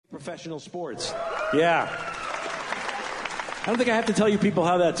professional sports. Yeah. I don't think I have to tell you people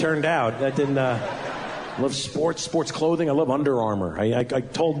how that turned out. That didn't... I love sports clothing. I love Under Armour. I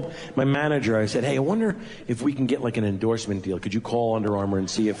told my manager, I said, hey, I wonder if we can get like an endorsement deal. Could you call Under Armour and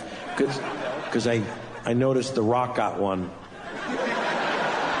see if... Because I noticed The Rock got one.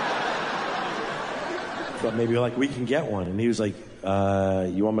 But maybe like we can get one. And he was like,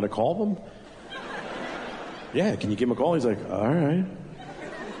 you want me to call them? Yeah, can you give him a call? He's like, all right.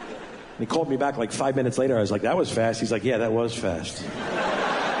 And he called me back like 5 minutes later. I was like, that was fast. He's like, yeah, that was fast.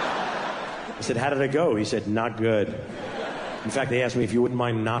 I said, how did it go? He said, not good. In fact, they asked me if you wouldn't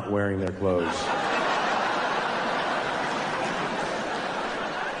mind not wearing their clothes.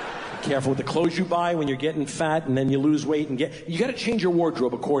 Careful with the clothes you buy when you're getting fat and then you lose weight and you got to change your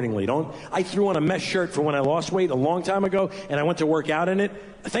wardrobe accordingly. I threw on a mesh shirt for when I lost weight a long time ago and I went to work out in it.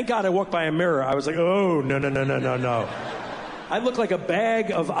 Thank God I walked by a mirror. I was like, oh, no. I look like a bag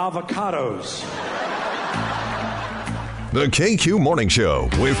of avocados. The KQ Morning Show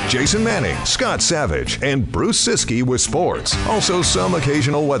with Jason Manning, Scott Savage, and Bruce Siskey with sports. Also some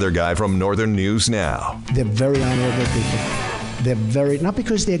occasional weather guy from Northern News Now. They're very honorable people. They're very, not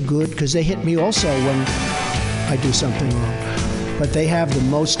because they're good, because they hit me also when I do something wrong. But they have the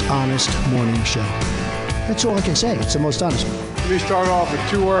most honest morning show. That's all I can say. It's the most honest. Let me start off with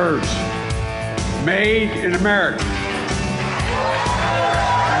 2 words. Made in America.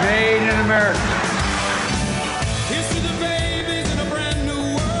 Made in America. Here's to the babies in a brand new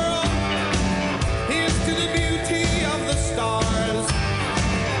world. Here's to the beauty of the stars.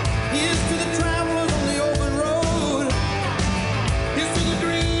 Here's to the travelers on the open road. Here's to the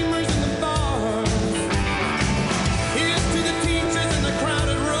dreamers in the bars. Here's to the teachers in the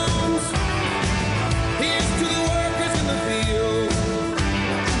crowded rooms. Here's to the workers in the fields.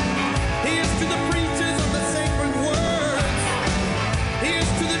 Here's to the preachers of the sacred words.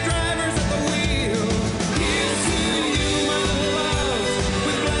 Here's to the drivers at the wheel. Here's to you, my loves,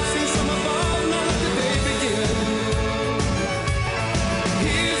 with blessings from above. Now let the day begin.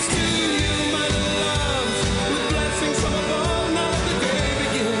 Here's to you, my loves, with blessings from above. Now let the day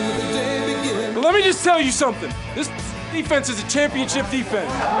begin. The day begin. Let me just tell you something. This defense is a championship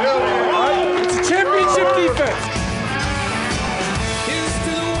defense. It's a championship defense. Here's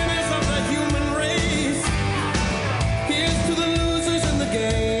to the winners of the human race. Here's to the losers in the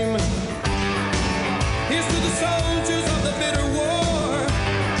game. Here's to the soldiers of the bitter war.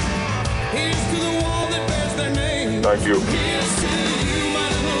 Here's to the wall that bears their name. Thank you. Here's to you, my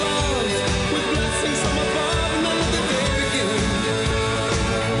little loves, with blessings from above. Now let the day begin.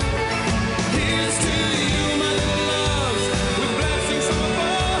 Here's to you, my little loves, with blessings from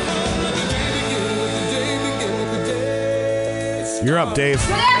above. Let the day begin. Let the day begin. Let the day. You're up, Dave.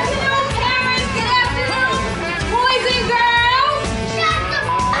 Good afternoon, parents. Good afternoon, boys and girls. Shut the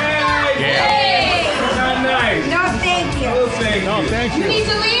fuck up. Hey. Not nice. No, thank you. Oh, thank you. Thank You need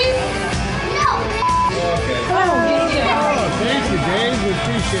to leave? No. Thank you, Dave. We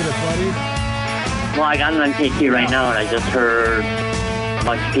appreciate it, buddy. Well, I got on KQ right now, and I just heard a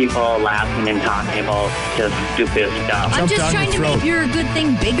bunch of people laughing and talking about just stupid stuff. Jumped I'm just on trying your to make throat. your good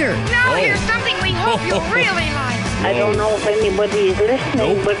thing bigger. Now here's something we hope you'll really like. I don't know if anybody is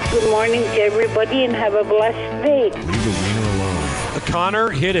listening, but good morning to everybody, and have a blessed day. Leave the wiener alone. Connor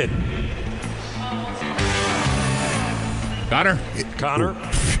hit it. Connor.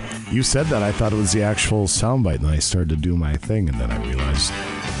 You said that. I thought it was the actual soundbite, and then I started to do my thing, and then I realized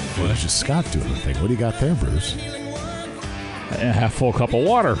it was just Scott doing the thing. What do you got there, Bruce? A half full cup of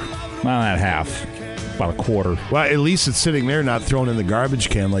water. Not half. About a quarter. Well, at least it's sitting there, not thrown in the garbage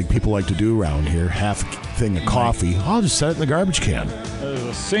can like people like to do around here. Half a thing of coffee. I'll just set it in the garbage can. There's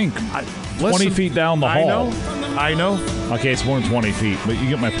a sink 20 Listen, feet down the hall. I know. Okay, it's more than 20 feet, but you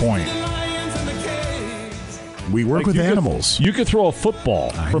get my point. We work with animals. You could throw a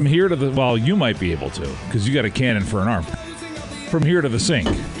football from here to the... Well, you might be able to, because you got a cannon for an arm. From here to the sink.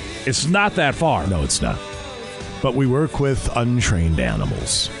 It's not that far. No, it's not. But we work with untrained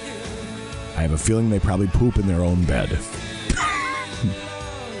animals. I have a feeling they probably poop in their own bed.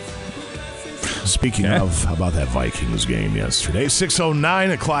 Speaking of, how about that Vikings game yesterday?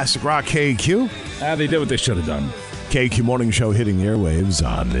 6:09 at Classic Rock KQ. They did what they should have done. KQ Morning Show hitting the airwaves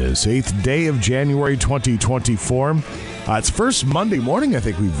on this 8th day of January 2024. It's first Monday morning I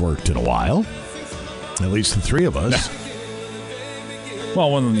think we've worked in a while. At least the three of us.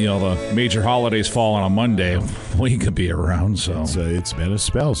 Well, when the major holidays fall on a Monday, we could be around. So it's been a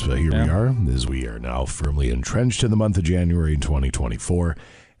spell. So here we are, as we are now firmly entrenched in the month of January 2024,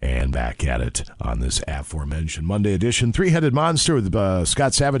 and back at it on this aforementioned Monday edition. Three-headed monster with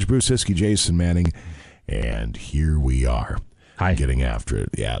Scott Savage, Bruce Siskey, Jason Manning, and here we are. getting after it.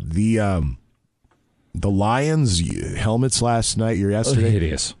 Yeah, the Lions helmets last night or yesterday.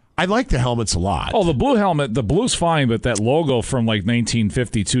 Hideous. I like the helmets a lot. Oh, the blue helmet, the blue's fine, but that logo from like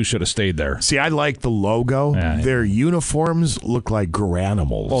 1952 should have stayed there. See, I like the logo. Yeah. Their uniforms look like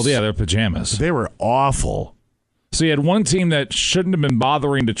granimals. Oh, yeah, they're pajamas. They were awful. So you had one team that shouldn't have been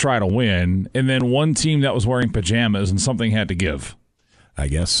bothering to try to win, and then one team that was wearing pajamas, and something had to give. I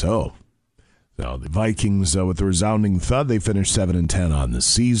guess so. So the Vikings, with the resounding thud, they finished 7-10 on the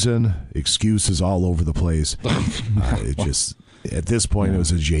season. Excuses all over the place. It just... At this point, it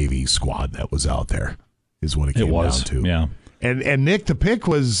was a JV squad that was out there, is what it came down to. Yeah. And Nick, the pick,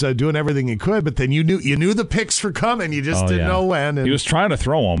 was doing everything he could, but then you knew the picks were coming. You just didn't know when. And he was trying to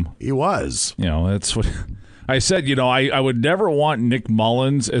throw them. He was. That's what I said. I would never want Nick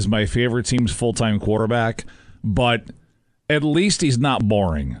Mullins as my favorite team's full-time quarterback, but at least he's not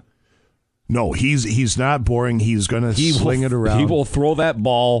boring. No, he's not boring. He's going to sling it around. He will throw that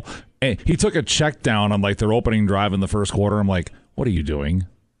ball. He took a check down on like their opening drive in the first quarter. I'm like, what are you doing?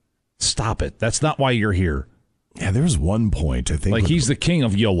 Stop it. That's not why you're here. Yeah, there was one point, I think. Like he's the king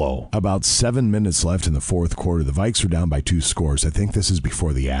of YOLO. About 7 minutes left in the fourth quarter. The Vikes were down by 2 scores. I think this is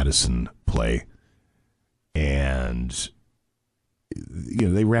before the Addison play. And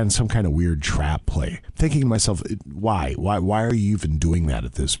they ran some kind of weird trap play. I'm thinking to myself, why are you even doing that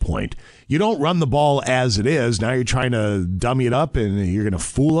at this point? You don't run the ball as it is. Now you're trying to dummy it up, and you're going to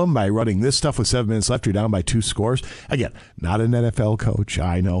fool them by running this stuff with 7 minutes left. You're down by 2 scores. Again, not an NFL coach,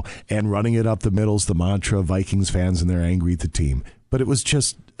 I know, and running it up the middle's the mantra. Vikings fans, and they're angry at the team. But it was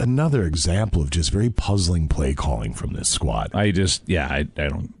just another example of just very puzzling play calling from this squad. I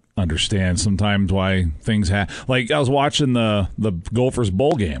don't understand sometimes why things happen. Like I was watching the Gophers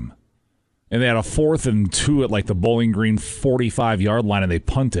bowl game, and they had a 4th and 2 at like the Bowling Green 45-yard line, and they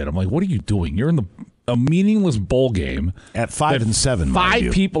punted. I'm like, what are you doing? You're in a meaningless bowl game at 5-7.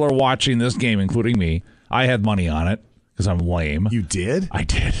 5 people are watching this game, including me. I had money on it because I'm lame. You did? I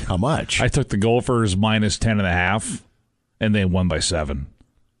did. How much? I took the Gophers minus 10.5, and they won by 7.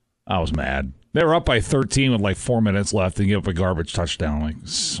 I was mad. They were up by 13 with like 4 minutes left and give up a garbage touchdown. Like,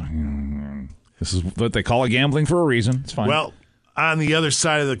 this is what they call it, gambling for a reason. It's fine. Well, on the other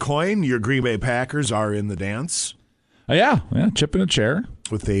side of the coin, your Green Bay Packers are in the dance. Yeah, chip in a chair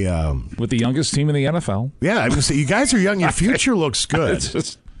with the youngest team in the NFL. Yeah, I'm gonna say you guys are young. Your future looks good. It's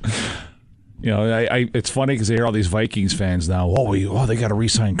just, it's funny because I hear all these Vikings fans now. They got to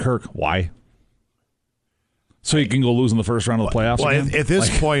re-sign Kirk. Why? So you can go lose in the first round of the playoffs again? At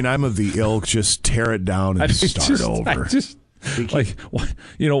this point, I'm of the ilk, just tear it down and start over.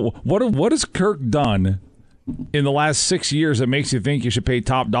 What has Kirk done in the last 6 years that makes you think you should pay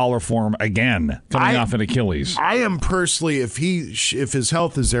top dollar for him again, coming off an Achilles? I am personally, if his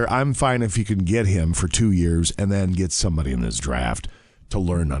health is there, I'm fine if you can get him for 2 years and then get somebody in this draft to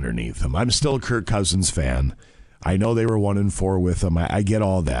learn underneath him. I'm still a Kirk Cousins fan. I know they were 1-4 with him. I get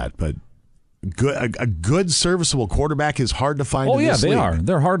all that, but a good serviceable quarterback is hard to find. Oh in yeah, this they league. are.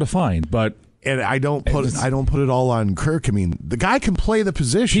 They're hard to find, but I don't put it all on Kirk. I mean, the guy can play the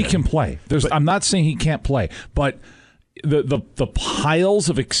position. He can play. I'm not saying he can't play, but the piles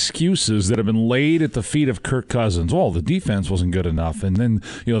of excuses that have been laid at the feet of Kirk Cousins. Well, the defense wasn't good enough, and then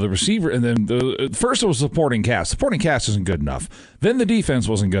the receiver, and then first it was supporting cast. Supporting cast isn't good enough. Then the defense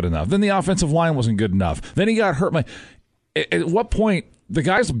wasn't good enough. Then the offensive line wasn't good enough. Then he got hurt. At what point? The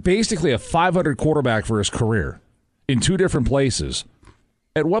guy's basically a 500 quarterback for his career in 2 different places.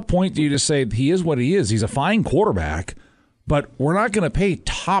 At what point do you just say he is what he is? He's a fine quarterback, but we're not going to pay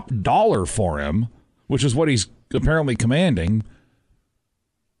top dollar for him, which is what he's apparently commanding,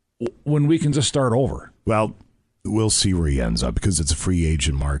 when we can just start over. Well, we'll see where he ends up because it's a free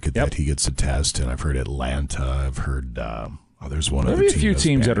agent market that he gets to test. And I've heard Atlanta. I've heard there's one other team. There'll be a few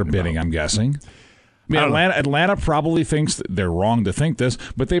teams that are bidding, I'm guessing. I mean, Atlanta probably thinks that they're wrong to think this,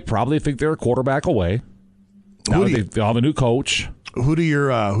 but they probably think they're a quarterback away. Now they'll have a new coach. Who do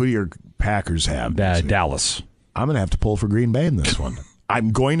your Packers have? Dallas. I'm going to have to pull for Green Bay in this one.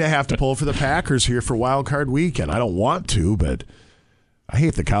 I'm going to have to pull for the Packers here for Wild Card Weekend. I don't want to, but I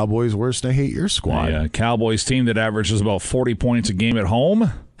hate the Cowboys worse than I hate your squad. Yeah, Cowboys team that averages about 40 points a game at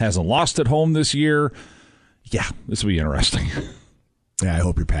home, hasn't lost at home this year. Yeah, this will be interesting. Yeah, I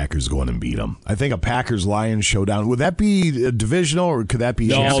hope your Packers go in and beat them. I think a Packers-Lions showdown. Would that be a divisional or could that be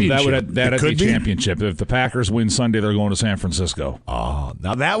championship? No, that'd be championship. If the Packers win Sunday, they're going to San Francisco. Oh,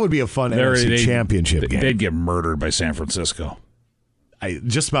 now that would be a fun NFC championship game. They'd get murdered by San Francisco.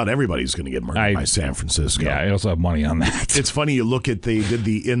 just about everybody's going to get murdered by San Francisco. Yeah, I also have money on that. It's funny, you look at, they did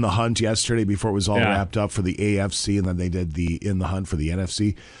the In the Hunt yesterday before it was all wrapped up for the AFC, and then they did the In the Hunt for the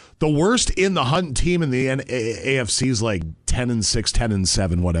NFC. The worst In the Hunt team in the AFC is like 10-6,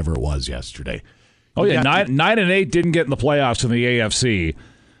 10-7, whatever it was yesterday. Oh, yeah, 9-8 didn't get in the playoffs in the AFC,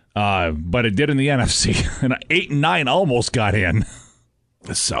 but it did in the NFC. And 8-9 almost got in.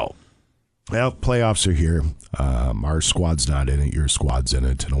 So, well, playoffs are here. Our squad's not in it. Your squad's in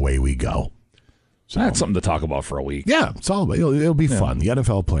it, and away we go. So that's something to talk about for a week. Yeah, it's all about, it'll be fun. The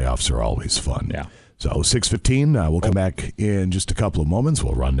NFL playoffs are always fun. Yeah. So 6:15, we'll come back in just a couple of moments.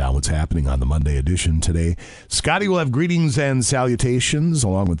 We'll run down what's happening on the Monday edition today. Scotty will have greetings and salutations.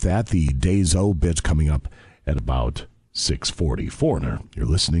 Along with that, the Days-O bit coming up at about 6:40. Foreigner, you're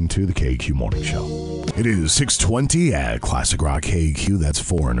listening to the KQ Morning Show. It is 6:20 at Classic Rock KQ. That's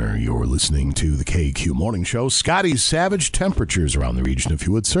Foreigner. You're listening to the KQ Morning Show. Scotty's savage temperatures around the region, if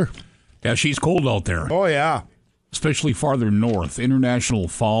you would, sir. Yeah, she's cold out there. Oh, yeah. Especially farther north. International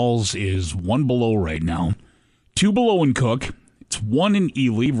Falls is 1 below right now. 2 below in Cook. It's 1 in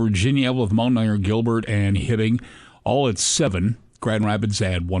Ely, Virginia, with Mount Iron, Gilbert, and Hibbing. All at 7. Grand Rapids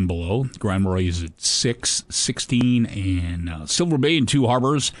at 1 below. Grand Marais is at 6, 16, and Silver Bay and 2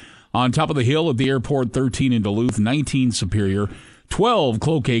 Harbors. On top of the hill at the airport, 13 in Duluth, 19 Superior, 12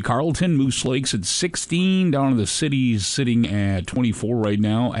 Cloquet, Carleton, Moose Lakes at 16. Down in the cities, sitting at 24 right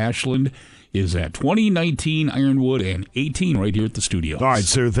now. Ashland is at 20, 19 Ironwood, and 18 right here at the studio. All right,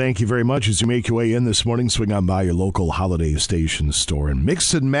 sir, thank you very much. As you make your way in this morning, swing on by your local Holiday Station store and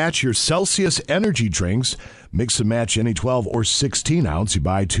mix and match your Celsius energy drinks. Mix and match any 12 or 16 ounce. You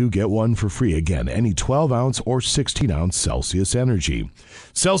buy 2, get 1 for free. Again, any 12 ounce or 16 ounce Celsius Energy.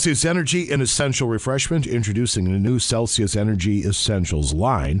 Celsius Energy, an essential refreshment, introducing the new Celsius Energy Essentials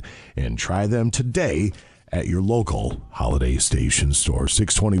line. And try them today at your local Holiday Station store.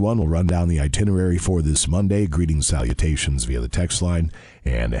 6:21 will run down the itinerary for this Monday. Greetings, salutations via the text line,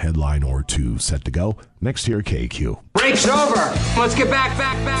 and a headline or two set to go. Next here, KQ. Break's over. Let's get back.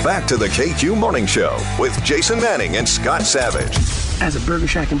 Back to the KQ Morning Show with Jason Manning and Scott Savage. As a Burger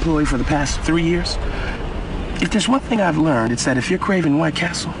Shack employee for the past 3 years, if there's one thing I've learned, it's that if you're craving White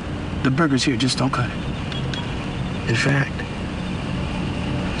Castle, the burgers here just don't cut it. In fact,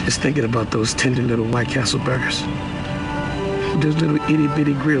 just thinking about those tender little White Castle burgers. Those little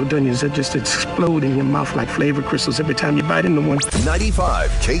itty-bitty grilled onions that just explode in your mouth like flavor crystals every time you bite into one. 95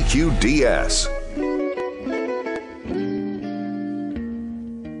 KQDS.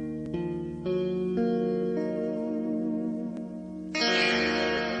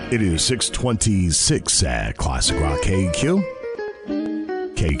 It is 6:26 at Classic Rock KQ.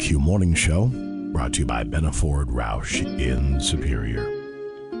 KQ Morning Show, brought to you by Benaford Roush in Superior.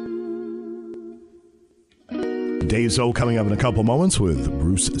 Days-O coming up in a couple moments with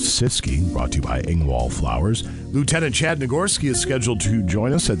Bruce Siskey, brought to you by Ingwall Flowers. Lieutenant Chad Nagorski is scheduled to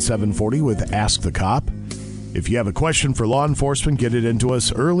join us at 7:40 with Ask the Cop. If you have a question for law enforcement, get it into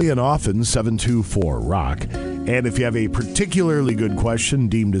us early and often, 724-ROCK. And if you have a particularly good question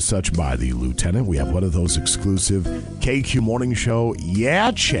deemed as such by the lieutenant, we have one of those exclusive KQ Morning Show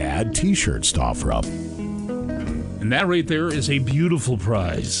Yeah Chad t-shirts to offer up. And that right there is a beautiful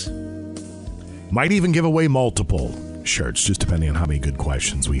prize. Might even give away multiple shirts, just depending on how many good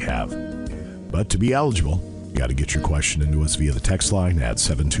questions we have. But to be eligible, you got to get your question into us via the text line at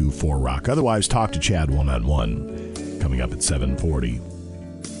 724-ROCK. Otherwise, talk to Chad one-on-one, coming up at 7:40.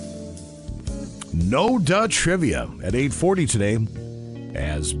 No Duh Trivia at 8:40 today,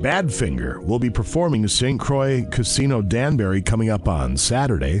 as Badfinger will be performing St. Croix Casino Danbury coming up on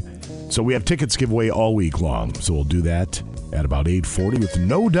Saturday. So we have tickets give away all week long. So we'll do that at about 8:40 with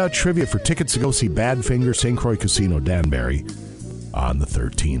No Duh Trivia for tickets to go see Badfinger, St. Croix Casino Danbury on the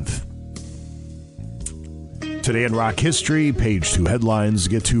 13th. Today in rock history, page 2 headlines.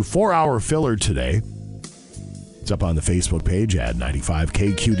 Get to 4-hour filler today. It's up on the Facebook page at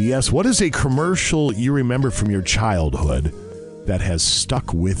 95KQDS. What is a commercial you remember from your childhood that has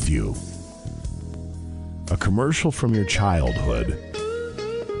stuck with you? A commercial from your childhood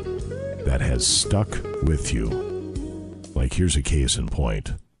that has stuck with you. Like, here's a case in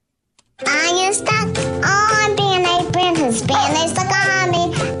point. I am stuck on Band-Aid brand, his Band-Aid stuck on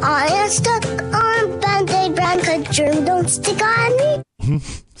me. I am stuck on Band-Aid brand, cause germs don't stick on me.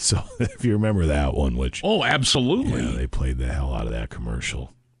 So, if you remember that one, which... Oh, absolutely. Yeah, they played the hell out of that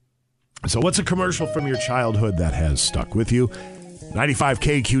commercial. So, what's a commercial from your childhood that has stuck with you?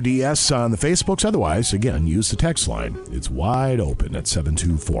 95KQDS on the Facebooks. Otherwise, again, use the text line. It's wide open at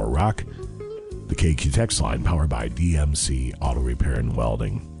 724-ROCK. The KQ text line, powered by DMC Auto Repair and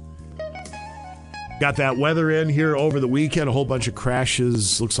Welding. Got that weather in here over the weekend, a whole bunch of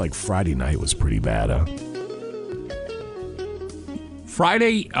crashes. Looks like Friday night was pretty bad, huh?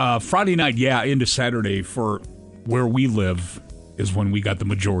 Friday night, yeah, into Saturday for where we live is when we got the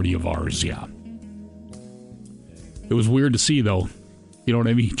majority of ours, yeah. It was weird to see, though. You know what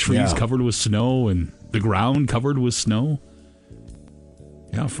I mean? Trees covered with snow and the ground covered with snow.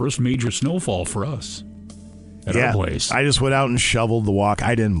 Yeah, first major snowfall for us at our place. I just went out and shoveled the walk.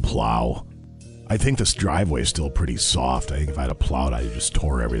 I didn't plow. I think this driveway is still pretty soft. I think if I'd have plowed, I'd have just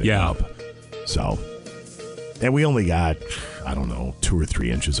tore everything up. So, and we only got, I don't know, 2 or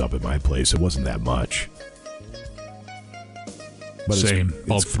 3 inches up at my place. It wasn't that much. But same,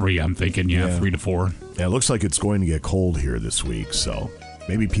 about 3, I'm thinking, 3 to 4. Yeah, it looks like it's going to get cold here this week, so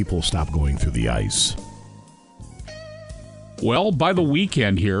maybe people will stop going through the ice. Well, by the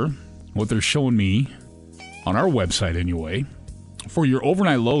weekend here, what they're showing me on our website anyway, for your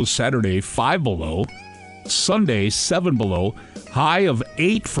overnight lows Saturday, 5 below, Sunday, 7 below, high of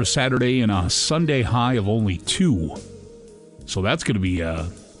 8 for Saturday, and a Sunday high of only 2. So that's going to be a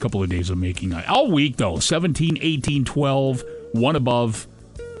couple of days of making. All week, though, 17, 18, 12, 1 above,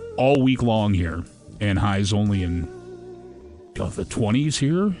 all week long here. And highs only in the 20s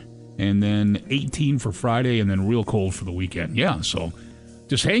here, and then 18 for Friday, and then real cold for the weekend. Yeah, so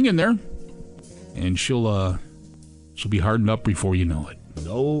just hang in there, and she'll be hardened up before you know it.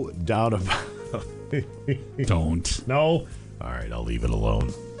 No doubt about it. Don't. No? All right, I'll leave it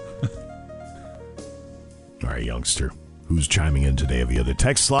alone. All right, youngster. Who's chiming in today via the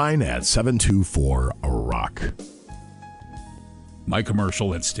text line at 724-ROCK? My commercial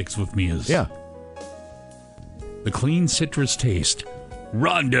that sticks with me is... Yeah. The clean citrus taste.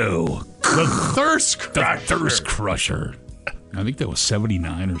 Rondo. The Thirst Crusher. The Thirst Crusher. I think that was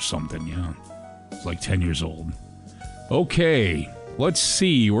 79 or something, yeah. It's like 10 years old. Okay, let's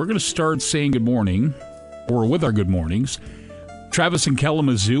see. We're going to start saying good morning, or with our good mornings. Travis in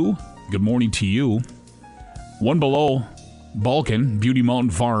Kalamazoo, good morning to you. 1 below, Balkan, Beauty Mountain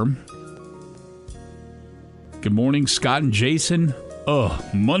Farm. Good morning, Scott and Jason.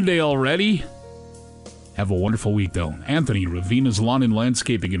 Monday already? Have a wonderful week, though. Anthony, Ravina's Lawn and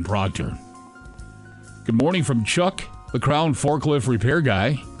Landscaping in Proctor. Good morning from Chuck, the Crown Forklift Repair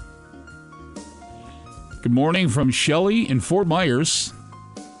Guy. Good morning from Shelley in Fort Myers.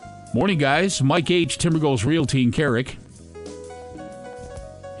 Morning, guys. Mike H., Timbergoes Realty in Carrick.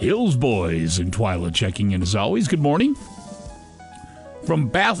 Hills Boys in Twyla checking in as always. Good morning. From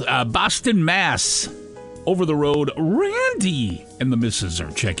Boston, Mass. Over the road, Randy and the missus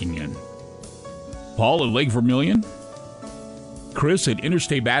are checking in. Paul at Lake Vermilion. Chris at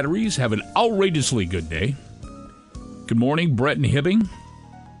Interstate Batteries have an outrageously good day. Good morning, Brett and Hibbing.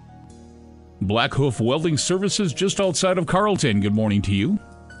 Black Hoof Welding Services just outside of Carlton. Good morning to you.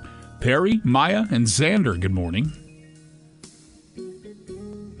 Perry, Maya, and Xander, good morning.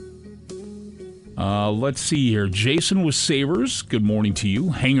 Let's see here. Jason with Savers, good morning to you.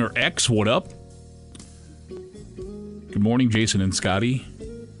 Hanger X, what up? Good morning, Jason and Scotty.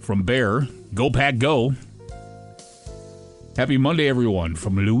 From Bear, Go Pack Go. Happy Monday, everyone.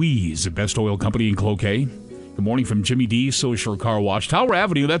 From Louise at Best Oil Company in Cloquet. Good morning from Jimmy D, Social Car Wash. Tower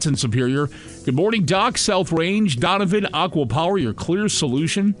Avenue, that's in Superior. Good morning, Doc, South Range. Donovan, Aqua Power, your clear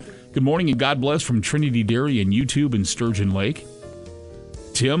solution. Good morning and God bless from Trinity Dairy and YouTube in Sturgeon Lake.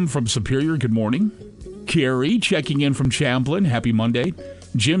 Tim from Superior, good morning. Carrie checking in from Champlin. Happy Monday.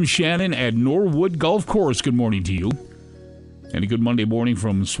 Jim Shannon at Norwood Golf Course, good morning to you. And a good Monday morning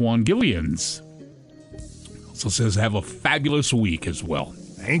from Swan Gillians. Also says have a fabulous week as well.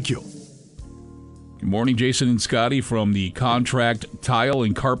 Thank you. Good morning, Jason and Scotty from the Contract Tile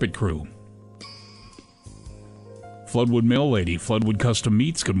and Carpet Crew. Floodwood Mill Lady, Floodwood Custom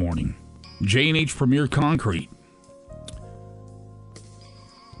Meats, good morning. J&H Premier Concrete.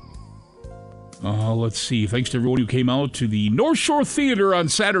 Let's see. Thanks to everyone who came out to the North Shore Theater on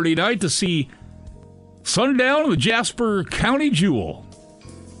Saturday night to see Sundown of the Jasper County Jewel.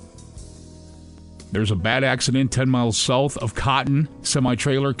 There's a bad accident 10 miles south of Cotton.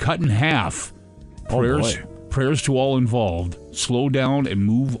 Semi-trailer cut in half. Prayers to all involved. Slow down and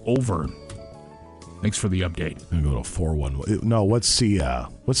move over. Thanks for the update. I'm going to go to 411. No, what's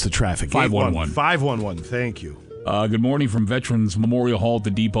the traffic? 511. 511. Thank you. Good morning from Veterans Memorial Hall at the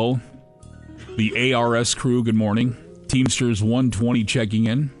Depot. The ARS crew, good morning. Teamsters 120 checking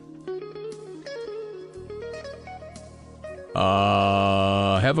in.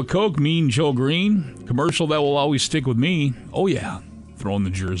 Have a Coke, Mean Joe Green. Commercial that will always stick with me. Oh, yeah. Throwing the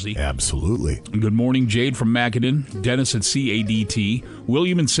jersey. Absolutely. Good morning, Jade from Macadon. Dennis at CADT.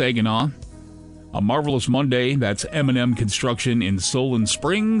 William in Saginaw. A Marvelous Monday. That's M&M Construction in Solon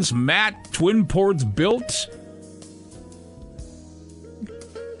Springs. Matt, Twin Ports built.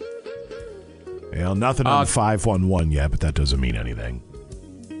 Well, nothing on 511 yet, but that doesn't mean anything.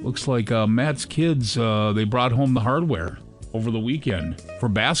 Looks like Matt's kids, they brought home the hardware over the weekend for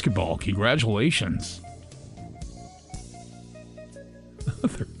basketball. Congratulations.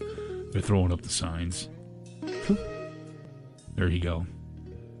 They're throwing up the signs. There you go.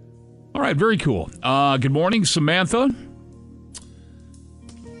 All right, very cool. Good morning, Samantha.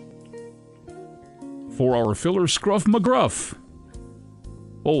 4-hour filler, Scruff McGruff.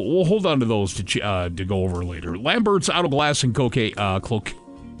 Oh, we'll hold on to those to go over later. Lambert's Auto Glass and Cloquet.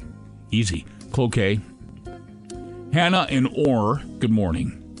 Cloquet. Hannah and Orr, good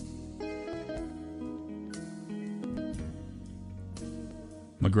morning.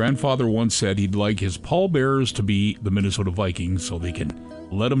 My grandfather once said he'd like his pallbearers to be the Minnesota Vikings so they can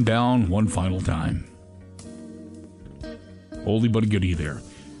let them down one final time. Oldie but a goodie there.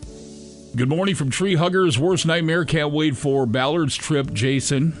 Good morning from Tree Huggers. Worst nightmare. Can't wait for Ballard's trip,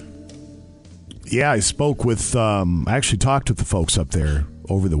 Jason. Yeah, I spoke with, I actually talked with the folks up there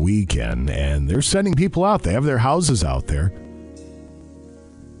over the weekend, and they're sending people out. They have their houses out there.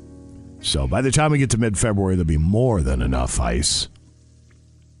 So by the time we get to mid-February, there'll be more than enough ice.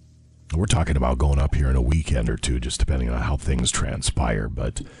 We're talking about going up here in a weekend or two, just depending on how things transpire.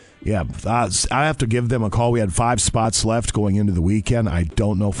 But, yeah, I have to give them a call. We had 5 spots left going into the weekend. I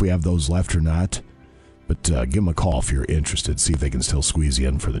don't know if we have those left or not. But give them a call if you're interested. See if they can still squeeze you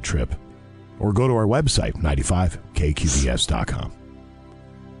in for the trip. Or go to our website, 95kqbs.com.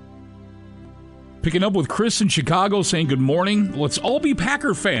 Picking up with Chris in Chicago saying good morning. Let's all be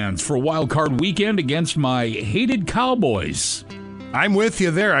Packer fans for a wild card weekend against my hated Cowboys. I'm with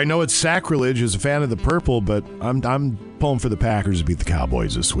you there. I know it's sacrilege as a fan of the purple, but I'm pulling for the Packers to beat the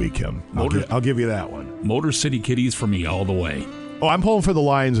Cowboys this weekend. I'll give you that one. Motor City Kitties for me all the way. Oh, I'm pulling for the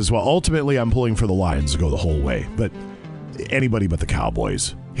Lions as well. Ultimately, I'm pulling for the Lions to go the whole way. But anybody but the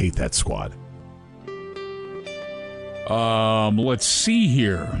Cowboys. Hate that squad. Let's see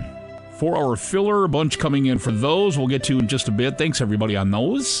here. 4-hour filler, a bunch coming in for those. We'll get to in just a bit. Thanks, everybody, on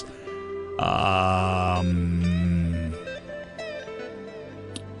those.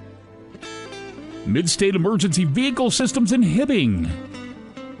 Mid-State Emergency Vehicle Systems in Hibbing.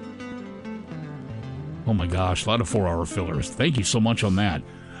 Oh my gosh, a lot of 4-hour fillers. Thank you so much on that.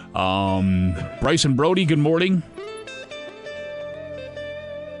 Bryson Brody, good morning.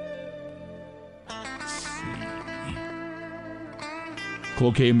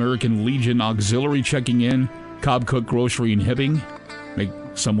 Cloquet American Legion Auxiliary checking in. Cobb Cook Grocery in Hibbing. Make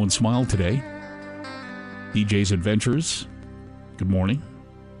someone smile today. DJ's Adventures, good morning.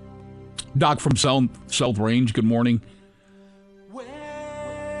 Doc from South Range, good morning.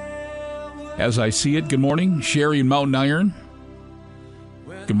 As I see it, good morning. Sherry and Mountain Iron.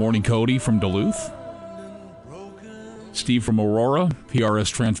 Good morning, Cody from Duluth. Steve from Aurora.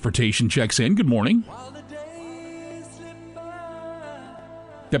 PRS Transportation checks in. Good morning.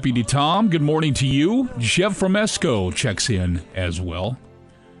 Deputy Tom, good morning to you. Jeff from Esco checks in as well.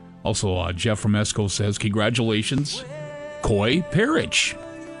 Also, Jeff from Esco says, congratulations, Coy Parrish.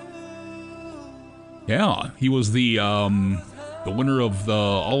 Yeah, he was the winner of the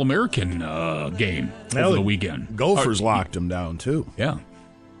All-American game over the weekend. Gophers locked him down, too. Yeah.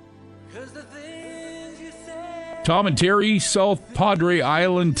 Tom and Terry, South Padre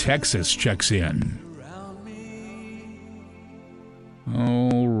Island, Texas, checks in.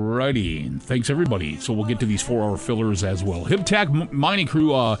 All righty. Thanks, everybody. So we'll get to these 4-hour fillers as well. HibTac Mining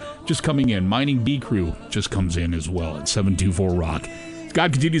Crew just coming in. Mining B Crew just comes in as well at 724 Rock.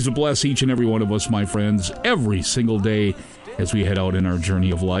 God continues to bless each and every one of us, my friends, every single day as we head out in our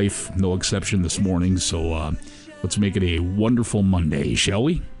journey of life. No exception this morning. So let's make it a wonderful Monday, shall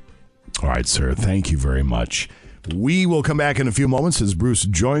we? All right, sir. Thank you very much. We will come back in a few moments as Bruce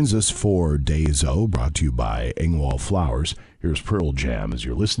joins us for Days O, brought to you by Engwall Flowers. Here's Pearl Jam as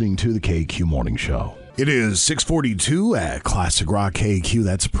you're listening to the KQ Morning Show. It is 6:42 at Classic Rock KQ.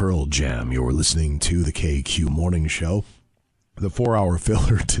 That's Pearl Jam. You're listening to the KQ Morning Show. The 4-hour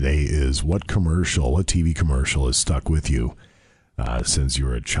filler today is what TV commercial has stuck with you since you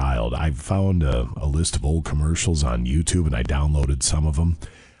were a child. I found a list of old commercials on YouTube, and I downloaded some of them.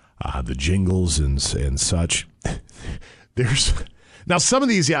 The jingles and such. Now some of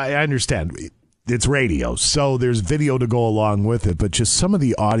these, yeah, I understand. It's radio, so there's video to go along with it, but just some of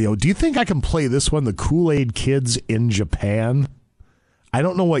the audio. Do you think I can play this one, the Kool-Aid Kids in Japan? I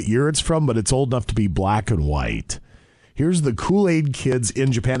don't know what year it's from, but it's old enough to be black and white. Here's the Kool-Aid Kids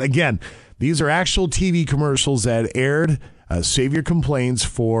in Japan. Again, these are actual TV commercials that aired Save your complaints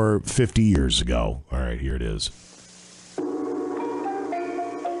for 50 years ago. All right, here it is.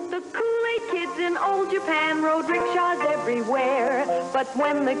 The Kool-Aid kids in old Japan rode rickshaws everywhere. But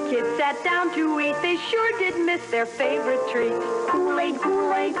when the kids sat down to eat, they sure did miss their favorite treat. Kool-Aid,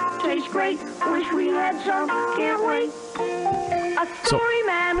 Kool-Aid, tastes great. Wish we had some, can't wait. A story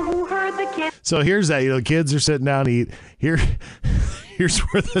man who heard the kids. So here's that, kids are sitting down to eat. Here's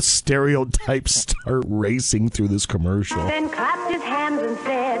where the stereotypes start racing through this commercial. Then clapped his hands and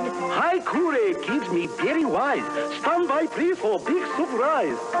said, Hi, Kool-Aid keeps me very wise. Stand by, please, for a big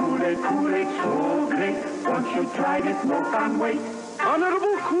surprise. Kool-Aid, Kool-Aid, so great. Once you tried it, no can wait.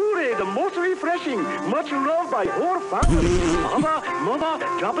 Honorable Kool-Aid, the most refreshing, much loved by whole family. Mother,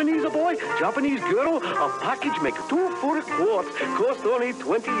 Japanese boy, Japanese girl, a package make 2 full quarts, cost only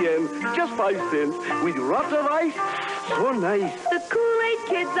 20 yen, just 5 cents, with lots of ice, so nice. The Kool-Aid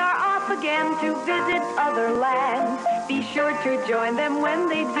kids are off again to visit other lands. Be sure to join them when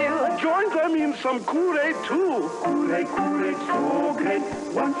they do. Join them in some Kool-Aid too. Kool-Aid, Kool-Aid, so great.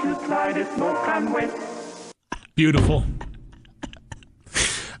 Once you tried it, no can wait. Beautiful.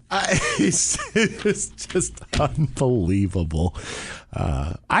 It's just unbelievable.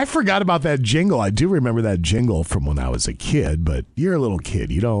 I forgot about that jingle. I do remember that jingle from when I was a kid, but you're a little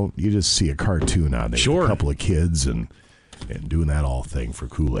kid. You just see a cartoon on there. Sure. A couple of kids and doing that all thing for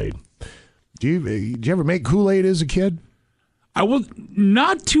Kool-Aid. Did you ever make Kool-Aid as a kid? I was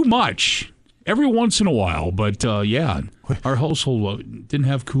not too much. Every once in a while, but yeah, our household didn't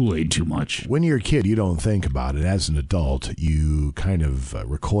have Kool-Aid too much. When you're a kid, you don't think about it. As an adult, you kind of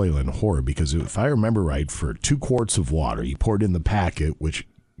recoil in horror because if I remember right, for 2 quarts of water, you poured in the packet, which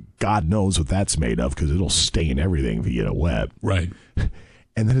God knows what that's made of because it'll stain everything if you get it wet. Right.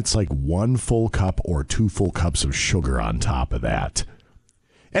 And then it's like 1 full cup or 2 full cups of sugar on top of that.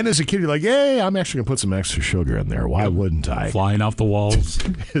 And as a kid, you're like, hey, I'm actually going to put some extra sugar in there. Why wouldn't I? Flying off the walls.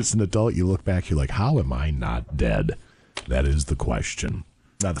 As an adult, you look back, you're like, how am I not dead? That is the question.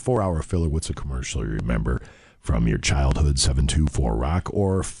 Now, the 4-hour filler, what's a commercial you remember from your childhood, 724-ROCK,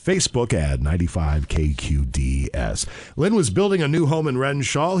 or Facebook ad 95KQDS. Lynn was building a new home in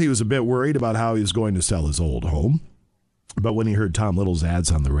Renshaw. He was a bit worried about how he was going to sell his old home. But when he heard Tom Little's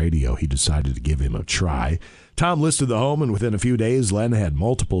ads on the radio, he decided to give him a try. Tom listed the home, and within a few days, Len had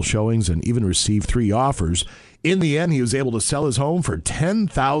multiple showings and even received 3 offers. In the end, he was able to sell his home for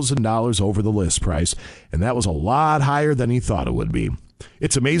 $10,000 over the list price, and that was a lot higher than he thought it would be.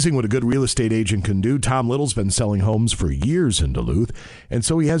 It's amazing what a good real estate agent can do. Tom Little's been selling homes for years in Duluth, and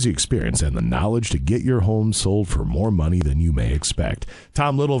so he has the experience and the knowledge to get your home sold for more money than you may expect.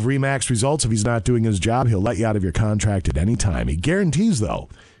 Tom Little of RE/MAX Results. If he's not doing his job, he'll let you out of your contract at any time. He guarantees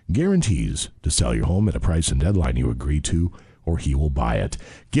to sell your home at a price and deadline you agree to, or he will buy it.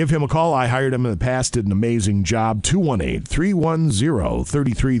 Give him a call. I hired him in the past, did an amazing job.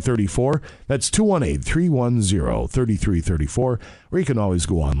 218-310-3334. That's 218-310-3334. Or you can always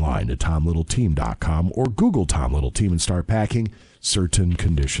go online to TomLittleTeam.com or Google Tom Little Team and start packing. Certain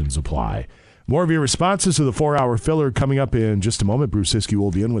conditions apply. More of your responses to the 4-hour filler coming up in just a moment. Bruce Siskey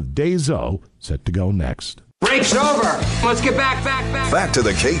will be in with Dazo, set to go next. Break's over. Let's get back. Back to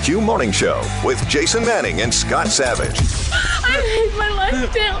the KQ Morning Show with Jason Manning and Scott Savage. I hate my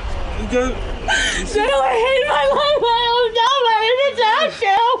life, Dale. Dale, I hate my life. I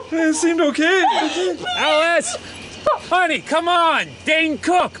don't know. It seemed okay. Alice! Honey, come on. Dane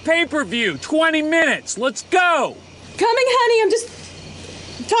Cook, pay-per-view, 20 minutes. Let's go. Coming, honey. I'm just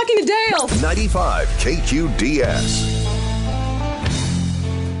talking to Dale. 95 KQDS.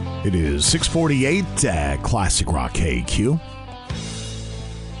 It is 6:48 at Classic Rock KQ.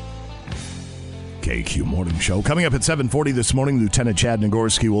 KQ Morning Show. Coming up at 7:40 this morning, Lieutenant Chad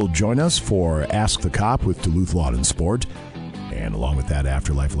Nagorski will join us for Ask the Cop with Duluth Lawn and Sport. And along with that,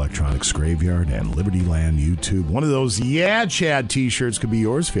 Afterlife Electronics Graveyard and Liberty Land YouTube. One of those Yeah Chad t-shirts could be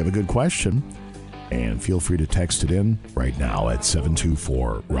yours if you have a good question. And feel free to text it in right now at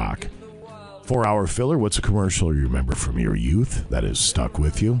 724-ROCK. 4-hour filler, what's a commercial you remember from your youth that has stuck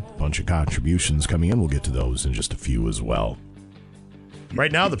with you? A bunch of contributions coming in. We'll get to those in just a few as well.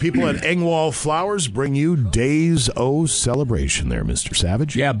 Right now, the people at Engwall Flowers bring you Days O celebration there, Mr.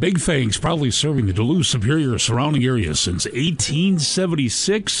 Savage. Yeah, big thanks. Proudly serving the Duluth Superior surrounding area since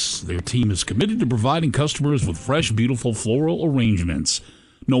 1876. Their team is committed to providing customers with fresh, beautiful floral arrangements.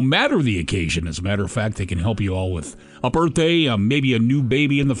 No matter the occasion, as a matter of fact, they can help you all with a birthday, maybe a new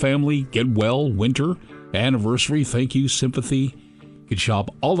baby in the family, get well, winter, anniversary, thank you, sympathy. You can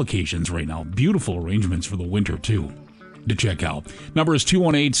shop all occasions right now. Beautiful arrangements for the winter, too, to check out. Number is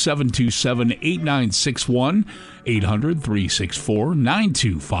 218-727-8961,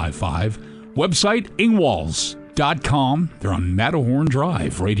 800-364-9255. Website, DailyCook.com. They're on Matterhorn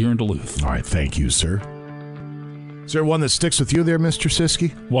Drive, right here in Duluth. All right, thank you, sir. Is there one that sticks with you there, Mr.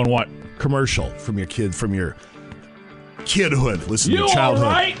 Siski? One what? Commercial from your kidhood. Listen You to childhood.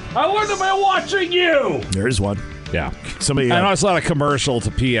 all right? I learned it by watching you. There is one. Yeah. Somebody. I know it's not a commercial. It's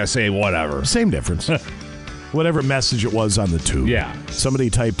a PSA, whatever. Same difference. Whatever message it was on the tube. Yeah. Somebody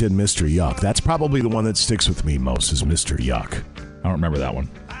typed in Mr. Yuck. That's probably the one that sticks with me most is Mr. Yuck. I don't remember that one.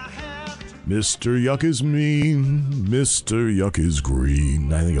 Mr. Yuck is mean. Mr. Yuck is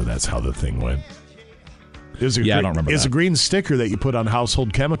green. I think that's how the thing went. I don't remember It's that. a green sticker that you put on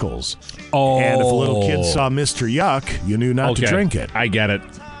household chemicals. Oh. And if a little kid saw Mr. Yuck, you knew not to drink it. I get it.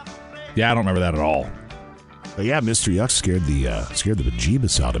 Yeah, I don't remember that at all. But yeah, Mr. Yuck scared the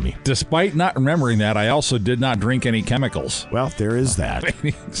bejeebus out of me. Despite not remembering that, I also did not drink any chemicals. Well, there is that.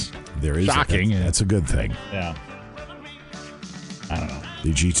 There is shocking. That's a good thing. Yeah. I don't know.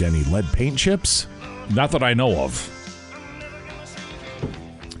 Did you eat any lead paint chips? Not that I know of.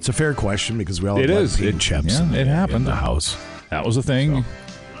 It's a fair question because we all have It lead is. paint chips in the house. That was a thing.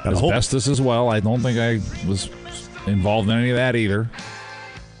 Asbestos as well. I don't think I was involved in any of that either.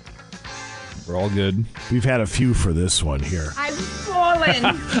 We're all good. We've had a few for this one here. I've fallen, and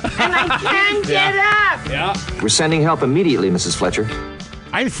I can't get up. Yeah. We're sending help immediately, Mrs. Fletcher.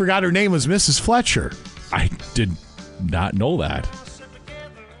 I forgot her name was Mrs. Fletcher. I did not know that.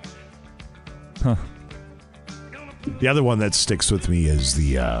 Huh. The other one that sticks with me is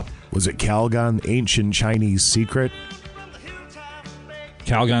the, was it Calgon, Ancient Chinese Secret?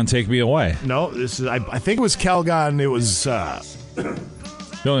 Calgon, take me away. No, this is. I think it was Calgon. It was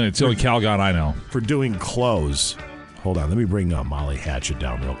it's the only Calgon I know. For doing clothes. Hold on, let me bring Molly Hatchet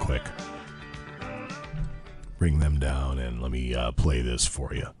down real quick. Bring them down and let me play this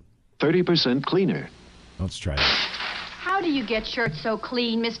for you. 30% cleaner. Let's try it. How do you get shirts so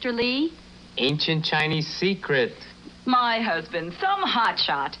clean, Mr. Lee? Ancient Chinese secret. My husband, some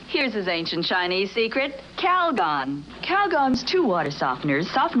hotshot. Here's his ancient Chinese secret, Calgon. Calgon's 2 water softeners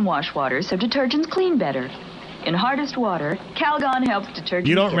soften wash water so detergents clean better. In hardest water, Calgon helps detergents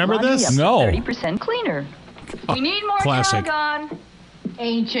You don't get remember laundry this? up to No. 30% cleaner. We need more classic. Calgon.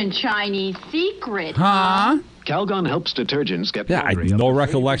 Ancient Chinese secret. Huh? Calgon helps detergents get Yeah, I laundry have no up to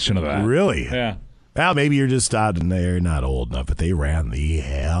recollection of that. Really? Yeah. Well, maybe you're just out and they're not old enough, but they ran the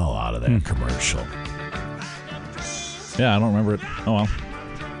hell out of that commercial. Yeah, I don't remember it. Oh, well.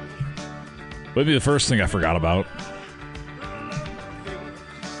 Would be the first thing I forgot about.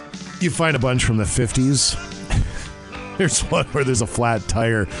 You find a bunch from the 50s. There's one where there's a flat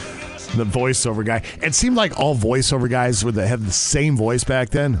tire. The voiceover guy. It seemed like all voiceover guys would have the same voice back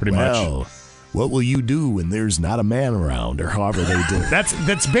then. Pretty much. What will you do when there's not a man around, or however they do it?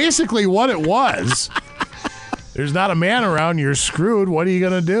 That's basically what it was. There's not a man around, you're screwed. What are you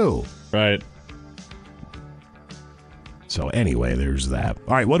going to do? Right. So anyway, there's that.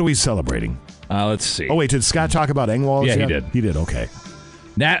 All right, what are we celebrating? Let's see. Oh, wait, did Scott talk about Engwalls Yeah, he yet? did. He did, okay.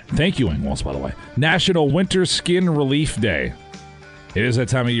 Thank you, Engwalls, by the way. National Winter Skin Relief Day. It is that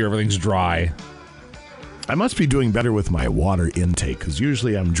time of year everything's dry. I must be doing better with my water intake, because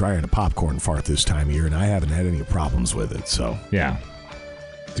usually I'm drying a popcorn fart this time of year, and I haven't had any problems with it, so. Yeah.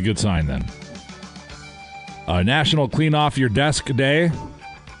 It's a good sign, then. National Clean Off Your Desk Day.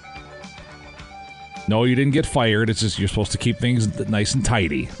 No, you didn't get fired. It's just you're supposed to keep things nice and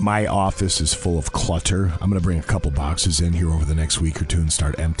tidy. My office is full of clutter. I'm going to bring a couple boxes in here over the next week or two and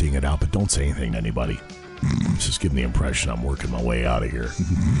start emptying it out, but don't say anything to anybody. Just give them the impression I'm working my way out of here.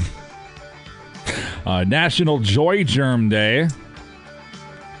 National Joy Germ Day.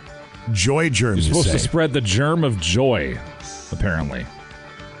 Joy germ, You're supposed say. to spread the germ of joy, apparently.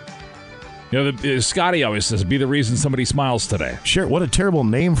 You know, Scotty always says, be the reason somebody smiles today. Sure, what a terrible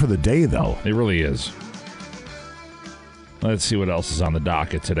name for the day, though. It really is. Let's see what else is on the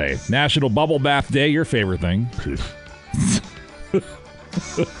docket today. National Bubble Bath Day, your favorite thing.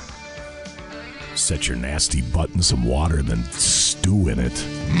 Set your nasty butt in some water and then stew in it.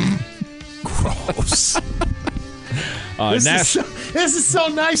 Gross. This is so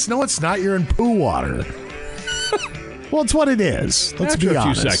nice. No, it's not. You're in poo water. Well, it's what it is. Let's After be a few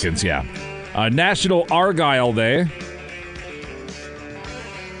honest. seconds, yeah. National Argyle Day.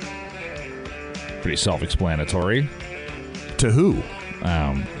 Pretty self-explanatory. To who?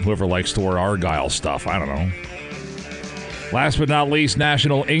 Whoever likes to wear Argyle stuff. I don't know. Last but not least,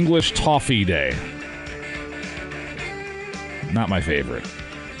 National English Toffee Day. Not my favorite.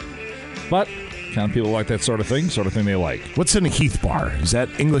 But kind of people like that sort of thing they like. What's in a Heath bar? Is that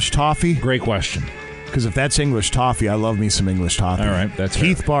English toffee? Great question. Because if that's English toffee, I love me some English toffee. All right, that's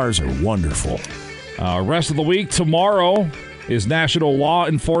Heath bars are wonderful. Rest of the week, tomorrow, is National Law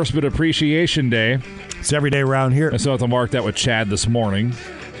Enforcement Appreciation Day. It's every day around here. I still have to mark that with Chad this morning.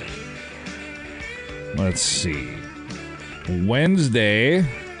 Let's see. Wednesday,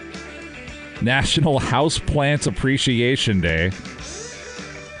 National Houseplants Appreciation Day.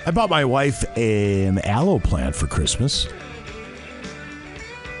 I bought my wife an aloe plant for Christmas.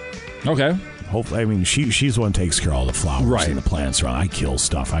 Okay. Hopefully, I mean, she's the one who takes care of all the flowers and the plants around. I kill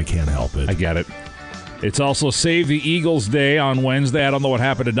stuff. I can't help it. I get it. It's also Save the Eagles Day on Wednesday. I don't know what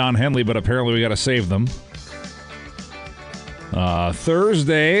happened to Don Henley, but apparently we got to save them.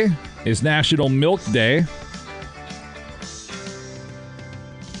 Thursday is National Milk Day.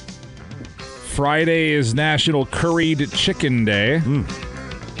 Friday is National Curried Chicken Day.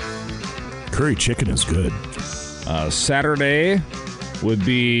 Curry chicken is good. Saturday would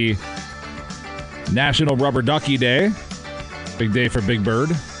be National Rubber Ducky Day. Big day for Big Bird.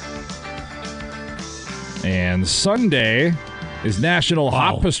 And Sunday is National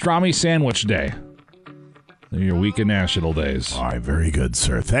Hot Pastrami Sandwich Day. They're your week of national days. All right, very good,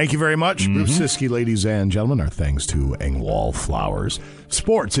 sir. Thank you very much. Bruce Siskey, ladies and gentlemen. Our thanks to Engwall Flowers.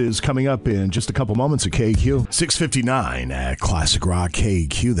 Sports is coming up in just a couple moments at KQ. 6:59 at Classic Rock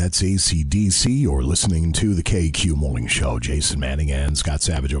KQ. That's AC/DC. You're listening to the KQ Morning Show. Jason Manning and Scott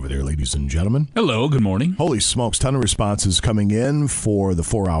Savage over there, ladies and gentlemen. Hello, good morning. Holy smokes, ton of responses coming in for the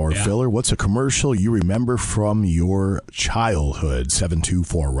 4-hour filler. What's a commercial you remember from your childhood?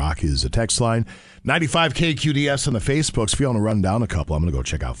 724-ROCK is a text line. 95 KQDS on the Facebooks. If you want to run down a couple, I'm going to go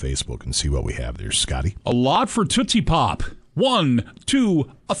check out Facebook and see what we have there, Scotty. A lot for Tootsie Pop. 1,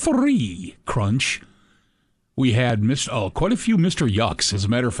 2, 3. Crunch. We had quite a few Mr. Yucks. As a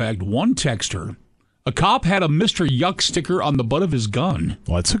matter of fact, one texter. A cop had a Mr. Yuck sticker on the butt of his gun.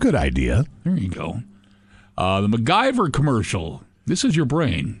 Well, that's a good idea. There you go. The MacGyver commercial. This is your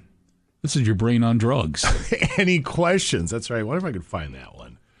brain. This is your brain on drugs. Any questions? That's right. I wonder if I could find that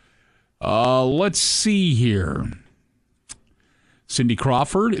one. Let's see here. Cindy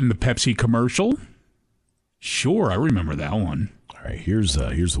Crawford in the Pepsi commercial. Sure, I remember that one. All right, here's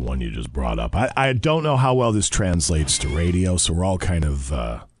the one you just brought up. I don't know how well this translates to radio, so we're all kind of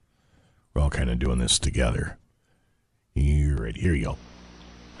doing this together. Here you go.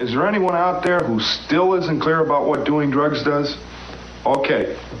 Is there anyone out there who still isn't clear about what doing drugs does?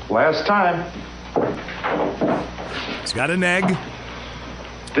 Okay, last time. It's got an egg.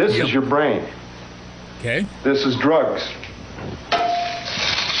 This is your brain. Okay. This is drugs.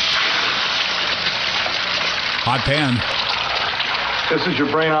 Hot pan. This is your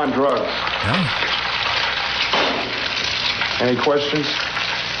brain on drugs. Yeah. Any questions?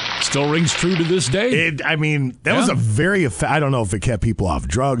 Still rings true to this day. That was a very I don't know if it kept people off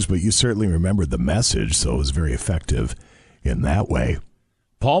drugs, but you certainly remembered the message, so it was very effective in that way.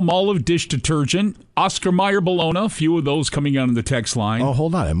 Palmolive dish detergent, Oscar Mayer Bologna, a few of those coming out of the text line. Oh,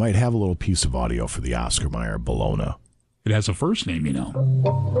 hold on. I might have a little piece of audio for the Oscar Mayer Bologna. It has a first name, you know.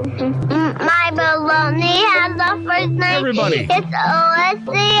 My bologna has a first name. Everybody. It's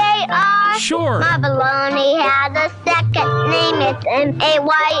O-S-C-A-R. Sure. My bologna has a second name. It's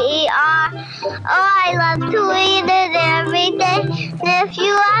M-A-Y-E-R. Oh, I love to eat it every day. And if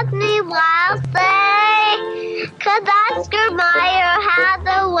you ask me why, I'll say, 'cause Oscar Mayer has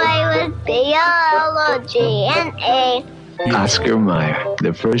a way with B-O-L-O-G-N-A. Oscar Mayer,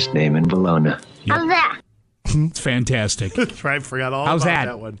 the first name in Bologna. How's that? It's fantastic. I forgot all How's about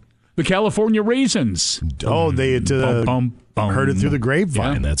that one. The California Raisins. Oh, they heard it through the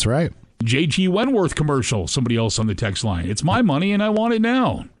grapevine. Yeah. That's right. J.G. Wentworth commercial. Somebody else on the text line. It's my money and I want it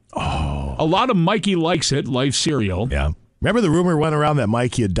now. Oh. A lot of Mikey Likes It, Life cereal. Yeah. Remember the rumor went around that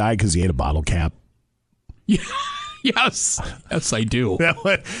Mikey had died because he ate a bottle cap? Yeah. Yes. Yes, I do. That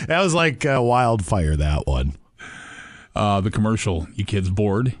was like wildfire, that one. The commercial. You kids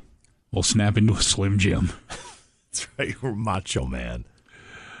bored? We'll snap into a Slim Jim. That's right. You're Macho Man.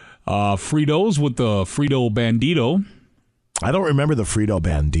 Fritos with the Frito Bandito. I don't remember the Frito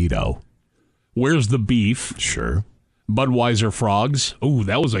Bandito. Where's the beef? Sure. Budweiser Frogs. Oh,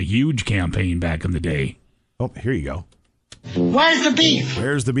 that was a huge campaign back in the day. Oh, here you go. Where's the beef?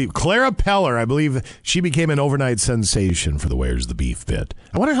 Where's the beef? Clara Peller, I believe she became an overnight sensation for the Where's the Beef bit.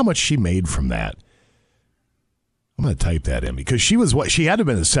 I wonder how much she made from that. I'm going to type that in because she had to have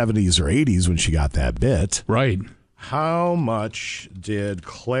been in the 70s or 80s when she got that bit. Right. How much did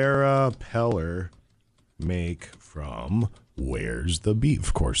Clara Peller make from Where's the Beef?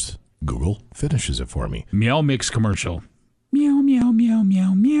 Of course, Google finishes it for me. Meow Mix commercial. Meow, meow, meow,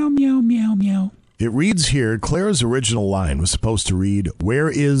 meow, meow, meow, meow, meow. It reads here, Clara's original line was supposed to read, "Where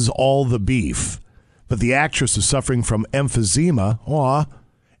is all the beef?" But the actress is suffering from emphysema,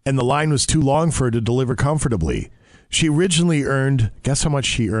 and the line was too long for her to deliver comfortably. She originally earned, guess how much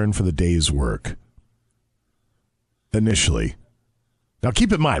she earned for the day's work? Initially. Now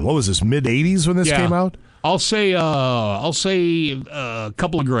keep in mind, what was this, mid-'80s when this came out? I'll say a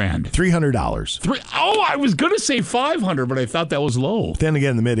couple of grand. $300. I was gonna say $500, but I thought that was low. Then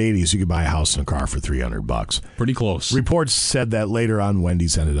again, in the mid-'80s, you could buy a house and a car for $300. Pretty close. Reports said that later on,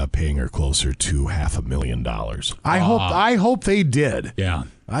 Wendy's ended up paying her closer to $500,000. I hope they did. Yeah.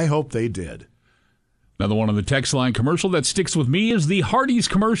 I hope they did. Another one on the text line commercial that sticks with me is the Hardee's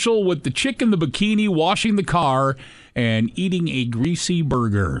commercial with the chick in the bikini washing the car and eating a greasy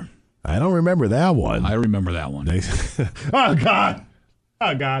burger. I don't remember that one. I remember that one. Oh, God.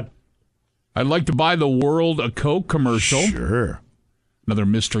 Oh, God. I'd like to buy the world a Coke commercial. Sure. Another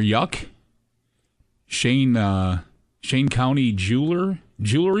Mr. Yuck. Shane County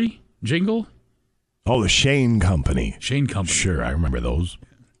Jewelry jingle. Oh, the Shane Company. Shane Company. Sure, I remember those.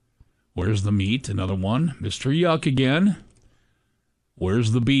 Where's the meat? Another one. Mr. Yuck again.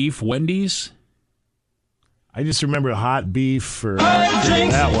 Where's the beef? Wendy's. I just remember hot beef for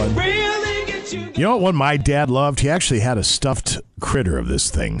that one. You know what one my dad loved? He actually had a stuffed critter of this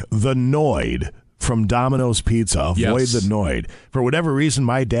thing. The Noid from Domino's Pizza. Avoid the Noid. For whatever reason,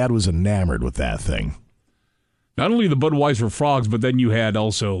 my dad was enamored with that thing. Not only the Budweiser frogs, but then you had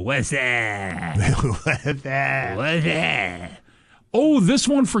also, what's that? What's that? What's that? Oh, this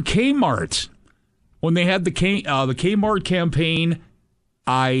one for Kmart. When they had the Kmart campaign,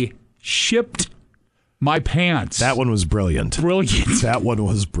 I shipped my pants. That one was brilliant. Brilliant. That one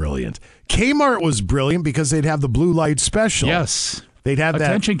was brilliant. Kmart was brilliant because they'd have the blue light special. Yes. They'd have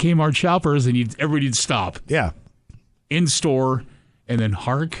Attention Kmart shoppers, and everybody'd stop. Yeah. In store, and then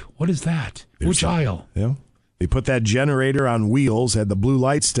hark, what is that? Which aisle? Yeah. They put that generator on wheels, had the blue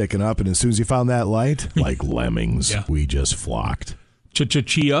light sticking up, and as soon as you found that light, like lemmings, we just flocked.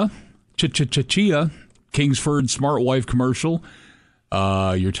 Chia. Kingsford Smart Wife commercial.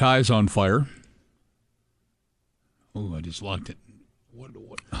 Your tie's on fire. Oh, I just locked it. What?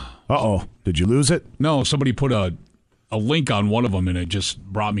 Uh-oh. Did you lose it? No, somebody put a link on one of them, and it just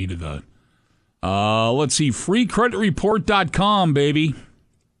brought me to the... let's see. FreeCreditReport.com, baby.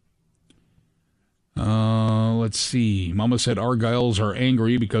 Let's see. Mama said Argyles are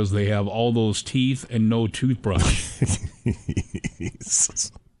angry because they have all those teeth and no toothbrush.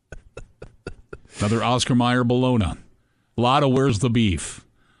 Another Oscar Mayer Bologna. A lot of where's the beef?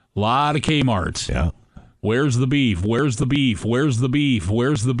 A lot of Kmart. Yeah. Where's the beef? Where's the beef? Where's the beef?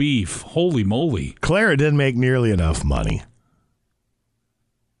 Where's the beef? Holy moly. Clara didn't make nearly enough money.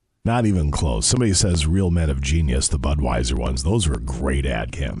 Not even close. Somebody says Real Men of Genius, the Budweiser ones. Those were great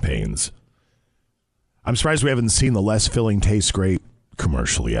ad campaigns. I'm surprised we haven't seen the Less Filling Tastes Great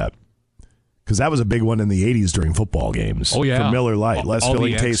commercial yet. Because that was a big one in the 80s during football games. Oh, yeah. For Miller Lite. Less all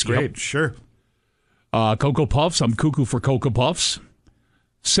Filling the Tastes Great. Yep. Sure. Cocoa Puffs. I'm cuckoo for Cocoa Puffs.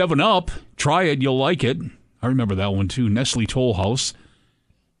 7-Up. Try it. You'll like it. I remember that one, too. Nestle Toll House.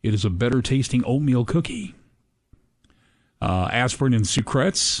 It is a better tasting oatmeal cookie. Aspirin and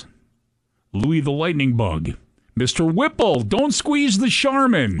Sucrets. Louis the Lightning Bug. Mr. Whipple, don't squeeze the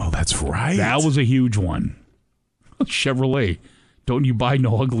Charmin. Oh, that's right. That was a huge one. Chevrolet, don't you buy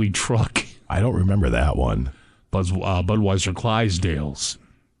no ugly truck. I don't remember that one. Budweiser Clydesdales.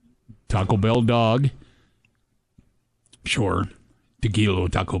 Taco Bell Dog. Sure. Tequila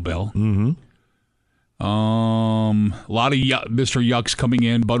Taco Bell. Mm-hmm. A lot of Mr. Yucks coming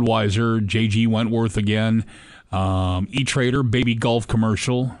in. Budweiser, J.G. Wentworth again. E-Trader, Baby Golf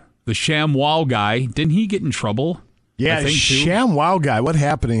commercial. The Sham Wow guy, didn't he get in trouble? Yeah, Sham Wow guy. What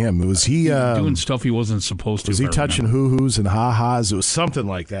happened to him? Was he doing stuff he wasn't supposed to? Was he touching hoo-hoos and ha-has? It was something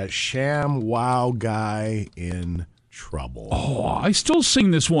like that. Sham Wow guy in trouble. Oh, I still sing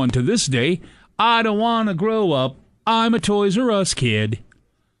this one to this day. I don't want to grow up. I'm a Toys R Us kid.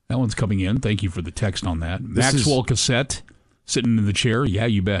 That one's coming in. Thank you for the text on that. Maxwell Cassette, sitting in the chair. Yeah,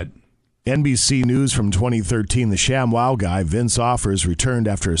 you bet. NBC News from 2013, the Sham Wow guy, Vince Offers, returned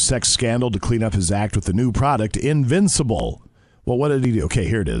after a sex scandal to clean up his act with the new product, Invincible. Well, what did he do? Okay,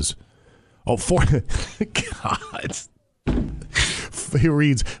 here it is. Oh, God. He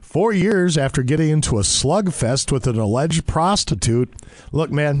reads, 4 years after getting into a slugfest with an alleged prostitute.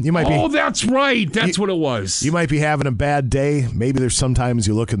 Look, man, you might be... Oh, that's right. That's what it was. You might be having a bad day. Maybe there's sometimes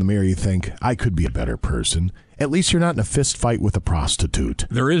you look in the mirror, you think, I could be a better person. At least you're not in a fist fight with a prostitute.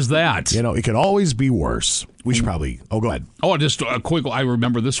 There is that. You know, it could always be worse. We should probably... Oh, go ahead. Oh, just a quick... I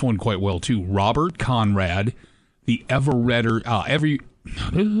remember this one quite well, too. Robert Conrad, the Ever-Ready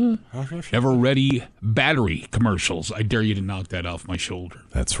battery commercials. I dare you to knock that off my shoulder.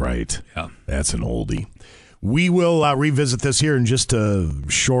 That's right. Yeah. That's an oldie. We will revisit this here in just a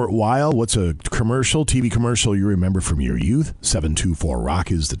short while. What's a commercial, TV commercial you remember from your youth?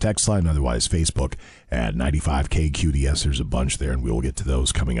 724-ROCK is the text line. Otherwise, Facebook at 95KQDS. There's a bunch there, and we will get to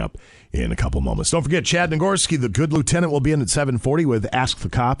those coming up in a couple moments. Don't forget, Chad Nagorski, the good lieutenant, will be in at 7:40 with Ask the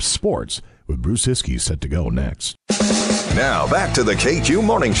Cops Sports with Bruce Siskey set to go next. Now, back to the KQ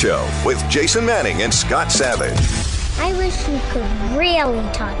Morning Show with Jason Manning and Scott Savage. I wish you could really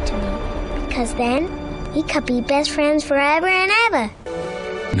talk to me, because then we could be best friends forever and ever.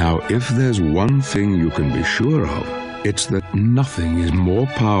 Now, if there's one thing you can be sure of, it's that nothing is more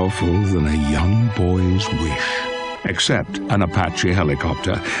powerful than a young boy's wish. Except an Apache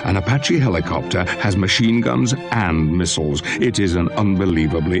helicopter. An Apache helicopter has machine guns and missiles. It is an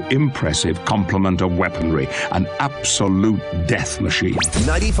unbelievably impressive complement of weaponry. An absolute death machine.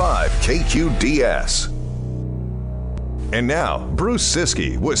 95 KQDS. And now, Bruce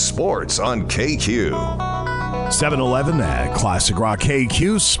Siskey with sports on KQ. 7-Eleven at Classic Rock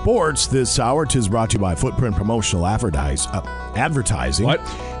KQ Sports this hour. 'Tis brought to you by Footprint Promotional Advertising. What?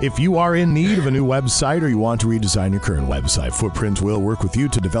 If you are in need of a new website or you want to redesign your current website, Footprint will work with you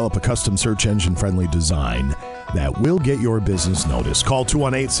to develop a custom search engine-friendly design that will get your business noticed. Call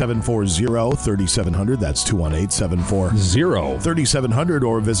 218-740-3700. That's 218-740-3700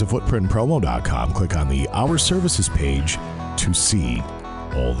 or visit footprintpromo.com. Click on the Our Services page to see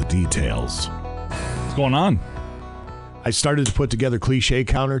all the details. What's going on? I started to put together cliche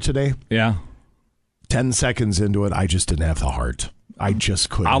counter today. Yeah. 10 seconds into it, I just didn't have the heart. I just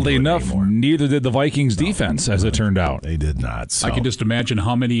couldn't. Oddly enough, anymore. neither did the Vikings defense, as it turned out. They did not. So. I can just imagine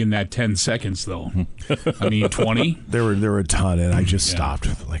how many in that 10 seconds, though. I mean, 20? There were a ton, and I just stopped.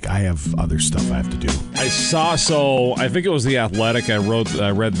 Like, I have other stuff I have to do. I think it was The Athletic. I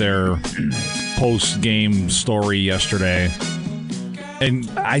read their post-game story yesterday, and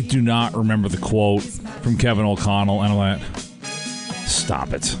I do not remember the quote from Kevin O'Connell, and I'm like,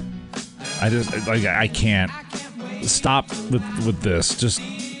 stop it. I can't. Stop with this. Just,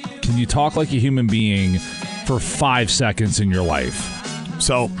 can you talk like a human being for 5 seconds in your life?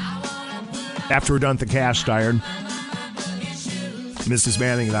 So, after we're done at the cast iron, Mrs.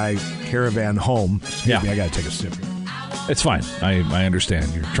 Manning and I caravan home. Excuse me, I got to take a sip here. It's fine. I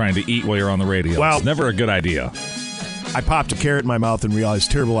understand. You're trying to eat while you're on the radio. Well, it's never a good idea. I popped a carrot in my mouth and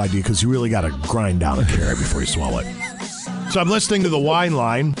realized, terrible idea, because you really got to grind down a carrot before you swallow it. So I'm listening to the wine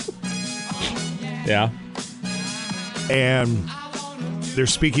line. Yeah. And they're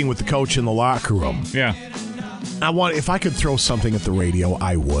speaking with the coach in the locker room. Yeah. If I could throw something at the radio,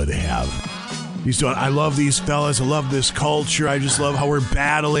 I would have. He's doing, I love these fellas. I love this culture. I just love how we're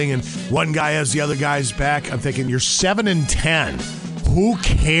battling, and one guy has the other guy's back. I'm thinking, you're 7-10. Who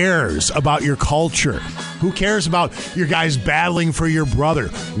cares about your culture? Who cares about your guys battling for your brother?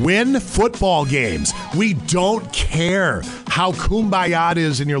 Win football games. We don't care how kumbaya it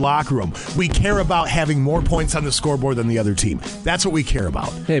is in your locker room. We care about having more points on the scoreboard than the other team. That's what we care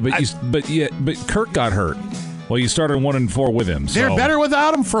about. Hey, but Kirk got hurt. Well, you started 1-4 with him. They're better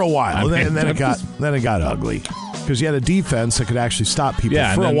without him for a while, and then it got ugly because you had a defense that could actually stop people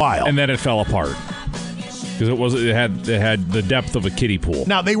for a while, and then it fell apart. Because it had the depth of a kiddie pool.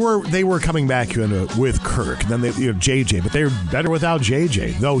 Now they were coming back with Kirk, and then JJ, but they're better without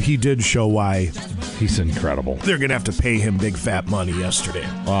JJ. Though he did show why he's incredible. They're gonna have to pay him big fat money yesterday.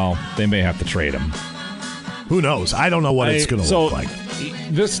 Well, they may have to trade him. Who knows? I don't know what it's gonna look like.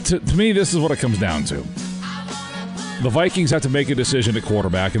 This to me, this is what it comes down to. The Vikings have to make a decision at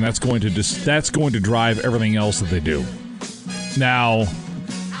quarterback, and that's going to drive everything else that they do. Now,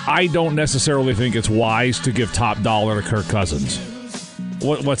 I don't necessarily think it's wise to give top dollar to Kirk Cousins.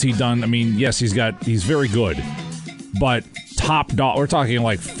 What's he done? I mean, yes, he's very good, but top dollar, we're talking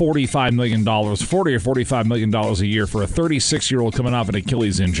like $45 million, $40 or $45 million a year for a 36-year-old coming off an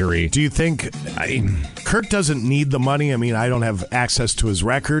Achilles injury. Do you think Kirk doesn't need the money? I mean, I don't have access to his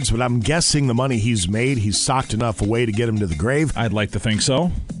records, but I'm guessing the money he's made, he's socked enough away to get him to the grave. I'd like to think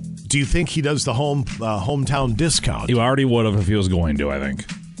so. Do you think he does the hometown discount? He already would have if he was going to, I think.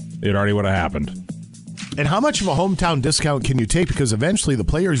 It already would have happened. And how much of a hometown discount can you take? Because eventually the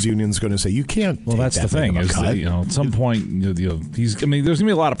players' union is going to say you can't. Well, that's the thing. Is that, at some point, there's going to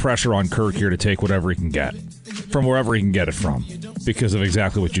be a lot of pressure on Kirk here to take whatever he can get from wherever he can get it from, because of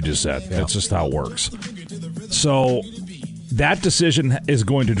exactly what you just said. Yeah. That's just how it works. So that decision is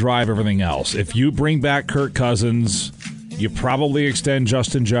going to drive everything else. If you bring back Kirk Cousins, you probably extend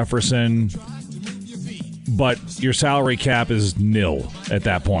Justin Jefferson, but your salary cap is nil at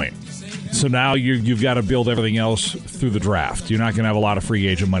that point. So now you've got to build everything else through the draft. You're not going to have a lot of free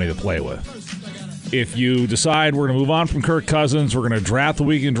agent money to play with. If you decide we're going to move on from Kirk Cousins, we're going to draft the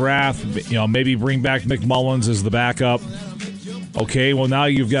weekend draft, maybe bring back Nick Mullins as the backup. Okay, well, now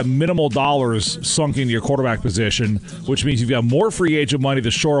you've got minimal dollars sunk into your quarterback position, which means you've got more free agent money to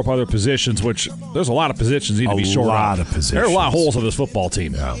shore up other positions, which there's a lot of positions need to be shored up. A lot of positions. There are a lot of holes on this football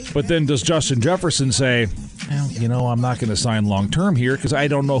team. Yeah. But then does Justin Jefferson say, well, I'm not going to sign long-term here because I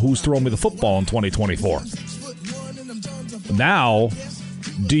don't know who's throwing me the football in 2024. Now,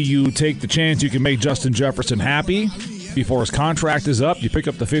 do you take the chance you can make Justin Jefferson happy before his contract is up? You pick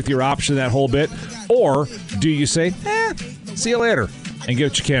up the fifth-year option, that whole bit. Or do you say, see you later, and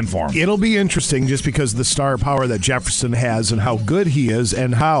get what you can for him? It'll be interesting just because of the star power that Jefferson has and how good he is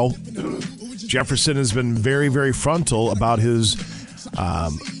and how Jefferson has been very, very frontal about his,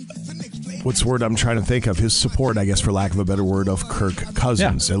 what's the word I'm trying to think of? His support, I guess, for lack of a better word, of Kirk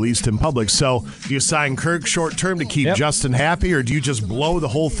Cousins, at least in public. So do you sign Kirk short-term to keep Justin happy, or do you just blow the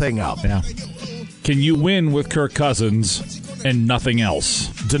whole thing up? Yeah. Can you win with Kirk Cousins and nothing else?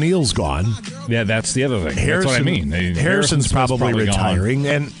 Daniil's gone. Yeah, that's the other thing. Harrison, that's what I mean. Harrison's probably retiring,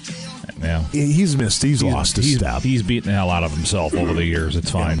 and he's missed. He's lost a step. He's beaten the hell out of himself over the years. It's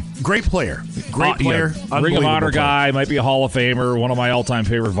fine. Yeah. Great player. Ring of Honor guy, might be a Hall of Famer, one of my all-time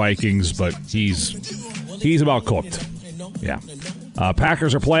favorite Vikings, but he's about cooked. Yeah.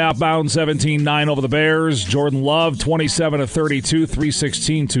 Packers are playoff bound, 17-9 over the Bears. Jordan Love, 27 of 32,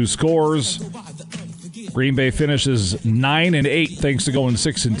 316, 2 scores. Green Bay finishes 9-8 thanks to going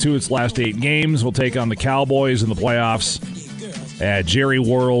 6-2 its last 8 games. We'll take on the Cowboys in the playoffs at Jerry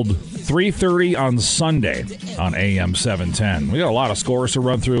World, 3:30 on Sunday on AM 710. We got a lot of scores to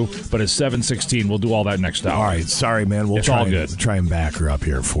run through, but it's 7:16. We'll do all that next hour. All right, sorry, man. We'll try and back her up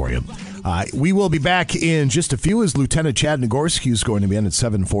here for you. We will be back in just a few as Lieutenant Chad Nagorski is going to be in at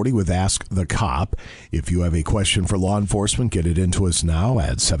 7:40 with Ask the Cop. If you have a question for law enforcement, get it into us now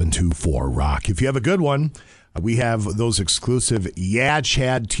at 724-ROCK. If you have a good one, we have those exclusive Yeah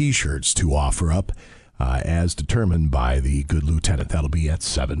Chad t-shirts to offer up as determined by the good lieutenant. That'll be at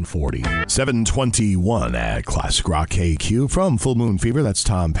 7:40. 7:21 at Classic Rock KQ from Full Moon Fever. That's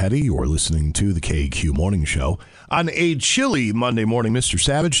Tom Petty. You're listening to the KQ Morning Show on a chilly Monday morning. Mr.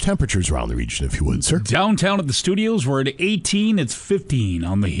 Savage, temperatures around the region, if you would, sir. Downtown at the studios, we're at 18. It's 15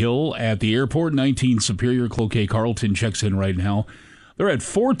 on the hill at the airport. 19 Superior. Cloquet Carlton checks in right now. They're at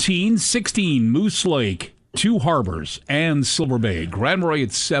 14, 16 Moose Lake, 2 Harbors, and Silver Bay. Grand Marais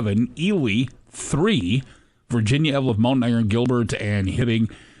at 7, Ely 3, Virginia, Evelyn, Mount Iron, Gilbert, and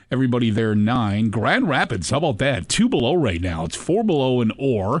Hibbing. Everybody there 9. Grand Rapids, how about that? 2 below right now. It's 4 below in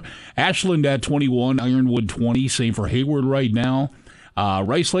Orr. Ashland at 21, Ironwood 20. Same for Hayward right now.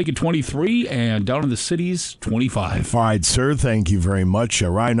 Rice Lake at 23, and down in the cities, 25. All right, sir. Thank you very much.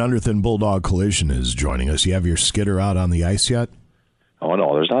 Ryan Underthin, Bulldog Collision, is joining us. You have your skidder out on the ice yet? Oh,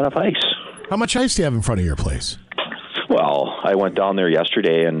 no, there's not enough ice. How much ice do you have in front of your place? Well, I went down there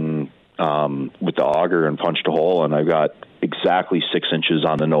yesterday and with the auger and punched a hole, and I've got exactly 6 inches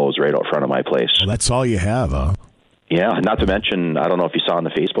on the nose right out front of my place. Well, that's all you have, huh? Yeah, not to mention, I don't know if you saw on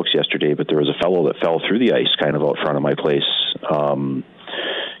the Facebooks yesterday, but there was a fellow that fell through the ice kind of out front of my place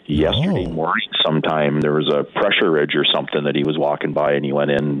yesterday morning sometime. There was a pressure ridge or something that he was walking by, and he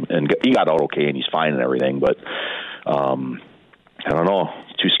went in, and he got out okay, and he's fine and everything, but I don't know.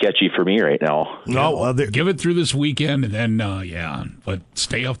 Too sketchy for me right now. No, well, give it through this weekend, and then but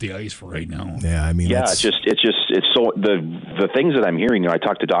stay off the ice for right now. Yeah, I mean, it's so the things that I'm hearing. I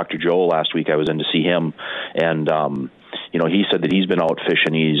talked to Dr. Joe last week. I was in to see him, and he said that he's been out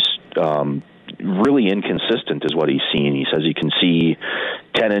fishing. He's really inconsistent, is what he's seen. He says he can see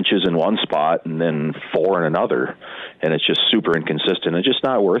 10 inches in one spot and then 4 in another, and it's just super inconsistent. It's just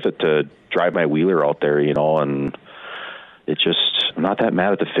not worth it to drive my wheeler out there, and I'm not that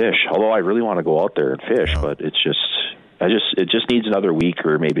mad at the fish, although I really want to go out there and fish, but it just needs another week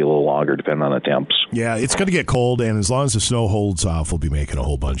or maybe a little longer, depending on the temps. Yeah, it's going to get cold, and as long as the snow holds off, we'll be making a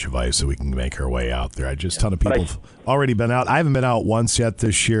whole bunch of ice so we can make our way out there. A ton of people have already been out. I haven't been out once yet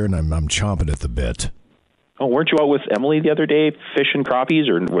this year, and I'm chomping at the bit. Oh, weren't you out with Emily the other day fishing crappies,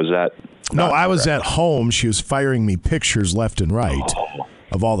 or was that? No, I was at home. She was firing me pictures left and right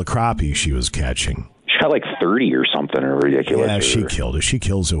of all the crappies she was catching. She got like 30 or something, or ridiculous. Yeah, she killed it. She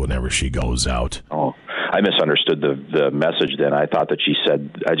kills it whenever she goes out. Oh, I misunderstood the message then. I thought that she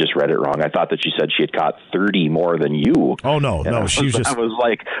said, I just read it wrong. I thought that she said she had caught 30 more than you. Oh, no. I was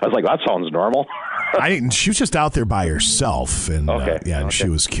like, that sounds normal. She was just out there by herself, and and she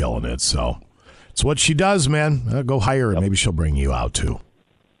was killing it. So it's what she does, man. Go hire her. Maybe she'll bring you out, too.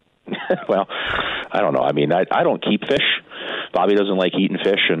 Well, I don't know. I mean, I don't keep fish. Bobby doesn't like eating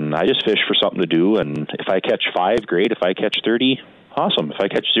fish, and I just fish for something to do. And if I catch 5, great. If I catch 30, awesome. If I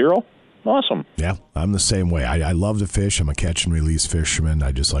catch 0, Awesome. Yeah, I'm the same way. I love to fish. I'm a catch and release fisherman.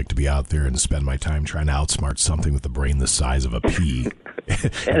 I just like to be out there and spend my time trying to outsmart something with a brain the size of a pea.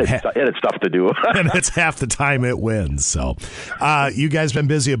 and it's tough to do. And it's half the time it wins. So you guys been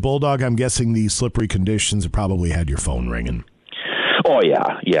busy at Bulldog. I'm guessing the slippery conditions have probably had your phone ringing. Oh,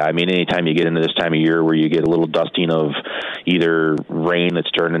 yeah. I mean, anytime you get into this time of year where you get a little dusting of either rain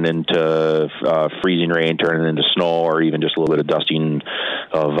that's turning into freezing rain, turning into snow, or even just a little bit of dusting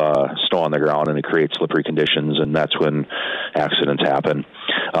of snow on the ground, and it creates slippery conditions, and that's when accidents happen.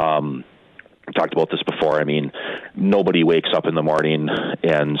 I talked about this before. I mean, nobody wakes up in the morning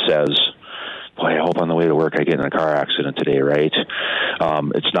and says, boy, I hope on the way to work I get in a car accident today, right?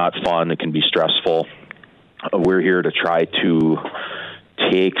 It's not fun. It can be stressful. We're here to try to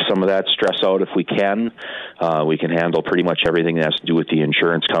take some of that stress out if we can. We can handle pretty much everything that has to do with the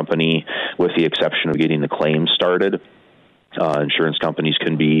insurance company, with the exception of getting the claim started. Insurance companies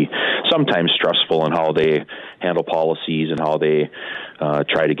can be sometimes stressful in how they handle policies and how they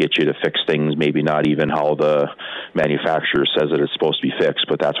try to get you to fix things, maybe not even how the manufacturer says that it's supposed to be fixed,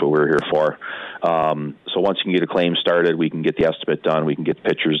 but that's what we're here for. So once you can get a claim started, we can get the estimate done, we can get the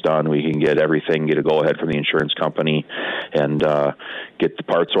pictures done, we can get everything, get a go-ahead from the insurance company, and get the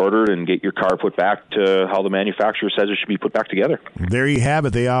parts ordered and get your car put back to how the manufacturer says it should be put back together. There you have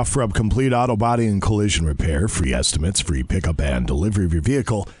it. They offer up complete auto body and collision repair, free estimates, free pickup and delivery of your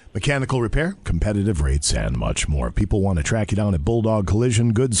vehicle, mechanical repair, competitive rates, and much more. If people want to track you down at Bulldog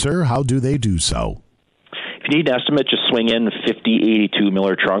Collision, good sir, how do they do so? If you need an estimate, just swing in 5082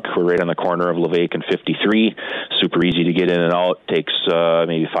 Miller Trunk. We're right on the corner of Levake and 53. Super easy to get in and out. Takes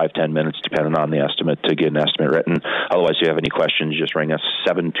maybe 5-10 minutes, depending on the estimate, to get an estimate written. Otherwise, if you have any questions, just ring us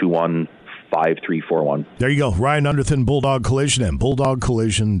 721-5341. There you go. Ryan Underthin, Bulldog Collision, and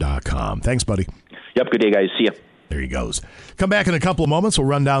BulldogCollision.com. Thanks, buddy. Yep, good day, guys. See ya. There he goes. Come back in a couple of moments. We'll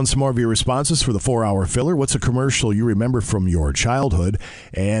run down some more of your responses for the 4-hour filler. What's a commercial you remember from your childhood?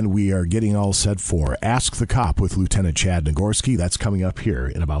 And we are getting all set for Ask the Cop with Lieutenant Chad Nagorski. That's coming up here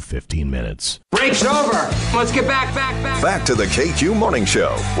in about 15 minutes. Break's over. Let's get back. Back to the KQ Morning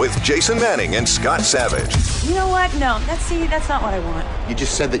Show with Jason Manning and Scott Savage. You know what? No, that's not what I want. You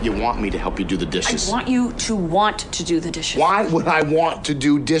just said that you want me to help you do the dishes. I want you to want to do the dishes. Why would I want to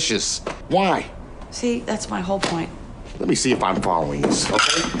do dishes? Why? See, that's my whole point. Let me see if I'm following this,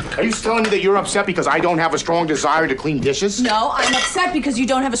 okay? Are you telling me that you're upset because I don't have a strong desire to clean dishes? No, I'm upset because you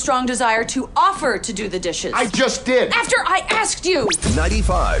don't have a strong desire to offer to do the dishes. I just did. After I asked you.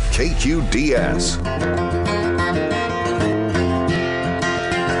 95 KQDS.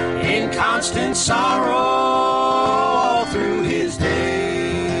 In constant sorrow all through his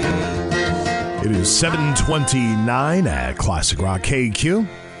days. It is 7:29 at Classic Rock KQ.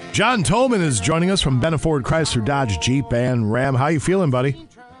 John Tolman is joining us from Benna Ford Chrysler Dodge Jeep and Ram. How you feeling, buddy?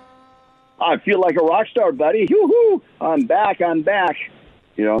 I feel like a rock star, buddy. Yoo-hoo! I'm back. You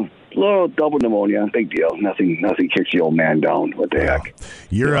know, a little double pneumonia, big deal. Nothing kicks the old man down. What the heck?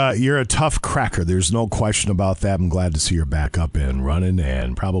 You're a tough cracker. There's no question about that. I'm glad to see you're back up and running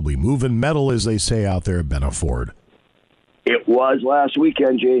and probably moving metal, as they say out there at Benna Ford. It was last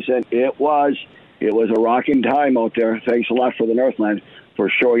weekend, Jason. It was a rocking time out there. Thanks a lot for the Northland for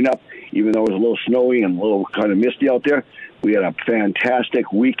showing up, even though it was a little snowy and a little kind of misty out there. We had a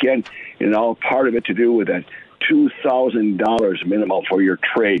fantastic weekend, and all part of it to do with that $2,000 minimum for your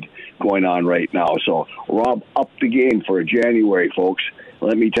trade going on right now. So Rob upped the game for January, folks.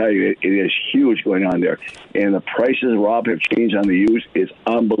 Let me tell you, it is huge going on there. And the prices, Rob, have changed on the used. It's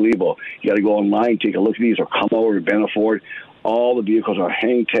unbelievable. You got to go online, take a look at these, or come over to Benna Ford. All the vehicles are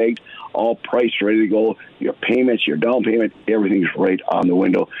hang-tagged, all priced, ready to go. Your payments, your down payment, everything's right on the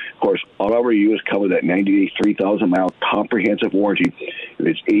window. Of course, all of our used cover that 90-day, 3,000-mile comprehensive warranty if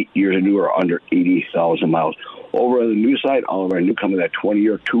it's 8 years or newer, under 80,000 miles. Over on the new side, all of our new come with that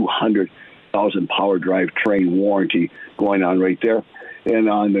 20-year, 200,000 power drive train warranty going on right there. And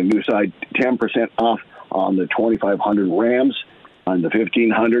on the new side, 10% off on the 2,500 Rams, on the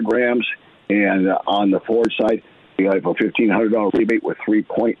 1,500 Rams, and on the Ford side, you have a $1,500 rebate with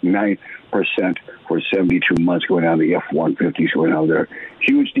 3.9% for 72 months going on the F-150s going on there.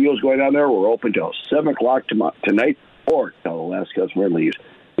 Huge deals going on there. We're open till 7 o'clock tonight or till the last customer leaves.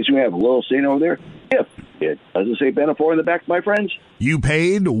 We have a little scene over there. If it doesn't say Benna Ford in the back, my friends, you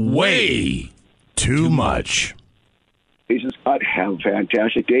paid way too much. Jason Scott, have a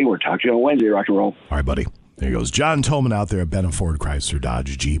fantastic day. We're talking on Wednesday, rock and roll. All right, buddy. There goes John Tolman out there at Benna Ford Chrysler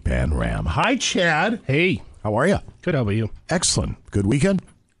Dodge Jeep and Ram. Hi, Chad. Hey. How are you? Good. How about you? Excellent. Good weekend?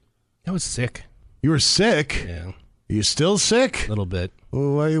 I was sick. You were sick? Yeah. Are you still sick? A little bit.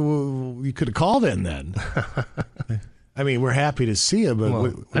 Well, you could have called in then. I mean, we're happy to see you, but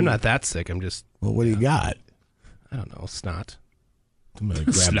Well, I'm not that sick. I'm just. Well, what do you got? I don't know. Snot. I'm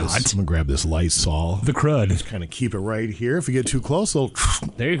gonna grab this Lysol. The crud. Just kind of keep it right here. If you get too close,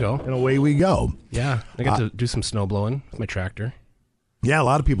 there you go, and away we go. Yeah, I got to do some snow blowing with my tractor. Yeah, a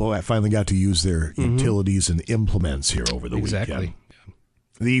lot of people finally got to use their utilities and implements here over the weekend.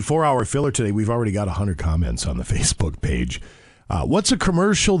 The 4-hour filler today, we've already got 100 comments on the Facebook page. What's a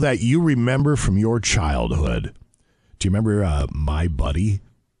commercial that you remember from your childhood? Do you remember My Buddy?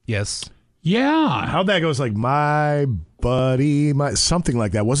 Yes. Yeah. How'd that go? It's like My Buddy, something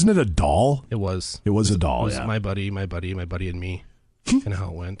like that. Wasn't it a doll? It was. It was a doll, It was yeah. my buddy, and me. Kind of how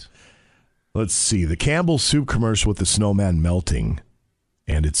it went. Let's see. The Campbell soup commercial with the snowman melting.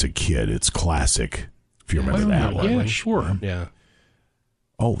 And it's a kid. It's classic. If you remember that one. Yeah, sure. Yeah.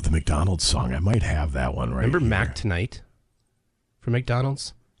 Oh, the McDonald's song. I might have that one right Remember here. Mac Tonight from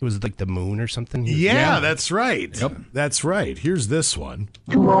McDonald's? It was like the moon or something. Yeah, that's right. Yep. That's right. Here's this one.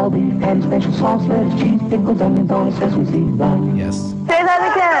 To all beef patty, special sauce, lettuce, cheese, pickles, onions, on sesame seed bun. Yes. Say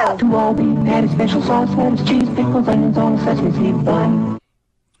that again. To all beef patty, special sauce, lettuce, cheese, pickles, onions, on sesame seed bun.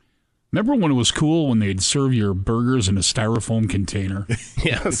 Remember when it was cool when they'd serve your burgers in a styrofoam container?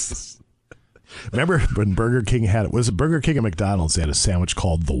 Yes. Remember when Burger King was it Burger King and McDonald's? They had a sandwich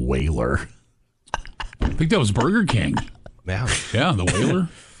called the Whaler. I think that was Burger King. Yeah. Yeah, the Whaler.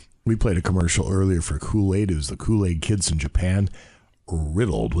 We played a commercial earlier for Kool-Aid. It was the Kool-Aid kids in Japan,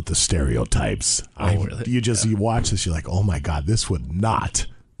 riddled with the stereotypes. Really? You watch this, you're like, oh my God, this would not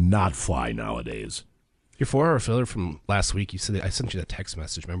fly nowadays. Your 4-hour filler from last week, you said I sent you that text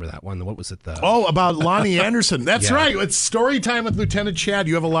message. Remember that one? What was it? Oh, about Lonnie Anderson. That's Yeah. right. It's story time with Lieutenant Chad.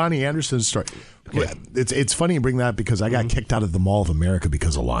 You have a Lonnie Anderson story. Okay. It's funny you bring that because I got kicked out of the Mall of America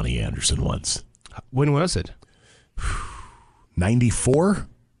because of Lonnie Anderson once. When was it? 94?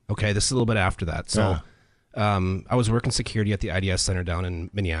 Okay, this is a little bit after that. So I was working security at the IDS Center down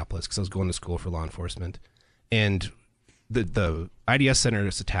in Minneapolis because I was going to school for law enforcement. And the IDS Center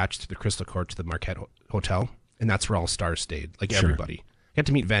is attached to the Crystal Court to the Marquette Hotel, and that's where all stars stayed, like Sure. everybody. I got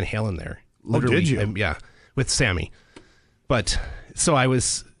to meet Van Halen there. Oh, did you? Yeah, with Sammy. But so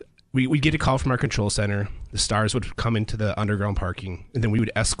we get a call from our control center. The stars would come into the underground parking, and then we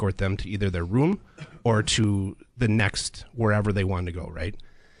would escort them to either their room or to the next wherever they wanted to go, right?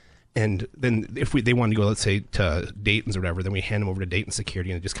 And then if they wanted to go, let's say, to Dayton's or whatever, then we hand them over to Dayton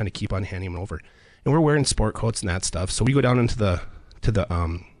security and just kind of keep on handing them over. And we're wearing sport coats and that stuff. So we go down into the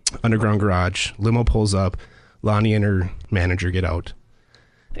underground garage. Limo pulls up. Lonnie and her manager get out.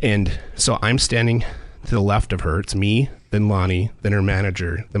 And so I'm standing to the left of her. It's me, then Lonnie, then her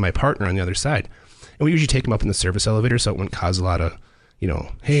manager, then my partner on the other side. And we usually take them up in the service elevator so it wouldn't cause a lot of,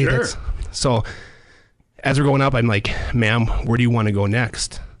 hey, Sure. that's... So as we're going up, I'm like, ma'am, where do you want to go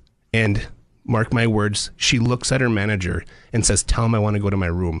next? And mark my words, she looks at her manager and says, tell him I want to go to my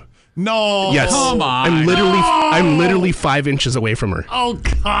room. No. Yes. Come on. I'm literally 5 inches away from her. Oh,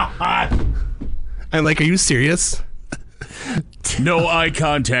 God. I'm like, are you serious? No eye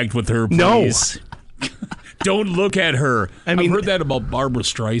contact with her, please. No. Don't look at her. I mean, I've heard that about Barbara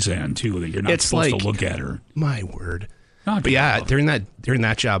Streisand, too, that you're not it's supposed like, to look at her. My word. Not But yeah, good. during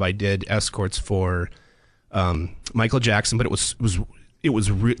that job, I did escorts for Michael Jackson, but it was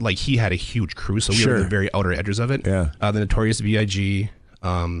like he had a huge crew, so we Sure. were on the very outer edges of it. Yeah. The Notorious B.I.G.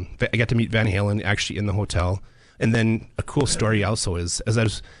 I got to meet Van Halen actually in the hotel. And then a cool story also is,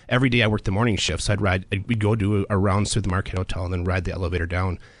 every day I worked the morning shift, so we'd go do a rounds through the Marquette Hotel and then ride the elevator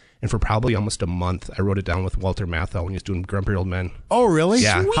down. And for probably almost a month, I wrote it down with Walter Matthau when he was doing Grumpy Old Men. Oh, really?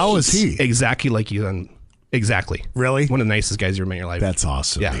 Yeah. Sweet. How was he? Exactly like you. Exactly. Really? One of the nicest guys you ever met in your life. That's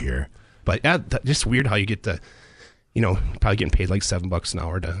awesome to hear. But yeah, just weird how you get to, probably getting paid like $7 an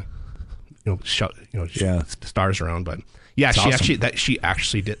hour to, stars around. But yeah, It's she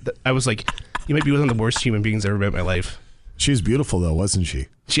actually did. I was like, you might be one of the worst human beings I've ever met in my life. She was beautiful, though, wasn't she?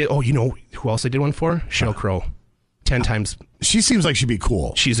 You know who else I did one for? Sheryl Crow. 10 times. She seems like she'd be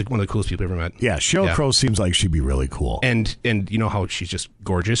cool. She's one of the coolest people I've ever met. Yeah, Sheryl Crow seems like she'd be really cool. And you know how she's just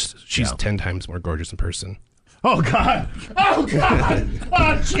gorgeous? She's 10 times more gorgeous in person. Oh, God. Oh, God.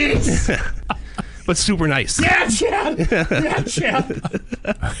 Oh, jeez. But super nice. Yeah, Chad. Yeah, Chad.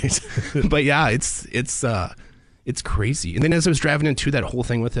 But yeah, it's crazy. And then as I was driving into that whole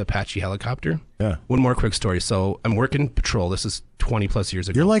thing with the Apache helicopter, one more quick story. So I'm working patrol. This is 20 plus years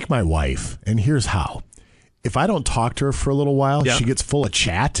ago. You're like my wife, and here's how. If I don't talk to her for a little while, she gets full of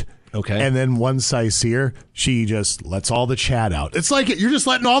chat. Okay. And then once I see her, she just lets all the chat out. It's like you're just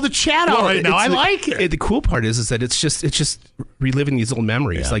letting all the chat out right now. I like it. The cool part is that it's just reliving these old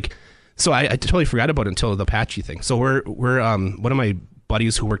memories. Yeah. Like, so I totally forgot about it until the Apache thing. So we're one of my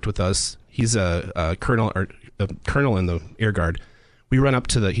buddies who worked with us. He's a colonel in the Air Guard. We run up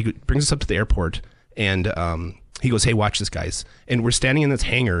to he brings us up to the airport, and he goes, "Hey, watch this, guys." And we're standing in this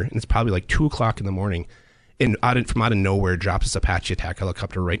hangar, and it's probably like 2:00 in the morning, and from out of nowhere drops this Apache attack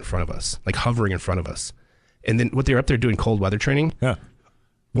helicopter right in front of us, like hovering in front of us. And then what they're up there doing cold weather training. Yeah,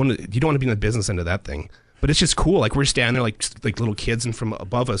 you don't want to be in the business end of that thing. But it's just cool. Like we're standing there like little kids, and from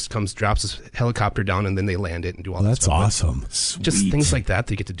above us drops this helicopter down, and then they land it and do all that stuff. That's awesome. Just things like that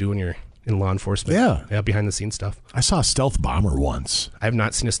you get to do when you're in law enforcement. Yeah, behind the scenes stuff. I saw a stealth bomber once. I have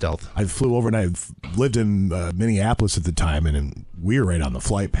not seen a stealth. I flew over, and I lived in Minneapolis at the time, and we were right on the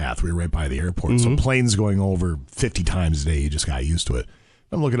flight path. We were right by the airport. So planes going over 50 times a day, you just got used to it.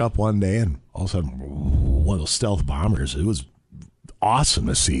 I'm looking up one day, and all of a sudden, one of those stealth bombers. It was awesome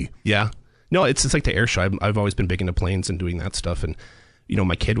to see. Yeah. No, it's like the air show. I've always been big into planes and doing that stuff. And,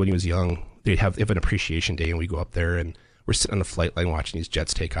 my kid, when he was young, they have an appreciation day, and we go up there, and we're sitting on the flight line watching these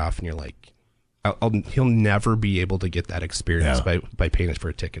jets take off, and you're like, he'll never be able to get that experience by paying us for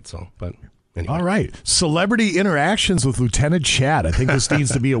a ticket. So, but anyway. All right. Celebrity interactions with Lieutenant Chad. I think this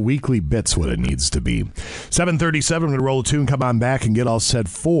needs to be a weekly bit's what it needs to be. 7:37, I'm going to roll a tune, come on back, and get all set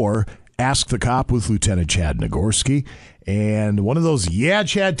for Ask the Cop with Lieutenant Chad Nagorski. And one of those Yeah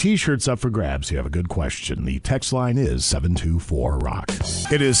Chad t-shirts up for grabs. You have a good question. The text line is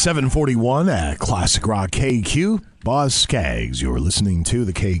 724-ROCK. It is 7:41 at Classic Rock KQ. Boz Skaggs, you're listening to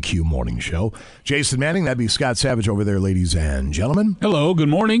the KQ Morning Show. Jason Manning, that'd be Scott Savage over there, ladies and gentlemen. Hello, good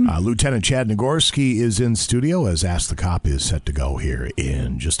morning. Lieutenant Chad Nagorski is in studio as Ask the Cop is set to go here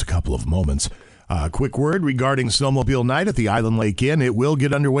in just a couple of moments. Quick word regarding Snowmobile Night at the Island Lake Inn. It will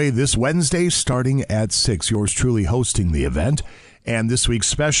get underway this Wednesday starting at 6. Yours truly hosting the event. And this week's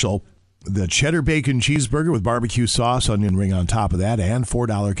special, the cheddar bacon cheeseburger with barbecue sauce, onion ring on top of that, and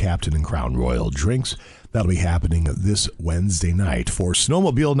 $4 Captain and Crown Royal drinks. That'll be happening this Wednesday night for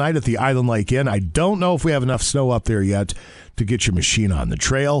Snowmobile Night at the Island Lake Inn. I don't know if we have enough snow up there yet to get your machine on the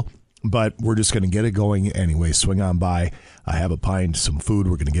trail, but we're just going to get it going anyway. Swing on by. I have a pint, some food.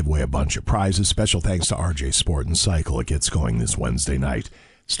 We're going to give away a bunch of prizes. Special thanks to RJ Sport and Cycle. It gets going this Wednesday night,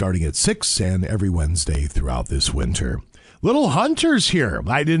 starting at 6 and every Wednesday throughout this winter. Little Hunter's here.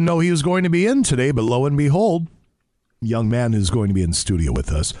 I didn't know he was going to be in today, but lo and behold, young man is going to be in studio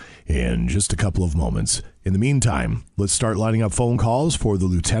with us in just a couple of moments. In the meantime, let's start lining up phone calls for the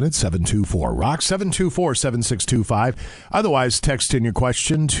Lieutenant. 724-ROCK, 724-7625. Otherwise, text in your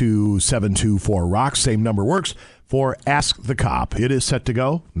question to 724-ROCK. Same number works for Ask the Cop. It is set to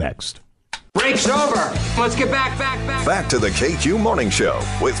go next. Break's over. Let's get back. Back to the KQ Morning Show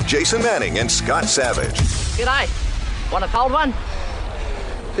with Jason Manning and Scott Savage. G'day. Want a cold one?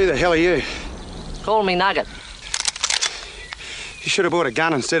 Who the hell are you? Call me Nugget. You should have bought a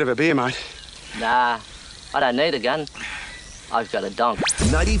gun instead of a beer, mate. Nah, I don't need a gun. I've got a donk.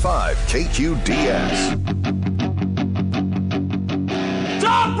 95 KQDS.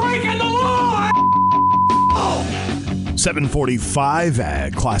 Stop breaking the law! 7:45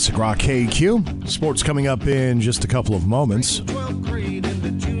 at Classic Rock KQ. Sports coming up in just a couple of moments.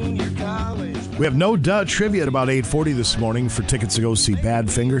 We have no duh trivia at about 8:40 this morning for tickets to go see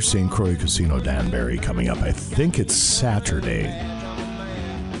Badfinger, St. Croix Casino Danbury coming up. I think it's Saturday.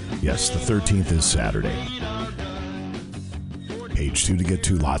 Yes, the 13th is Saturday. Page 2 to get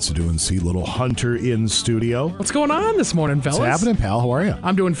to. Lots to do and see. Little Hunter in studio. What's going on this morning, fellas? What's happening, pal? How are you?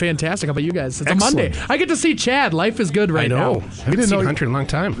 I'm doing fantastic. How about you guys? It's Excellent. a Monday. I get to see Chad. Life is good right now. I haven't seen Hunter in a long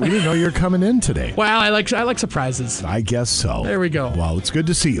time. We didn't know you were coming in today. Well, I like surprises. I guess so. There we go. Well, it's good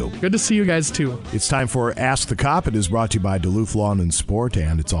to see you. Good to see you guys, too. It's time for Ask the Cop. It is brought to you by Duluth Lawn and Sport,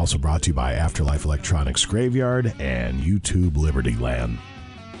 and it's also brought to you by Afterlife Electronics Graveyard and YouTube Liberty Land.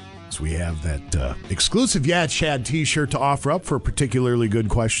 So we have that exclusive Yeah Chad t-shirt to offer up for a particularly good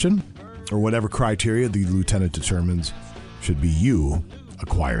question, or whatever criteria the lieutenant determines should be you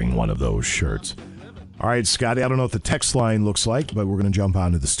acquiring one of those shirts. All right, Scotty, I don't know what the text line looks like, but we're going to jump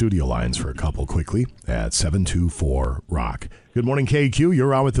onto the studio lines for a couple quickly at 724-ROCK. Good morning, KQ.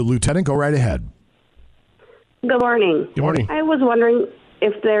 You're on with the lieutenant. Go right ahead. Good morning. Good morning. I was wondering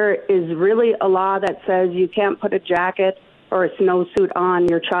if there is really a law that says you can't put a jacket or a snowsuit on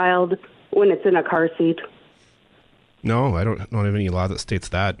your child when it's in a car seat. No, I don't have any law that states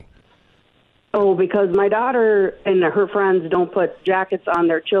that. Oh, because my daughter and her friends don't put jackets on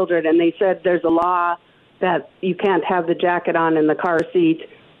their children, and they said there's a law that you can't have the jacket on in the car seat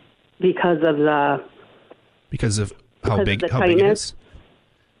because of how big it is.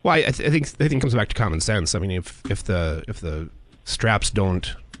 Well, I think it comes back to common sense. I mean, if the straps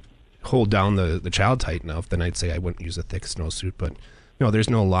don't hold down the child tight enough, then I'd say I wouldn't use a thick snowsuit. But no,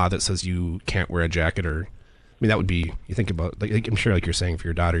 there's no law that says you can't wear a jacket or mean, that would be, you think about, like I'm sure like you're saying for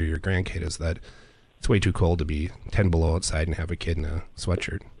your daughter or your grandkid, is that it's way too cold to be 10 below outside and have a kid in a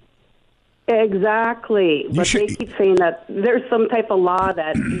sweatshirt. Exactly. But they keep saying that there's some type of law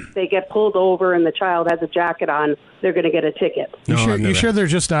that if they get pulled over and the child has a jacket on, they're going to get a ticket. You sure they're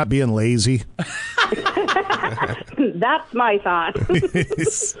just not being lazy? That's my thought.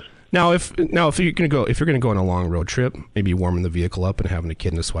 Now, if you're gonna go on a long road trip, maybe warming the vehicle up and having a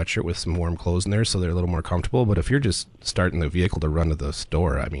kid in a sweatshirt with some warm clothes in there, so they're a little more comfortable. But if you're just starting the vehicle to run to the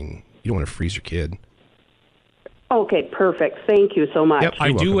store, I mean, you don't want to freeze your kid. Okay, perfect. Thank you so much. Yep, I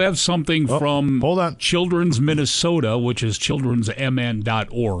do welcome. have something from Children's Minnesota, which is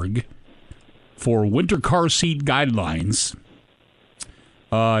childrensmn.org, for winter car seat guidelines.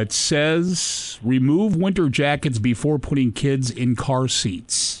 It says remove winter jackets before putting kids in car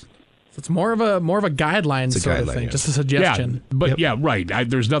seats. So it's more of a guideline sort of thing, just a suggestion. Yeah, but right.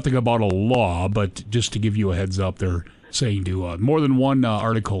 There's nothing about a law, but just to give you a heads up, they're saying to more than one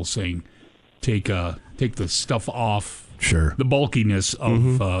article saying take the stuff off, the bulkiness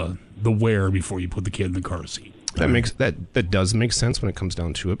of the wear before you put the kid in the car seat. That does make sense when it comes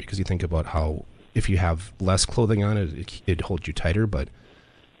down to it, because you think about how if you have less clothing on it holds you tighter. But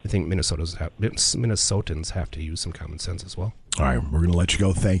I think Minnesotans have to use some common sense as well. All right, we're going to let you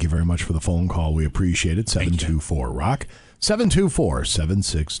go. Thank you very much for the phone call. We appreciate it. 724-ROCK,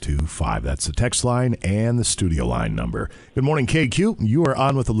 724-7625. That's the text line and the studio line number. Good morning, KQ. You are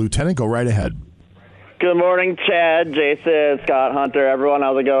on with the lieutenant. Go right ahead. Good morning, Chad, Jason, Scott, Hunter, everyone.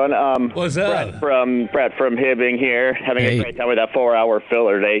 How's it going? What's up? Brett from Hibbing here, having a great time with that 4-hour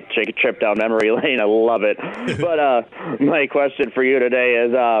filler today. Take a trip down memory lane. I love it. But my question for you today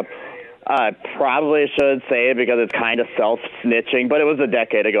is, I probably should say it because it's kind of self-snitching, but it was a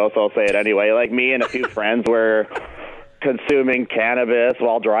decade ago, so I'll say it anyway. Like, me and a few friends were consuming cannabis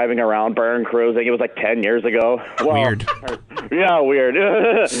while driving around Burn Cruising. It was like 10 years ago. Weird. Yeah, weird.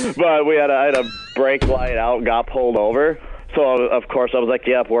 But I had a brake light out and got pulled over. So of course I was like,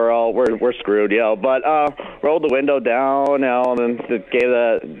 "Yep, we're screwed, yo." But rolled the window down, and then gave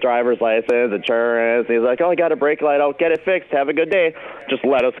the driver's license, insurance. And he's like, "Oh, I got a brake light out. Get it fixed. Have a good day. Just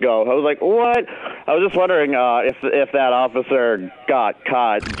let us go." I was like, "What?" I was just wondering if that officer got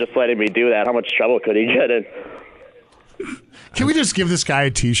caught just letting me do that, how much trouble could he get in? Can we just give this guy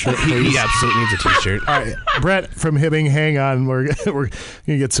a T-shirt, please? He absolutely needs a T-shirt. All right, Brett from Hibbing, hang on. We're going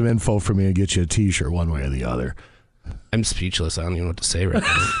to get some info from you and get you a T-shirt one way or the other. I'm speechless. I don't even know what to say right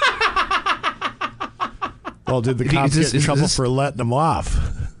now. Well, did the cops get in trouble for letting him off?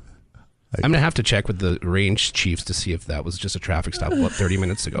 I'm going to have to check with the range chiefs to see if that was just a traffic stop, 30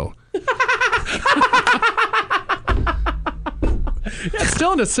 minutes ago? Yeah, it's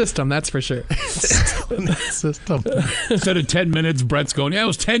still in the system, that's for sure. Still in the system. Instead of 10 minutes, Brett's going, yeah, it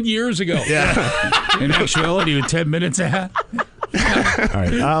was 10 years ago. Yeah. In actuality, it was 10 minutes ahead. All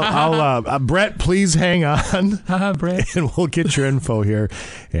right, I'll Brett, please hang on. Brett. And we'll get your info here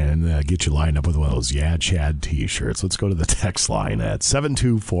and get you lined up with one of those Yeah Chad T-shirts. Let's go to the text line at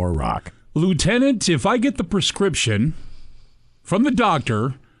 724-ROCK. Lieutenant, if I get the prescription from the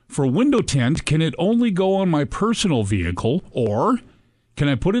doctor for window tint, can it only go on my personal vehicle, or can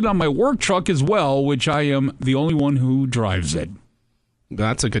I put it on my work truck as well, which I am the only one who drives it?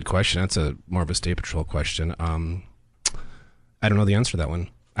 That's a good question. That's more of a State Patrol question. I don't know the answer to that one.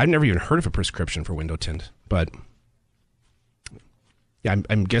 I've never even heard of a prescription for window tint, but yeah,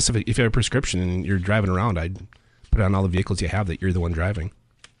 I'm guess if you have a prescription and you're driving around, I'd put it on all the vehicles you have that you're the one driving.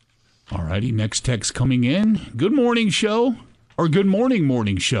 All righty, next text coming in. Good morning, show. Or good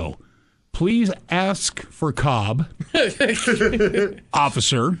morning show. Please ask for Cobb.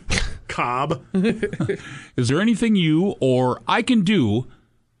 Officer. Cobb. Is there anything you or I can do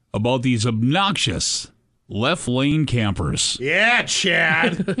about these obnoxious left lane campers? Yeah,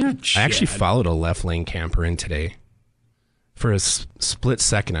 Chad. I actually followed a left lane camper in today. For a split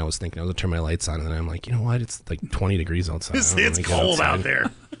second, I was thinking I was going to turn my lights on, and then I'm like, you know what? It's like 20 degrees outside. It's cold out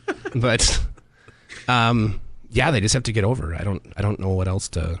there. But yeah, they just have to get over it. I don't know what else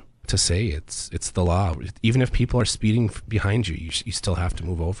to say. It's the law. Even if people are speeding behind you, you still have to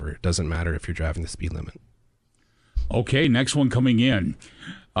move over. It doesn't matter if you're driving the speed limit. Okay, next one coming in.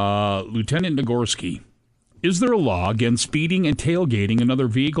 Lieutenant Nagorski, is there a law against speeding and tailgating another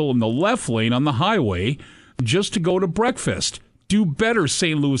vehicle in the left lane on the highway just to go to breakfast? Do better,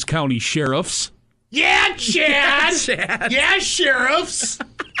 St. Louis County sheriffs. Yeah, Chad. Yeah, sheriffs.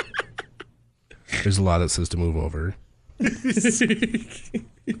 There's a law that says to move over. The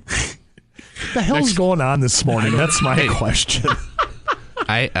hell's going on this morning? That's my question.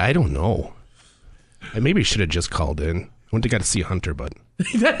 I don't know. I maybe should have just called in. I wouldn't have got to see Hunter, but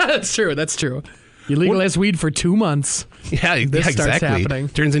That's true. You legalize weed for 2 months. Yeah, This starts exactly. happening.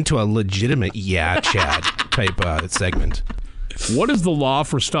 Turns into a legitimate Chad type segment. What is the law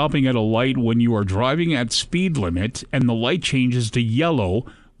for stopping at a light when you are driving at speed limit and the light changes to yellow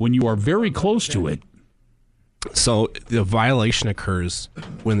when you are very close to it? So the violation occurs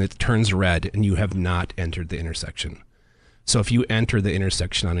when it turns red and you have not entered the intersection. So if you enter the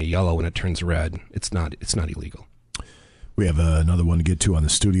intersection on a yellow and it turns red, it's not illegal. We have another one to get to on the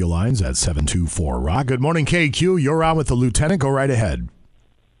studio lines at 724-ROCK. Good morning, KQ. You're on with the lieutenant. Go right ahead.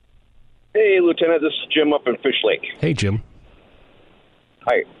 Hey, Lieutenant. This is Jim up in Fish Lake. Hey, Jim.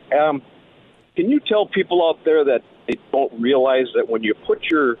 Hi. Can you tell people out there that they don't realize that when you put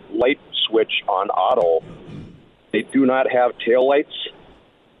your light switch on auto, they do not have tail lights?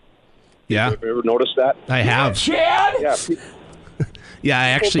 Yeah. Have you ever noticed that? I have. Chad? Yeah. Yeah, I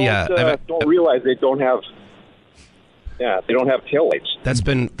actually don't realize they don't have. Yeah, they don't have taillights. That's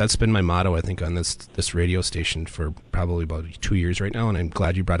been my motto, I think, on this radio station for probably about 2 years right now, and I'm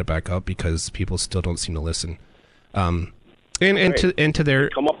glad you brought it back up because people still don't seem to listen. And to their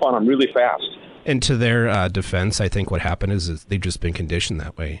come up on them really fast. And to their defense, I think what happened is they've just been conditioned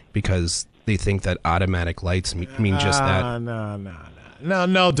that way because they think that automatic lights mean just that.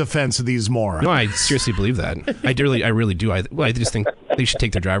 No defense of these morons. No, I seriously believe that. I really do. I just think they should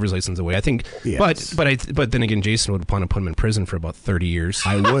take their driver's license away. I think, Yes. but then again, Jason would want to put them in prison for about 30 years.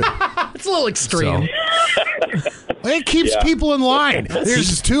 I would. It's a little extreme. It keeps people in line.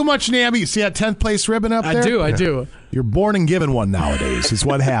 There's too much Namby. You see that 10th place ribbon up there? I do. You're born and given one nowadays. Is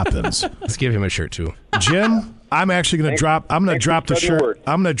what happens. Let's give him a shirt too, Jim. I'm actually going to drop. I'm going to drop the shirt.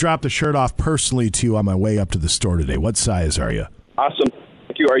 I'm going to drop the shirt off personally to you on my way up to the store today. What size are you? Awesome.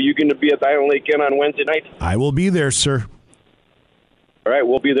 Thank you. Are you going to be at Island Lake Inn on Wednesday night? I will be there, sir. All right,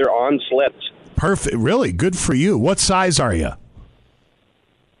 we'll be there on sleds. Perfect. Really good for you. What size are you?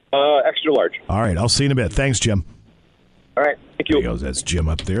 Extra large. All right. I'll see you in a bit. Thanks, Jim. All right. Thank you. There he goes. That's Jim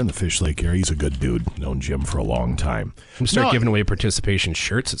up there in the Fish Lake area. He's a good dude. Known Jim for a long time. I'm going to start giving away participation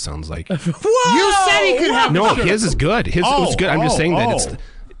shirts, it sounds like. Whoa! You said he could have No, his is good. His was good. I'm just saying that oh.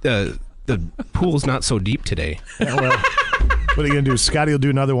 it's the pool's not so deep today. Yeah, well, what are you going to do? Scotty will do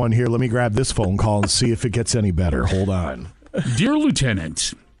another one here. Let me grab this phone call and see if it gets any better. Hold on. Dear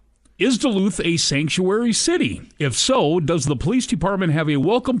Lieutenant, is Duluth a sanctuary city? If so, does the police department have a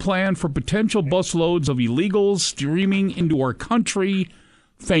welcome plan for potential busloads of illegals streaming into our country?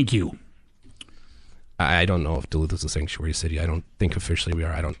 Thank you. I don't know if Duluth is a sanctuary city. I don't think officially we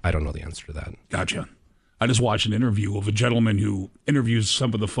are. I don't know the answer to that. Gotcha. I just watched an interview of a gentleman who interviews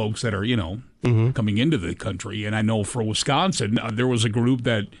some of the folks that are, coming into the country. And I know for Wisconsin, there was a group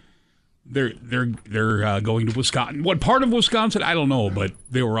that they're going to Wisconsin. What part of Wisconsin? I don't know, but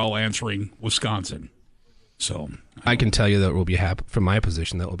they were all answering Wisconsin. So I can tell you that we'll be happy, from my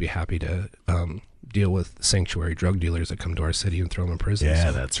position, that we'll be happy to deal with sanctuary drug dealers that come to our city and throw them in prison. Yeah,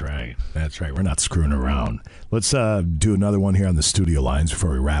 so. that's right. That's right. We're not screwing around. Let's do another one here on the studio lines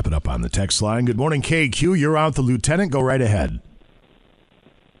before we wrap it up on the text line. Good morning, KQ. You're on with the lieutenant. Go right ahead.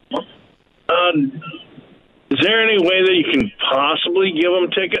 Is there any way that you can possibly give them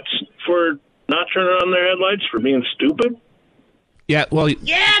tickets for not turning on their headlights for being stupid? Yeah, well...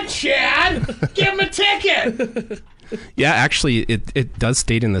 Yeah, Chad! Give him a ticket! Yeah, actually, it does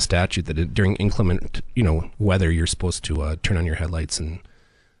state in the statute that during inclement, weather, you're supposed to turn on your headlights, and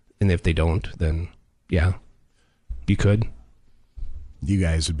if they don't, then, yeah, you could. You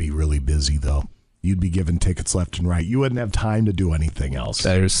guys would be really busy, though. You'd be giving tickets left and right. You wouldn't have time to do anything else.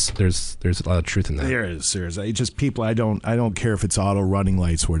 There's a lot of truth in that. There is. It's just people. I don't care if it's auto running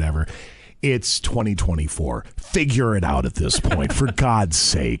lights, whatever. It's 2024. Figure it out at this point, for God's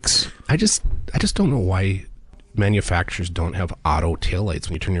sakes. I just don't know why manufacturers don't have auto taillights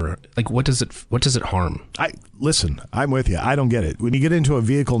when you turn your, what does it harm? Listen, I'm with you. I don't get it. When you get into a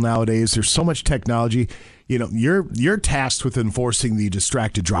vehicle nowadays, there's so much technology. You're tasked with enforcing the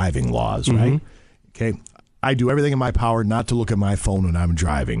distracted driving laws, right? Okay. I do everything in my power not to look at my phone when I'm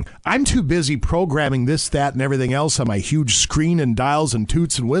driving. I'm too busy programming this, that, and everything else on my huge screen and dials and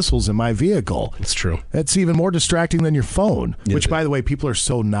toots and whistles in my vehicle. It's true. That's even more distracting than your phone, which, by the way, people are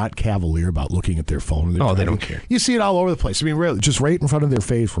so not cavalier about looking at their phone. Oh, they don't care. You see it all over the place. I mean, really, just right in front of their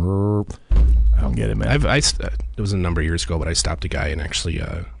face. I don't get it, man. It was a number of years ago, but I stopped a guy and actually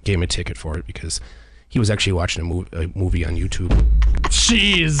gave him a ticket for it because he was actually watching a movie on YouTube.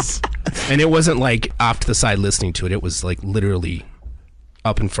 Jeez. And it wasn't like off to the side listening to it. It was like literally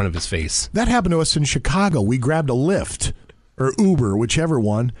up in front of his face. That happened to us in Chicago. We grabbed a Lyft or Uber, whichever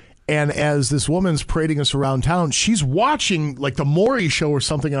one. And as this woman's parading us around town, she's watching like the Maury show or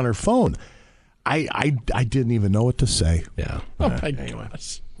something on her phone. I didn't even know what to say. Yeah. Oh, my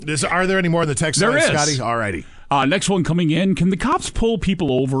gosh. Are there any more in the text There line, is. Scotty? All righty. Next one coming in. Can the cops pull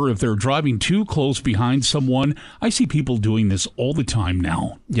people over if they're driving too close behind someone? I see people doing this all the time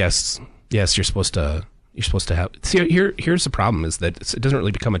now. Yes, you're supposed to have. See, here's the problem: is that it doesn't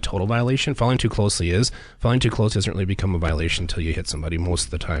really become a total violation. Following too closely is. Following too close doesn't really become a violation until you hit somebody. Most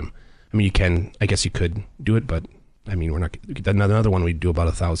of the time, I mean, you can. I guess you could do it, but I mean, we're not. Another one we do about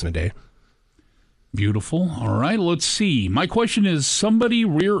 1,000 a day. Beautiful. All right, let's see. My question is, somebody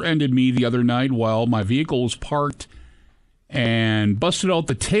rear-ended me the other night while my vehicle was parked and busted out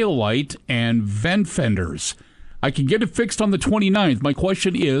the tail light and vent fenders. I can get it fixed on the 29th. My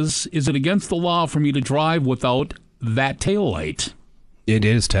question is it against the law for me to drive without that tail light? It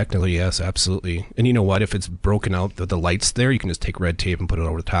is technically, yes, absolutely. And you know what? If it's broken out, the light's there, you can just take red tape and put it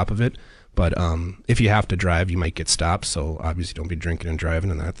over the top of it. But if you have to drive, you might get stopped. So obviously don't be drinking and driving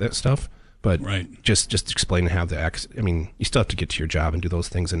and that stuff. But just explain and have the I mean, you still have to get to your job and do those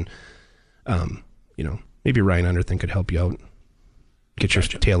things. And, maybe Ryan Underthink could help you out. Get your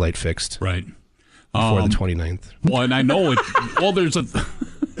taillight fixed. Right. Before the 29th. Well, and I know it. Well, there's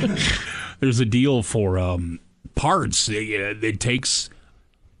a deal for parts. It takes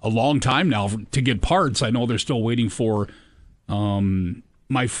a long time now to get parts. I know they're still waiting for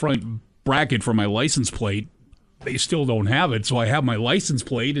my front bracket for my license plate. They still don't have it, so I have my license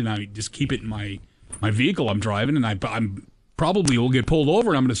plate, and I just keep it in my vehicle I'm driving, and I'm probably will get pulled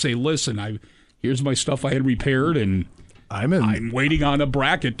over, and I'm going to say, listen, here's my stuff I had repaired, and I'm waiting on a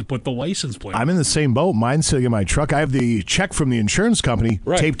bracket to put the license plate. I'm in the same boat. Mine's sitting in my truck. I have the check from the insurance company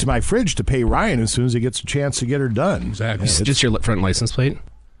taped to my fridge to pay Ryan as soon as he gets a chance to get her done. Exactly. Yeah, just your front license plate?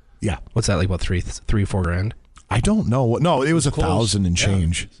 Yeah. What's that, like about $3 or $4 grand? I don't know. No, it was 1,000 and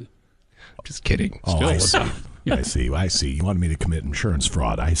change. Just kidding. Oh, I see. I see. You wanted me to commit insurance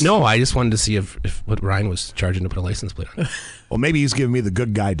fraud. I see. No, I just wanted to see if what Ryan was charging to put a license plate on. Well, maybe he's giving me the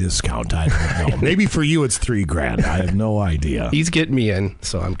good guy discount. I don't know. Maybe for you it's $3 grand. I have no idea. He's getting me in,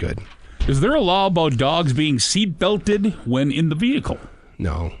 so I'm good. Is there a law about dogs being seat belted when in the vehicle?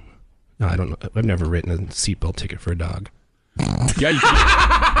 No, I don't know. I've never written a seatbelt ticket for a dog. Yeah, you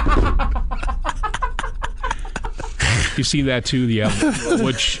can. You see that too,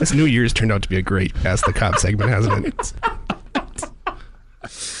 which this New Year's turned out to be a great Ask the Cop segment, hasn't it?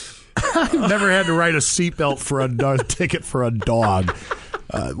 I've never had to write a seatbelt for a ticket for a dog.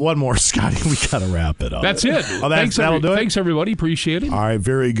 One more, Scotty. We got to wrap it up. That's it. Oh, that'll do it? Thanks, everybody. Appreciate it. All right,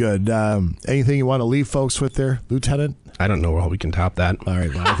 very good. Anything you want to leave folks with there, Lieutenant? I don't know how we can top that. All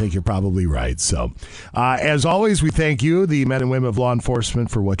right, well, I think you're probably right. So, as always, we thank you, the men and women of law enforcement,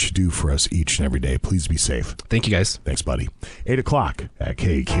 for what you do for us each and every day. Please be safe. Thank you, guys. Thanks, buddy. 8 o'clock at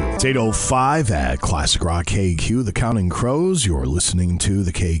KQ. It's 8:05 at Classic Rock KQ. The Counting Crows. You're listening to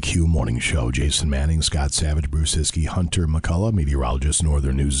the KQ Morning Show. Jason Manning, Scott Savage, Bruce Hiskey, Hunter McCullough, meteorologist,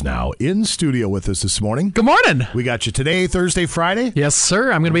 Northern News Now, in studio with us this morning. Good morning. We got you today, Thursday, Friday? Yes,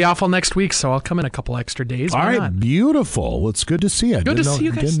 sir. I'm going to be off all next week, so I'll come in a couple extra days. All right, beautiful. Well, it's good to see you. Good to see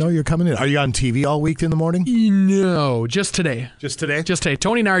you guys. Didn't know you're coming in. Are you on TV all week in the morning? No, just today. Just today? Just today.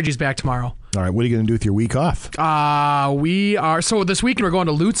 Tony Nargi's back tomorrow. All right, what are you going to do with your week off? So this weekend we're going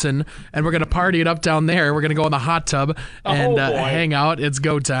to Lutzen, and we're going to party it up down there. We're going to go in the hot tub and hang out. It's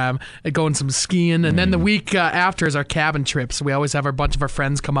go time. Going some skiing. And then the week after is our cabin trip. So we always have a bunch of our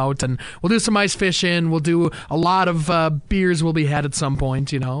friends come out, and we'll do some ice fishing. We'll do a lot of beers will be had at some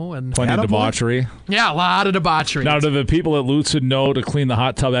point, and plenty of debauchery. Yeah, a lot of debauchery. Now, do the people at Lutzen know to clean the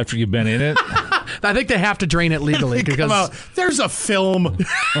hot tub after you've been in it? I think they have to drain it legally. because there's a film.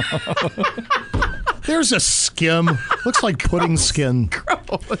 There's a skim. Looks like pudding skin.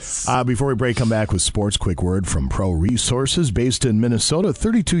 Gross. Before we break, come back with sports. Quick word from Pro Resources. Based in Minnesota,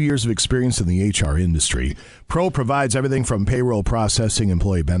 32 years of experience in the HR industry. Pro provides everything from payroll processing,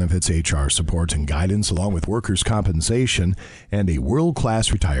 employee benefits, HR support, and guidance, along with workers' compensation and a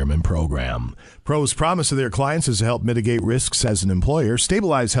world-class retirement program. Pro's promise to their clients is to help mitigate risks as an employer,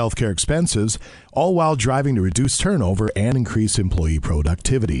 stabilize healthcare expenses, all while driving to reduce turnover and increase employee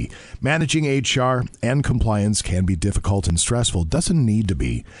productivity. Managing HR and compliance can be difficult and stressful. Doesn't need to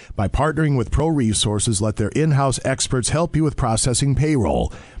be. By partnering with Pro Resources, let their in-house experts help you with processing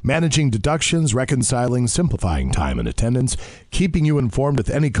payroll, managing deductions, reconciling, simplifying time and attendance, keeping you informed with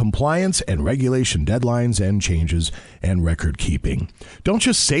any compliance and regulation deadlines and changes, and record keeping. Don't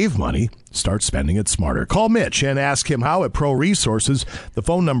just save money, start spending it smarter. Call Mitch and ask him how at Pro Resources. The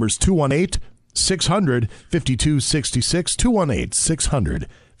phone number is 218-600-5266,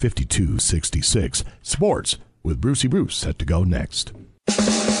 218-600-5266. Sports with Brucey Bruce set to go next.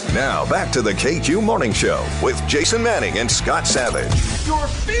 Now back to the KQ Morning Show with Jason Manning and Scott Savage. Your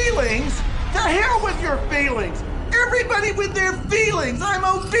feelings To hell with your feelings. Everybody with their feelings. I'm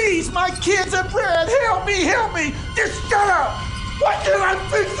obese. My kids are bred. Help me, help me. Just shut up. Why can't I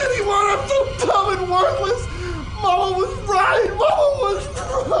fix anyone? I'm so dumb and worthless. Mama was right. Mama was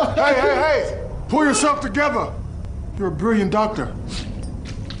right. Hey. Pull yourself together. You're a brilliant doctor.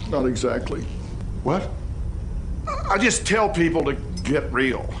 Not exactly. What? I just tell people to get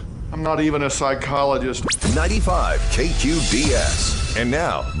real. I'm not even a psychologist. 95 KQDS. And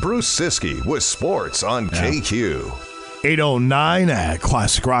now, Bruce Siskey with sports on KQ. 8:09 at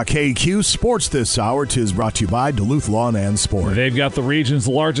Classic Rock KQ. Sports this hour is brought to you by Duluth Lawn and Sport. They've got the region's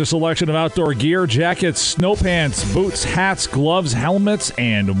largest selection of outdoor gear, jackets, snow pants, boots, hats, gloves, helmets,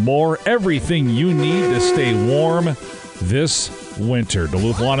 and more. Everything you need to stay warm this winter.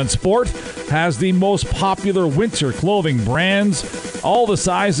 Duluth Lawn and Sport has the most popular winter clothing brands. All the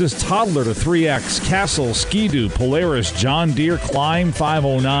sizes, toddler to 3X, Castle, Ski-Doo, Polaris, John Deere, Climb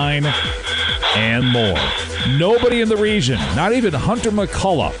 509, and more. Nobody in the region, not even Hunter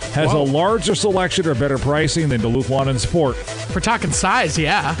McCullough, has a larger selection or better pricing than Duluth Lawn and Sport. We're talking size,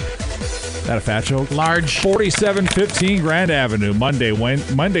 yeah. That a fat joke? Large. 4715 Grand Avenue.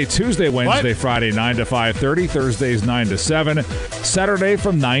 Monday, Tuesday, Wednesday, Friday, 9 to 5:30. Thursdays, 9 to 7. Saturday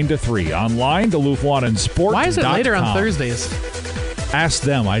from 9 to 3. Online, Duluth Lawn and Sport. Why is it later on Thursdays? Ask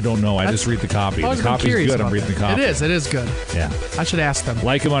them. I don't know. I just read the copy. The copy's good. I'm reading the copy. It is good. Yeah. I should ask them.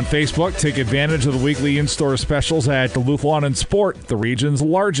 Like them on Facebook. Take advantage of the weekly in-store specials at Duluth Lawn and Sport, the region's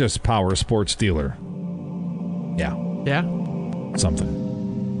largest power sports dealer. Yeah. Yeah? Something.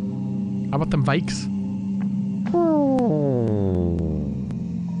 How about them Vikes?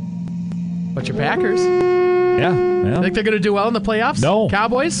 But your Packers? Yeah. Think they're going to do well in the playoffs? No.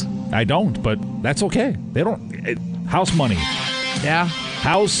 Cowboys? I don't, but that's okay. They don't. House money. Yeah.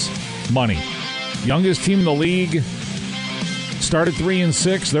 House money. Youngest team in the league. Started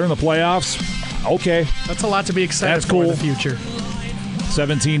 3-6. They're in the playoffs. Okay. That's a lot to be excited for in the future.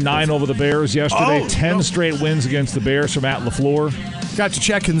 17-9 over the Bears yesterday. 10 straight wins against the Bears from Matt LaFleur. Got to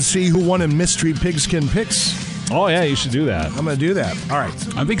check and see who won in Mystery Pigskin Picks. Oh, yeah, you should do that. I'm going to do that. All right.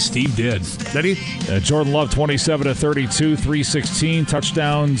 I think Steve did. Did he? Jordan Love, 27-32, 316.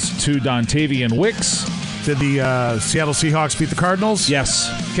 Touchdowns to Dontavian Wicks. Did the Seattle Seahawks beat the Cardinals? Yes.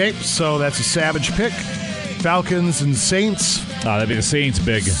 Okay, so that's a savage pick. Falcons and Saints. That'd be the Saints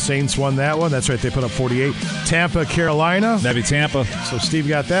big. Saints won that one. That's right, they put up 48. Tampa, Carolina. That'd be Tampa. So Steve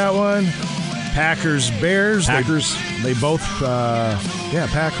got that one. Packers, Bears. Packers. They both,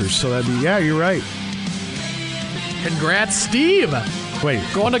 Packers. So that'd be, you're right. Congrats, Steve. Wait.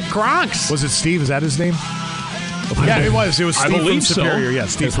 Going to Gronks. Was it Steve? Is that his name? Yeah, it was. It was Steve from Superior. So. Yeah,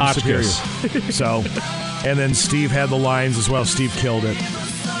 Steve from Superior. So, and then Steve had the lines as well. Steve killed it.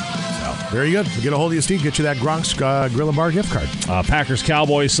 So, very good. We'll get a hold of you, Steve. Get you that Gronk's Grill and Bar gift card. Packers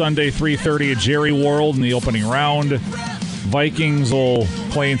Cowboys Sunday 3:30 at Jerry World in the opening round. Vikings will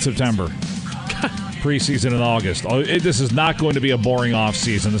play in September. Preseason in August. This is not going to be a boring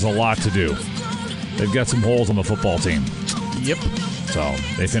offseason. There's a lot to do. They've got some holes on the football team. Yep. So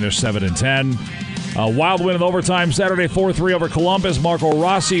they finished 7-10. Wild win in overtime Saturday, 4-3 over Columbus. Marco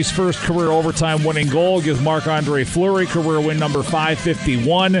Rossi's first career overtime winning goal gives Marc-Andre Fleury career win number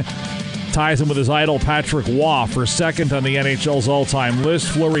 551. Ties him with his idol Patrick Waugh for second on the NHL's all-time list.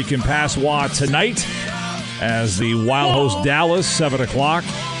 Fleury can pass Waugh tonight as the Wild host Dallas, 7 o'clock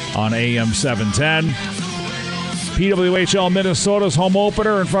on AM 710. PWHL Minnesota's home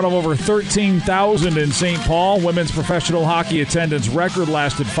opener in front of over 13,000 in St. Paul. Women's professional hockey attendance record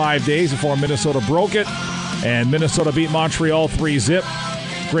lasted 5 days before Minnesota broke it. And Minnesota beat Montreal 3-0.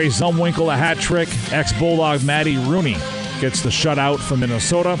 Grace Zumwinkle a hat trick. Ex-Bulldog Maddie Rooney gets the shutout from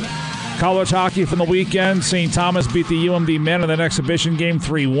Minnesota. College hockey from the weekend. St. Thomas beat the UMD men in an exhibition game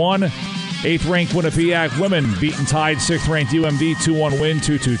 3-1. 8th-ranked Quinnipiac women beat and tied 6th-ranked UMD 2-1 win,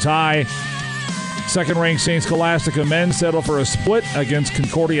 2-2 tie. Second-ranked St. Scholastica men settle for a split against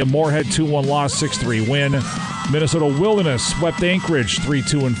Concordia Moorhead, 2-1 loss, 6-3 win. Minnesota Wilderness swept Anchorage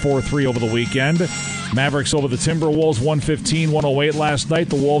 3-2 and 4-3 over the weekend. Mavericks over the Timberwolves 115-108 last night.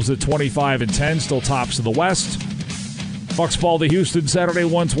 The Wolves at 25-10, still tops of the West. Bucks fall to Houston Saturday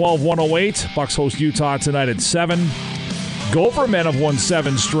 112-108. Bucks host Utah tonight at 7. Gopher men have won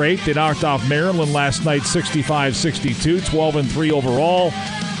 7 straight. They knocked off Maryland last night 65-62, 12-3 overall.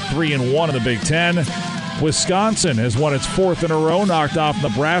 3-1 in the Big Ten. Wisconsin has won its 4th in a row, knocked off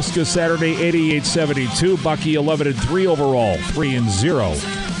Nebraska Saturday 88-72. Bucky 11-3 overall,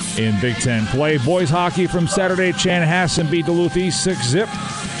 3-0 in Big Ten play. Boys hockey from Saturday, Chanhassen beat Duluth East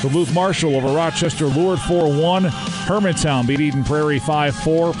 6-0. Duluth Marshall over Rochester Lourdes 4-1. Hermantown beat Eden Prairie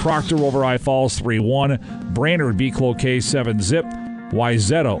 5-4. Proctor over I Falls 3-1. Brainerd beat Cloquet 7-0.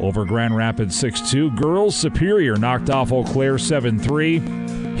 Wyzetta over Grand Rapids 6-2. Girls, Superior knocked off Eau Claire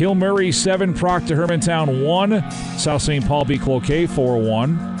 7-3. Hill Murray 7, Proctor Hermantown 1. South St. Paul beat Cloquet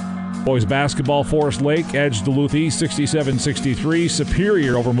 4-1. Boys basketball, Forest Lake edged Duluth East 67-63.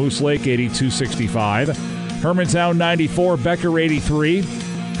 Superior over Moose Lake 82-65. Hermantown 94, Becker 83.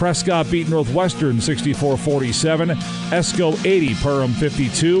 Prescott beat Northwestern 64-47. Esco 80, Perham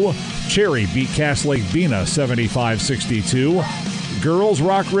 52. Cherry beat Cass Lake Bena 75-62. Girls,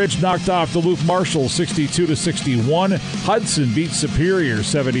 Rock Ridge knocked off Duluth Marshall 62-61. Hudson beat Superior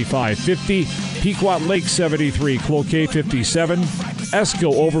 75-50. Pequot Lake 73, Cloquet 57.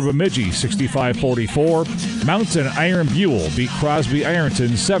 Esco over Bemidji 65-44. Mountain Iron Buell beat Crosby Ironton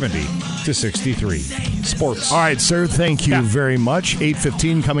 70-63. Sports. All right, sir. Thank you very much.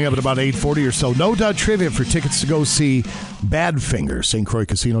 8:15 coming up at about 8:40 or so. No Doubt Trivia for tickets to go see Badfinger, St. Croix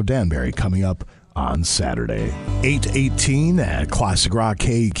Casino Danbury, coming up on Saturday. 8:18 at Classic Rock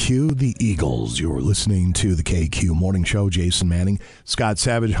KQ, the Eagles. You're listening to the KQ Morning Show. Jason Manning, Scott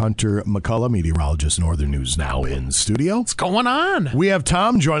Savage, Hunter McCullough, meteorologist, Northern News Now in studio. What's going on? We have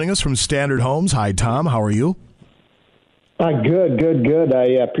Tom joining us from Standard Homes. Hi, Tom. How are you? Good. I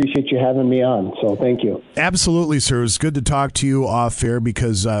appreciate you having me on, so thank you. Absolutely, sir. It's good to talk to you off air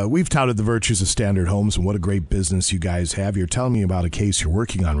because we've touted the virtues of Standard Homes and what a great business you guys have. You're telling me about a case you're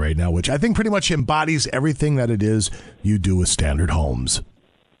working on right now, which I think pretty much embodies everything that it is you do with Standard Homes.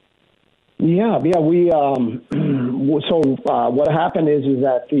 Yeah. We what happened is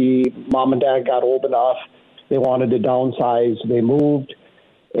that the mom and dad got old enough. They wanted to downsize. They moved,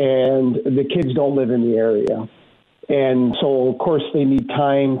 and the kids don't live in the area. And so, of course, they need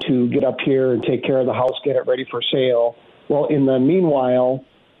time to get up here and take care of the house, get it ready for sale. Well, in the meanwhile,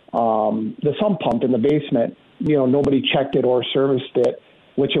 the sump pump in the basement, nobody checked it or serviced it,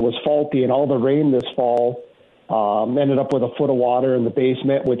 which it was faulty. And all the rain this fall ended up with a foot of water in the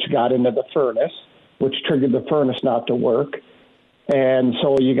basement, which got into the furnace, which triggered the furnace not to work. And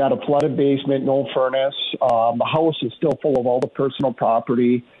so you got a flooded basement, no furnace. The house is still full of all the personal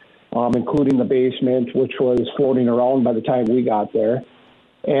property, including the basement, which was floating around by the time we got there.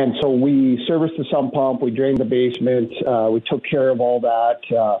 And so we serviced the sump pump, we drained the basement, we took care of all that.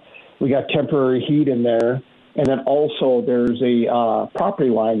 We got temporary heat in there. And then also there's a property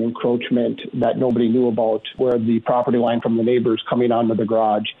line encroachment that nobody knew about, where the property line from the neighbors coming onto the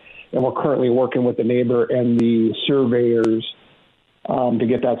garage. And we're currently working with the neighbor and the surveyors to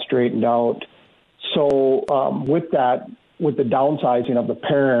get that straightened out. So with that, with the downsizing of the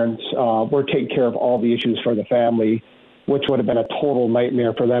parents, we're taking care of all the issues for the family, which would have been a total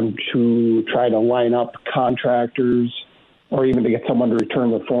nightmare for them to try to line up contractors or even to get someone to return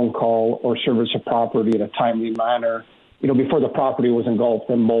the phone call or service a property in a timely manner, before the property was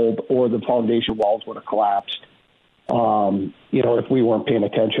engulfed in mold or the foundation walls would have collapsed, if we weren't paying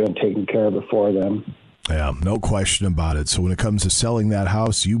attention and taking care of it for them. Yeah, no question about it. So when it comes to selling that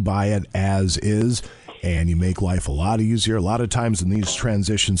house, you buy it as is, and you make life a lot easier. A lot of times when these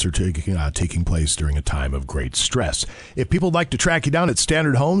transitions are taking place during a time of great stress. If people would like to track you down at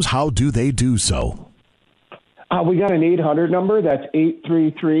Standard Homes, how do they do so? We got an 800 number. That's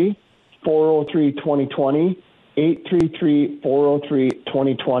 833-403-2020,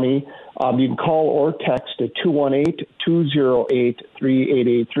 833-403-2020. You can call or text at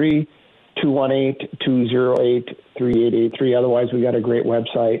 218-208-3883, 218-208-3883. Otherwise, we got a great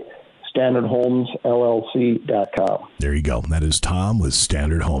website, StandardHomesLLC.com. There you go. That is Tom with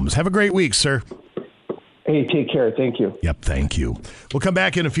Standard Homes. Have a great week, sir. Hey, take care. Thank you. Yep, thank you. We'll come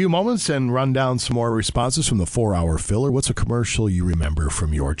back in a few moments and run down some more responses from the 4-hour filler. What's a commercial you remember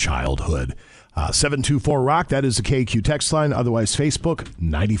from your childhood? 724-ROCK, that is the KQ text line. Otherwise, Facebook,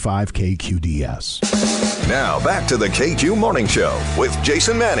 95KQDS. Now, back to the KQ Morning Show with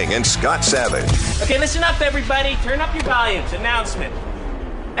Jason Manning and Scott Savage. Okay, listen up, everybody. Turn up your volumes. Announcement.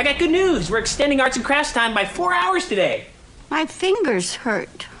 I got good news. We're extending arts and crafts time by 4 hours today. My fingers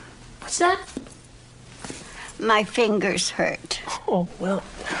hurt. What's that? My fingers hurt. Oh, well,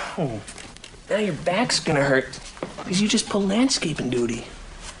 now your back's gonna hurt because you just pulled landscaping duty.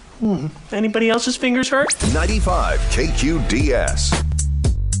 Anybody else's fingers hurt? 95 KQDS.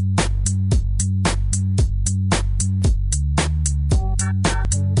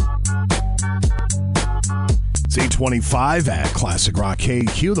 It's 825 at Classic Rock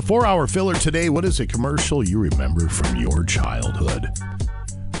KQ. The 4-hour filler today. What is a commercial you remember from your childhood?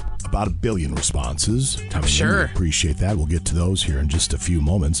 About 1 billion responses. Sure. Appreciate that. We'll get to those here in just a few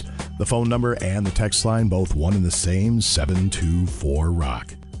moments. The phone number and the text line, both one and the same,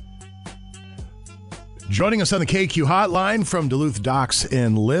 724-ROCK. Joining us on the KQ hotline from Duluth Docks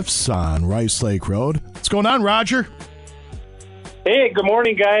and Lifts on Rice Lake Road. What's going on, Roger? Hey, good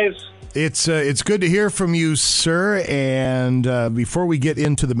morning, guys. It's good to hear from you, sir. And before we get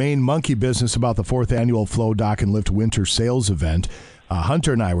into the main monkey business about the 4th annual Flow Dock and Lift Winter Sales Event,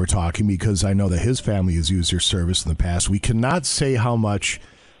 Hunter and I were talking because I know that his family has used your service in the past. We cannot say how much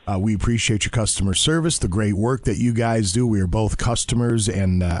we appreciate your customer service, the great work that you guys do. We are both customers,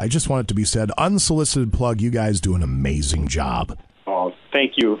 and I just want it to be said, unsolicited plug, you guys do an amazing job. Oh,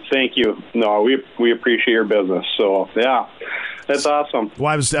 thank you. No, we appreciate your business. So, yeah, that's awesome.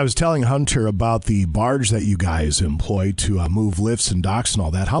 Well, I was telling Hunter about the barge that you guys employ to move lifts and docks and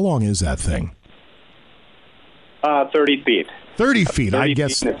all that. How long is that thing? 30 feet. 30 feet, I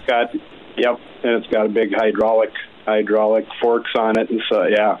guess. And it's got a big hydraulic forks on it, and so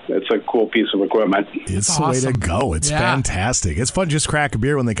it's a cool piece of equipment. It's the way to go. It's fantastic. It's fun to just crack a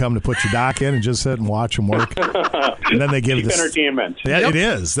beer when they come to put your dock in and just sit and watch them work. And then they give you entertainment. Yeah, it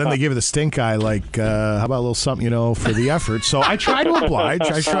is. Then they give you the stink eye, like how about a little something, for the effort. So I try to oblige.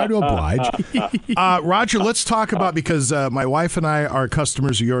 Roger, let's talk about, because my wife and I are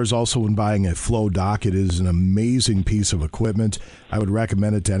customers of yours also when buying a Flow dock. It is an amazing piece of equipment. I would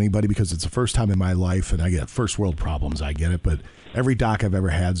recommend it to anybody because it's the first time in my life, and I get first world problems. I get it, but every dock I've ever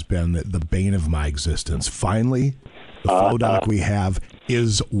had has been the bane of my existence. Finally, the Flow dock we have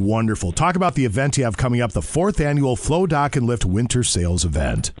is wonderful. Talk about the event you have coming up, the 4th annual Flow Dock and Lift Winter Sales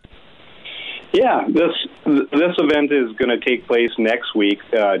Event. Yeah, this event is going to take place next week,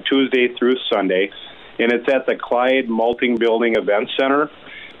 Tuesday through Sunday, and it's at the Clyde Malting Building Event Center.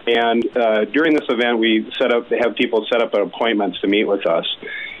 And during this event, we have people set up appointments to meet with us.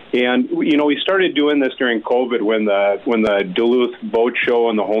 And we started doing this during COVID when the Duluth Boat Show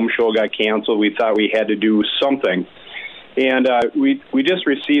and the Home Show got canceled. We thought we had to do something, and we just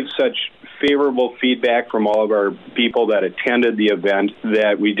received such favorable feedback from all of our people that attended the event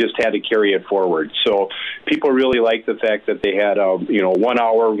that we just had to carry it forward. So people really liked the fact that they had a 1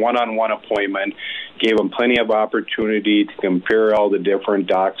 hour one-on-one appointment, gave them plenty of opportunity to compare all the different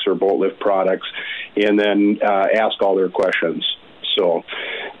docks or boat lift products, and then ask all their questions. So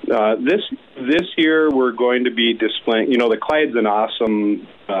this year we're going to be displaying, the Clyde's an awesome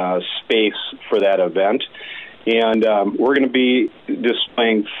space for that event. And we're going to be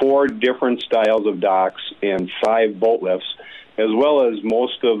displaying 4 different styles of docks and 5 boat lifts, as well as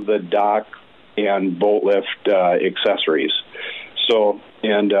most of the dock and boat lift accessories. So,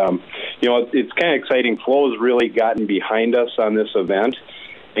 it's kind of exciting. Flow's really gotten behind us on this event,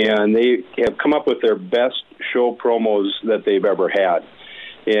 and they have come up with their best show promos that they've ever had.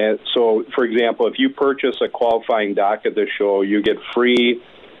 And so, for example, if you purchase a qualifying dock at the show, you get free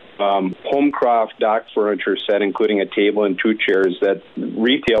Homecroft dock furniture set, including a table and 2 chairs, that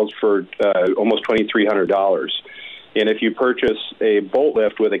retails for almost $2,300. And if you purchase a boat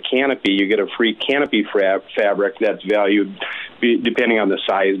lift with a canopy, you get a free canopy fabric that's valued, depending on the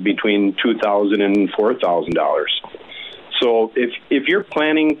size, between $2,000 and $4,000. So if you're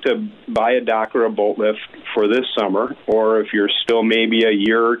planning to buy a dock or a boat lift for this summer, or if you're still maybe a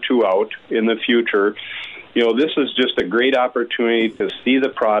year or 2 out in the future, this is just a great opportunity to see the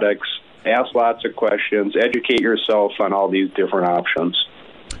products, ask lots of questions, educate yourself on all these different options.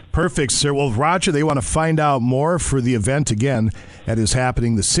 Perfect, sir. Well, Roger, they want to find out more for the event again. That is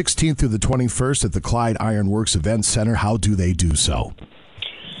happening the 16th through the 21st at the Clyde Ironworks Event Center. How do they do so?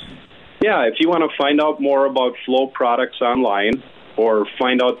 Yeah, if you want to find out more about Flow products online, or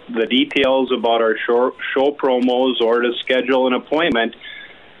find out the details about our show promos, or to schedule an appointment,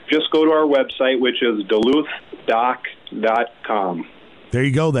 just go to our website, which is DuluthDock.com. There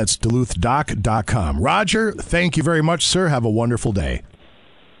you go. That's DuluthDock.com. Roger, thank you very much, sir. Have a wonderful day.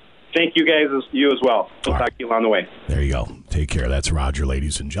 Thank you guys, you as well. We'll talk to you along the way. There you go. Take care. That's Roger,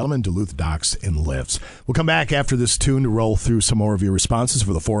 ladies and gentlemen. Duluth Docks and Lifts. We'll come back after this tune to roll through some more of your responses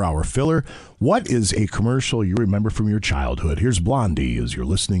for the 4-hour filler. What is a commercial you remember from your childhood? Here's Blondie as you're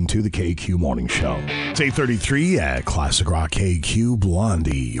listening to the KQ Morning Show. It's 8:33 at Classic Rock KQ.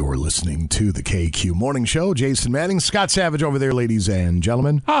 Blondie, you're listening to the KQ Morning Show. Jason Manning, Scott Savage over there, ladies and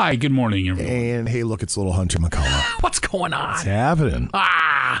gentlemen. Hi, good morning, everyone. And hey, look, it's little Hunter McCullough. What's going on? What's happening?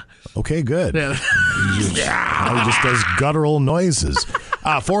 Okay, good. He just does guttural noises.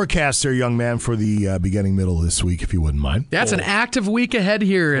 Forecast there, young man, for the beginning middle of this week, if you wouldn't mind. That's an active week ahead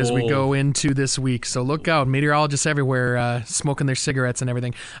here as we go into into this week, so look out. Meteorologists everywhere smoking their cigarettes and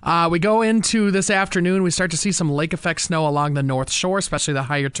everything. We go into this afternoon, we start to see some lake effect snow along the North Shore, especially the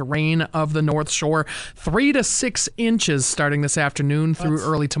higher terrain of the North Shore. 3 to 6 inches starting this afternoon through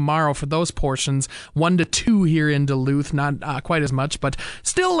early tomorrow for those portions. 1 to 2 here in Duluth, not quite as much, but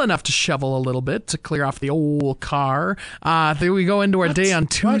still enough to shovel a little bit to clear off the old car. Then we go into our day on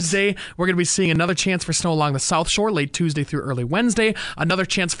Tuesday. We're going to be seeing another chance for snow along the South Shore late Tuesday through early Wednesday. Another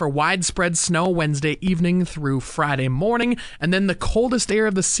chance for widespread snow Wednesday evening through Friday morning. And then the coldest air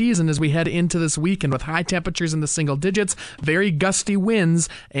of the season as we head into this weekend with high temperatures in the single digits, very gusty winds,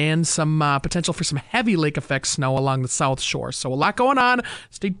 and some potential for some heavy lake effect snow along the South Shore. So a lot going on.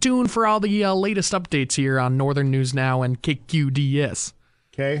 Stay tuned for all the latest updates here on Northern News Now and KQDS.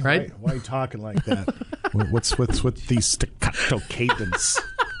 Okay, right? Why are you talking like that? What's with the staccato cadence?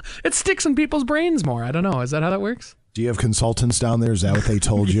 It sticks in people's brains more. I don't know. Is that how that works? Do you have consultants down there? Is that what they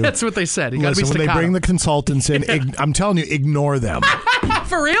told you? That's what they said. You got to be Listen, when staccato. they bring the consultants in, I'm telling you, ignore them.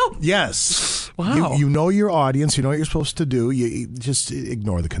 For real? Yes. Wow. You know your audience. You know what you're supposed to do. You just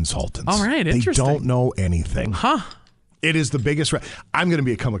ignore the consultants. All right, interesting. They don't know anything. Huh. It is the biggest. I'm going to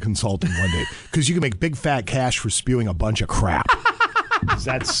become a consultant one day because you can make big fat cash for spewing a bunch of crap.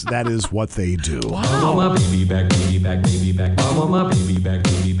 That is what they do. Wow. I want my baby back, baby back, baby back. I want my baby back,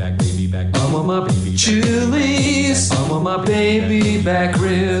 baby back, baby back. I want my baby back. Chili's. I want my baby back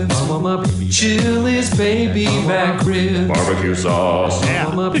ribs. I want my baby Chili's baby back ribs. Barbecue sauce. I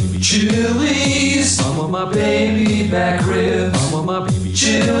want my baby Chili's. I want my baby back ribs. I want my baby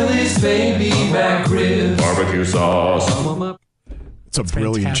Chili's baby back ribs. Barbecue sauce. I want my. It's a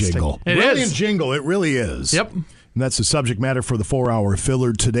brilliant fantastic. jingle. It Brilliant is. jingle. It really is. Yep. And that's the subject matter for the 4-hour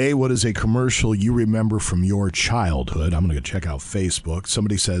filler today. What is a commercial you remember from your childhood? I'm going to go check out Facebook.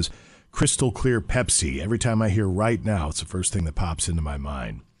 Somebody says, Crystal Clear Pepsi. Every time I hear Right Now, it's the first thing that pops into my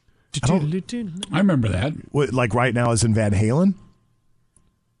mind. I remember that. What, like Right Now is in Van Halen?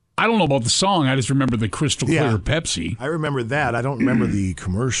 I don't know about the song. I just remember the Crystal Clear Pepsi. I remember that. I don't remember the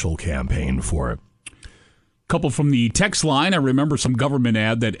commercial campaign for it. Couple from the text line. I remember some government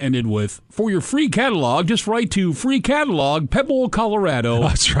ad that ended with, for your free catalog, just write to Free Catalog, Pebble, Colorado.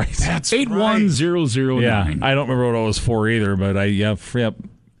 That's right. That's 81009. Yeah, I don't remember what it was for either, but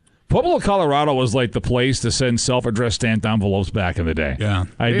Pueblo, Colorado was like the place to send self-addressed stamped envelopes back in the day. Yeah.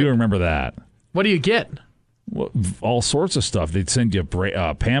 I do remember that. What do you get? Well, all sorts of stuff. They'd send you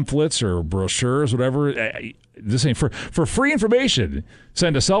pamphlets or brochures, whatever. This ain't for free information.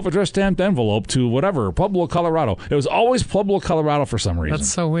 Send a self-addressed stamped envelope to whatever, Pueblo, Colorado. It was always Pueblo, Colorado for some reason.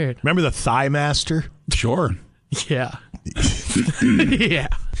 That's so weird. Remember the Thigh Master? Sure. Yeah. Yeah.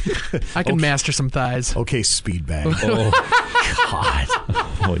 I can master some thighs. Okay, Speedbag. Oh, God.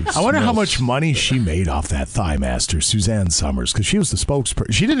 I wonder how much money she made off that Thigh Master, Suzanne Summers, because she was the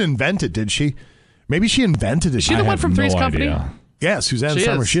spokesperson. She didn't invent it, did she? Maybe she invented it. Is she the one from Three's Company? Yeah, Suzanne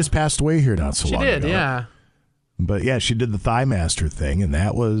Summers. She just passed away here not so long ago. She did, yeah. But yeah, she did the Thigh Master thing, and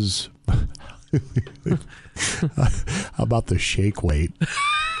that was. How about the shake weight?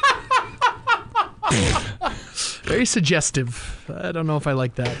 Very suggestive. I don't know if I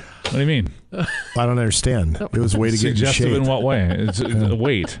like that. What do you mean? I don't understand. It was a way to get in shape. Suggestive in what way? It's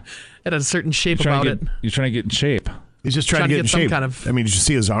weight. It had a certain shape about it. You're trying to get in shape. He's just trying to get in shape. Some kind of... I mean, did you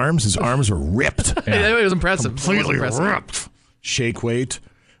see his arms? His arms were ripped. It was impressive. Completely ripped. Shake weight.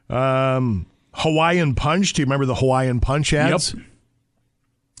 Hawaiian Punch. Do you remember the Hawaiian Punch ads?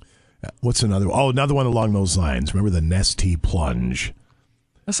 Yep. What's another one? Oh, another one along those lines. Remember the Nestea Plunge?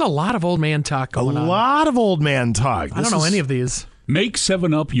 That's a lot of old man talk going on. A lot of old man talk. I don't know any of these. Make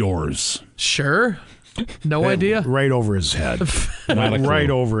 7-Up yours. Sure. No idea. Right over his head. Right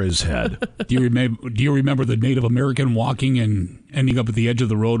over his head. Do you remember the Native American walking and ending up at the edge of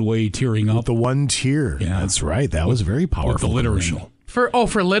the roadway, tearing up? With the one tear. Yeah. That's right. That was very powerful. With the littering. For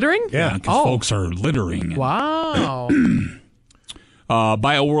littering? Yeah, because folks are littering. Wow.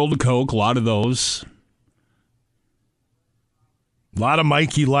 Buy a World of Coke, a lot of those. A lot of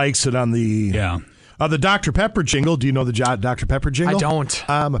Mikey likes it on the the Dr. Pepper jingle. Do you know the Dr. Pepper jingle? I don't.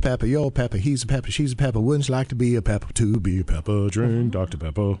 I'm a Pepper, you're a Pepper, he's a Pepper, she's a Pepper. Wouldn't you like to be a Pepper, to be a Pepper, drink Dr.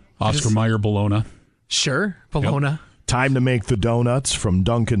 Pepper. Oscar Mayer Bologna. Sure, Bologna. Yep. Time to make the donuts from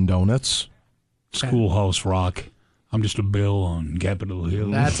Dunkin' Donuts. Schoolhouse Rock. I'm just a bill on Capitol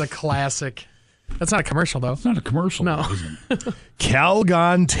Hill. That's a classic. That's not a commercial, though. It's not a commercial. No.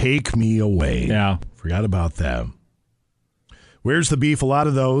 Calgon, Take Me Away. Yeah. Forgot about that. Where's the beef? A lot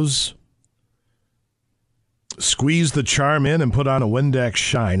of those. Squeeze the charm in and put on a Windex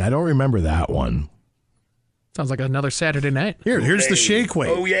shine. I don't remember that one. Sounds like another Saturday night. Here's the shake weight.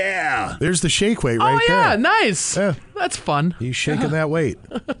 Oh, yeah. There's the shake weight right there. Oh, yeah, nice. That's fun. He's shaking that weight.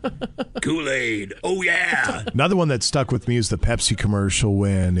 Kool-Aid. Oh, yeah. Another one that stuck with me is the Pepsi commercial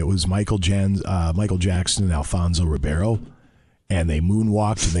when it was Michael Jackson and Alfonso Ribeiro, and they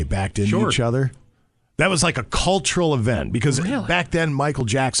moonwalked and they backed into each other. That was like a cultural event because back then Michael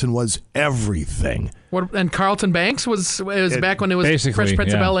Jackson was everything. And Carlton Banks was back when it was Fresh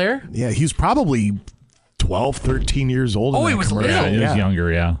Prince of Bel-Air? Yeah, he was probably 12, 13 years old. Oh, he was little. Yeah, he was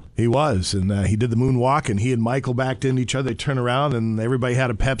younger, yeah. He was, and he did the moonwalk, and he and Michael backed into each other. They turned around, and everybody had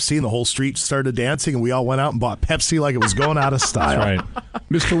a Pepsi, and the whole street started dancing, and we all went out and bought Pepsi like it was going out of style. That's right.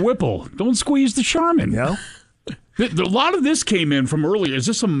 Mr. Whipple, don't squeeze the Charmin. Yeah. A lot of this came in from earlier. Is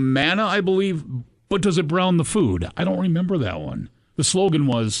this a manna, I believe? But does it brown the food? I don't remember that one. The slogan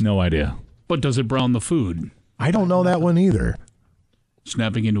was... No idea. But does it brown the food? I don't know that one either.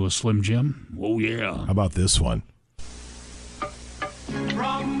 Snapping into a Slim Jim? Oh, yeah. How about this one?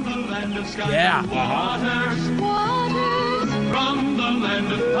 From the land of sky Yeah. and waters, from the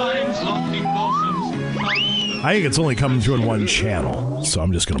land of pine's lofty blossoms. I think it's only coming through in one channel, so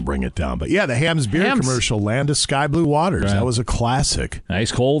I'm just going to bring it down. But yeah, the Hams beer commercial, Land of Sky Blue Waters. Right. That was a classic.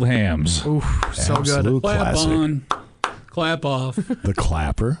 Nice cold hams. Ooh, so Absolute good. Clap classic. on. Clap off. The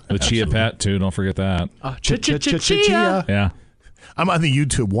clapper. The Chia Pet, too. Don't forget that. Chia. Yeah. I'm on the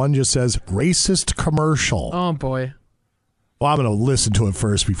YouTube. One just says racist commercial. Oh, boy. Well, I'm going to listen to it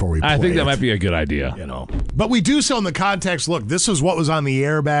first before we play I think that it, might be a good idea. You know, but we do so in the context. Look, this is what was on the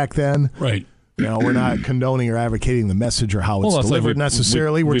air back then. Right. You know, we're not condoning or advocating the message or how it's delivered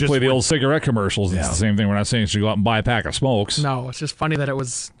necessarily. We We're just play the old cigarette commercials. It's the same thing. We're not saying you should go out and buy a pack of smokes. No, it's just funny that it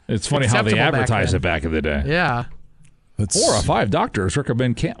was. It's funny how they acceptable advertised it back back in the day. Yeah. 4 of 5 doctors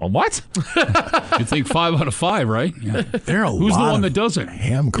recommend What? You think 5 out of 5, right? Yeah. There are a Who's the lot one of that does it?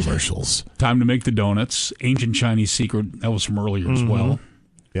 ham commercials. Time to make the donuts. Ancient Chinese secret. That was from earlier as well.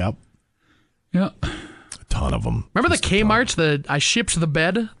 Yep. Yeah. A ton of them. Remember the Kmart, the I shipped the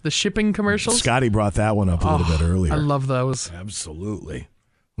bed, the shipping commercials? Scotty brought that one up a little bit earlier. I love those. Absolutely.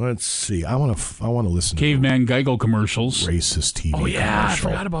 Let's see. I want to listen Caveman Geico commercials. Racist TV Oh, yeah. I commercial.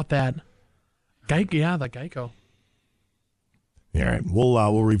 forgot about that. The Geico. All right,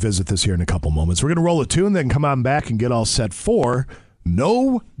 we'll revisit this here in a couple moments. We're going to roll a tune, then come on back and get all set for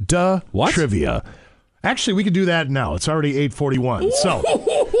No Duh Trivia. Actually, we could do that now. It's already 8:41. So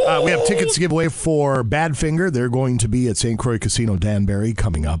we have tickets to give away for Badfinger. They're going to be at St. Croix Casino Danbury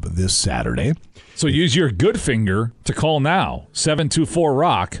coming up this Saturday. So use your good finger to call now,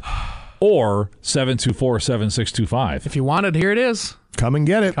 724-ROCK or 724-7625. If you want it, here it is. Come and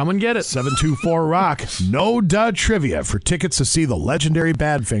get it. Come and get it. 724-ROCK. No Duh Trivia. For tickets to see the legendary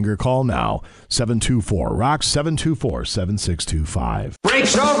Badfinger, call now. 724-ROCK, 724-7625.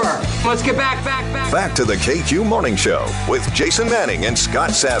 Break's over. Let's get back. Back to the KQ Morning Show with Jason Manning and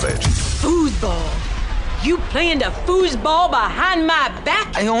Scott Savage. Foosball. You playing the foosball behind my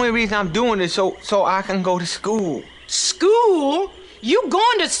back? The only reason I'm doing this so I can go to school. School? You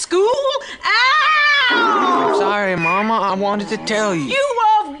going to school? Ow! I'm sorry, Mama. I wanted to tell you. You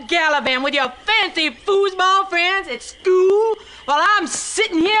off gallivant with your fancy foosball friends at school while I'm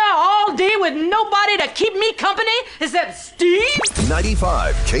sitting here all day with nobody to keep me company except Steve?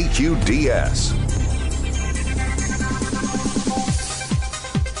 95 KQDS.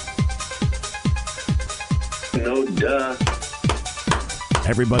 No duh.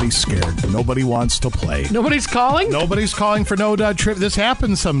 Everybody's scared. Nobody wants to play. Nobody's calling? Nobody's calling for No Duh Trivia. This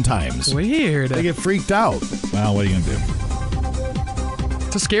happens sometimes. Weird. They get freaked out. Well, what are you going to do?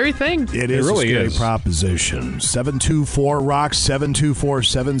 It's a scary thing. It is really a scary is. proposition. 724-ROCK,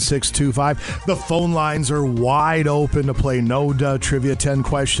 724-7625. The phone lines are wide open to play No Duh Trivia. 10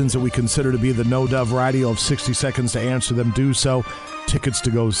 questions that we consider to be the No Duh variety. You'll have 60 seconds to answer them. Do so. Tickets to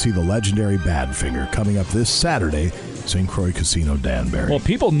go see the legendary Badfinger coming up this Saturday, St. Croix Casino, Danbury. Well,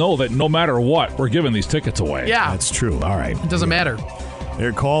 people know that no matter what, we're giving these tickets away. Yeah. That's true. All right. It doesn't matter.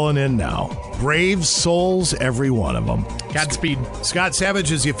 They're calling in now. Brave souls, every one of them. Godspeed. Scott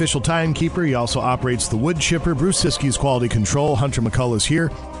Savage is the official timekeeper. He also operates the wood chipper. Bruce Siskey's quality control. Hunter McCullough is here.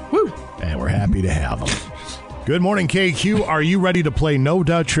 Woo! And we're happy to have him. Good morning, KQ. Are you ready to play No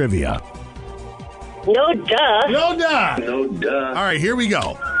Duh Trivia? No duh. No duh. No duh. All right, here we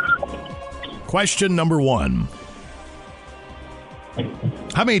go. Question number 1.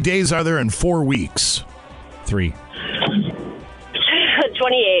 How many days are there in 4 weeks? 3.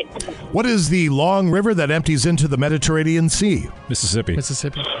 28. What is the long river that empties into the Mediterranean Sea? Mississippi.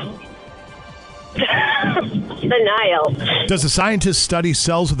 Mississippi. The Nile. Does a scientist study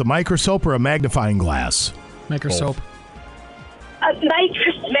cells with a microscope or a magnifying glass? Microscope.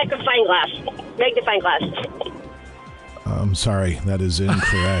 Magnifying glass. Magnifying glass. I'm sorry, that is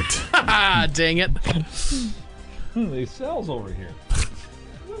incorrect. Dang it. These cells over here.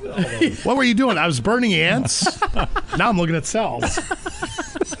 What were you doing? I was burning ants. Now I'm looking at cells.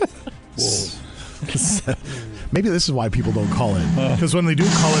 Maybe this is why people don't call in. Because when they do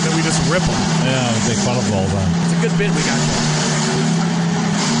call in, then we just rip them. Yeah, we make fun of them all the time. It's a good bit we got there.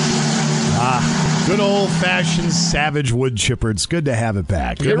 Good old-fashioned Savage wood chipper. It's good to have it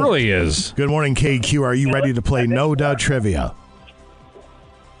back. It really is. Good morning, KQ. Are you ready to play No Duh Trivia?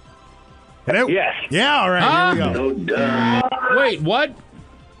 Hello? Yes. Yeah, all right, here we go. No duh. Wait, what?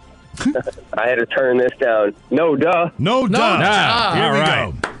 I had to turn this down. No duh. No duh. Here we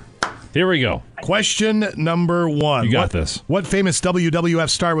go. Here we go. Question number 1. You got this. What famous WWF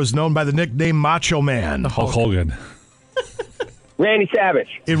star was known by the nickname Macho Man? Hulk Hogan. Randy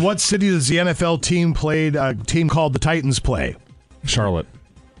Savage. In what city does the NFL team team called the Titans play? Charlotte.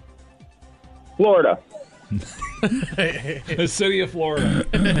 Florida. The city of Florida.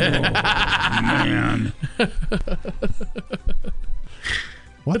 Man.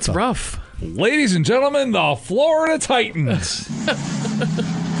 That's rough. Ladies and gentlemen, the Florida Titans.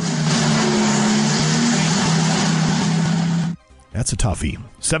 That's a toughie.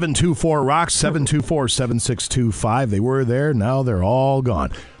 724-ROCK, 724-7625. They were there. Now they're all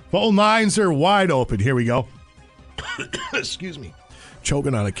gone. Phone lines are wide open. Here we go. Excuse me.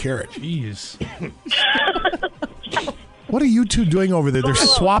 Choking on a carrot. Jeez. What are you two doing over there? They're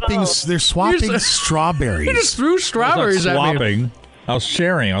swapping. They're swapping strawberries. You just threw strawberries at me. Swapping. I was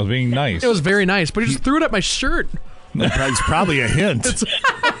sharing. I was being nice. It was very nice, but you just threw it at my shirt. It's probably a hint.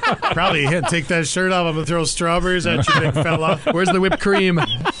 Probably a hint. Take that shirt off. I'm going to throw strawberries at you, big fella. Where's the whipped cream?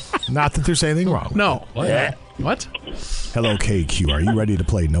 Not that there's anything wrong. No. What? What? Hello, KQ. Are you ready to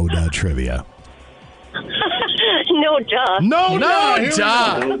play No Duh Trivia? No duh. No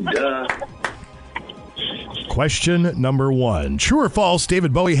duh. No duh. Question number 1. True or false,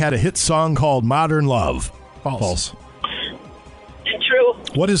 David Bowie had a hit song called Modern Love? False. True.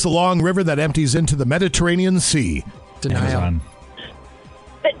 What is the long river that empties into the Mediterranean Sea? Denial.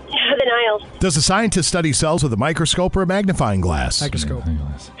 Denial. Does a scientist study cells with a microscope or a magnifying glass? Microscope.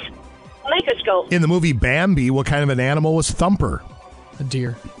 Microscope. In the movie Bambi, what kind of an animal was Thumper? A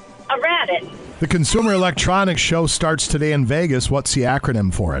deer. A rabbit. The Consumer Electronics Show starts today in Vegas. What's the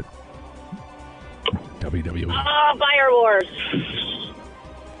acronym for it? WWE. Buyer Wars.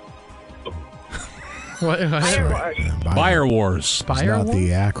 What? Buyer Wars. It's not the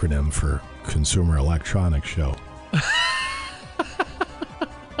acronym for Consumer Electronics Show.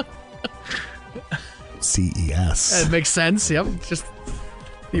 CES. It makes sense. Yep. Just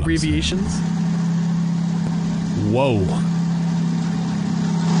the abbreviations. Whoa.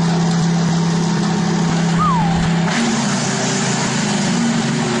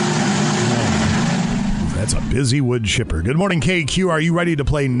 That's a busy wood chipper. Good morning, KQ. Are you ready to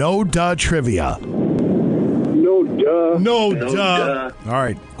play No Duh Trivia? No duh. No duh. All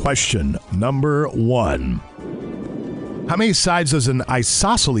right. Question number 1. How many sides does an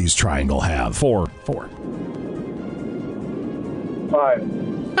isosceles triangle have? 4. 4. 5.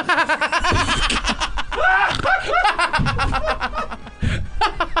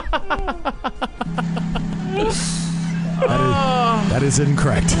 That is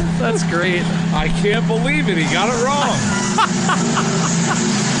incorrect. That's great. I can't believe it. He got it wrong.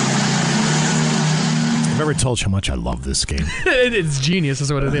 I've never told you how much I love this game. It's genius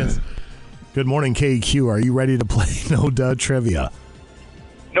is what it is. Good morning, KQ. Are you ready to play No Duh Trivia?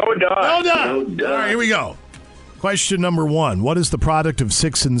 No duh. No duh. No duh. All right, here we go. Question number 1. What is the product of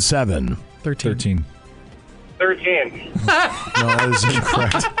 6 and 7? 13. 13. No, that is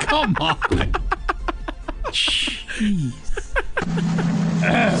incorrect. Come on. Jeez.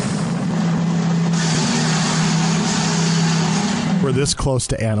 We're this close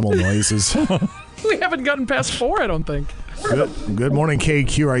to animal noises. We haven't gotten past 4, I don't think. Good morning,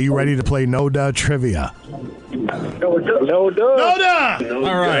 KQ. Are you ready to play No Duh Trivia? No duh. No duh. No duh. No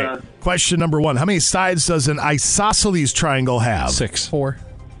All right. duh. Question number 1. How many sides does an isosceles triangle have? 6. 4.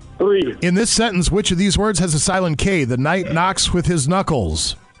 3. In this sentence, which of these words has a silent K? The knight knocks with his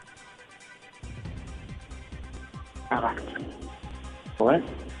knuckles. What?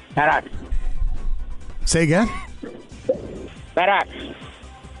 Say again?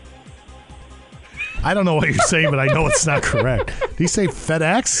 I don't know what you're saying, but I know it's not correct. Did he say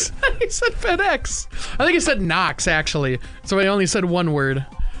FedEx? He said FedEx. I think he said Knox, actually. So I only said one word.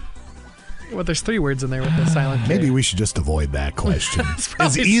 Well, there's 3 words in there with the silent K. Maybe we should just avoid that question. As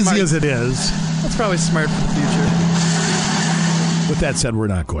probably easy smart. as it is. That's probably smart for the future. With that said, we're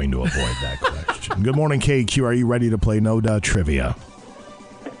not going to avoid that question. Good morning, KQ. Are you ready to play No Duh Trivia?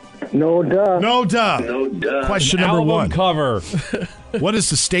 No duh. No duh. No duh. Question An number album one. cover. What is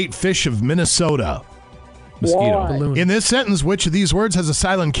the state fish of Minnesota? Mosquito. Balloon. In this sentence, which of these words has a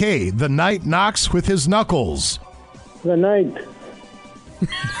silent K? The knight knocks with his knuckles. The night.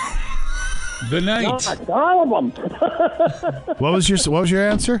 The night. Knock, all of them. What was your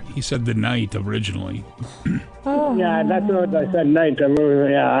answer? He said the night originally. Yeah, that's what I said. Night.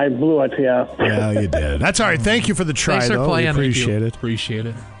 Yeah, I blew it. Yeah. Yeah, you did. That's all right. Thank you for the try, Thanks for though. playing. We appreciate it. Appreciate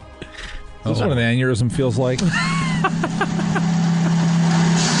it. Is this what an aneurysm feels like?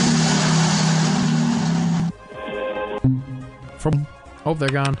 From Oh, they're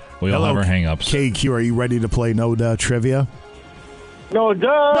gone. We all have our hang-ups. KQ, are you ready to play No Duh Trivia? No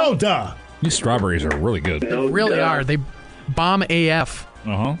duh. No Duh. These strawberries are really good. No Really duh. are. They bomb AF.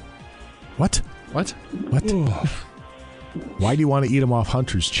 Uh-huh. What? What? What? Why do you want to eat them off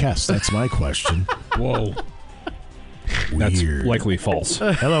Hunter's chest? That's my question. Whoa. That's Weird. likely false.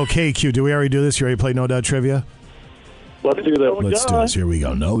 Hello, KQ. Do we already do this? You ready to play No Duh Trivia? Let's do this. Let's do this. Here we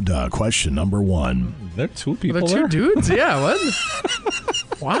go. No Duh. Question number one. There are two people They're two there. dudes? Yeah, what?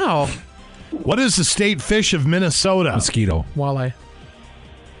 Wow. What is the state fish of Minnesota? Mosquito. Walleye.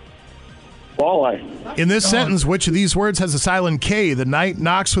 Walleye. In this sentence, which of these words has a silent K? The knight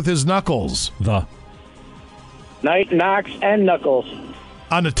knocks with his knuckles. The. Night knocks and knuckles.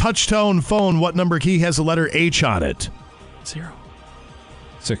 On a touch-tone phone, what number key has the letter H on it? 0.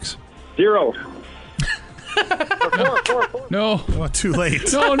 6. 0. No. Oh, too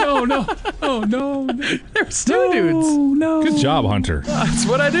late. No. Oh, no. There's two dudes. No. Good job, Hunter. That's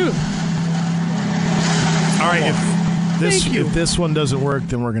what I do. All right, if this one doesn't work,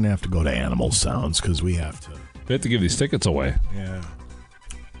 then we're going to have to go to animal sounds because we have to. They have to give these tickets away. Yeah.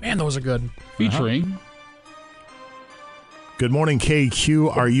 Man, those are good. Featuring. Good morning,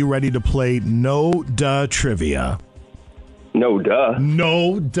 KQ. Are you ready to play No Duh Trivia? No duh.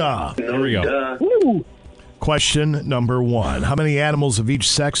 No Duh. Here we go. Duh. Question number one. How many animals of each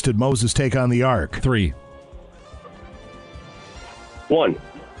sex did Moses take on the ark? 3. 1.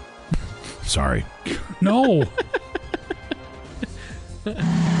 Sorry. No.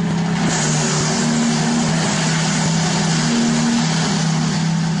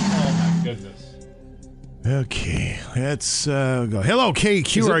 Oh, my goodness. Okay, let's go. Hello,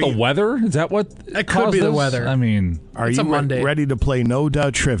 KQ. Is it are the you, weather? Is that what It could be the caused this? weather. I mean, are It's you a Monday. ready to play No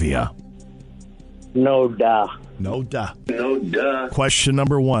Duh Trivia? No duh. No Duh. No duh. Question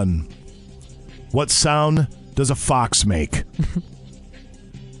number one. What sound does a fox make?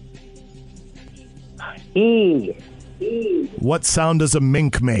 Hee. What sound does a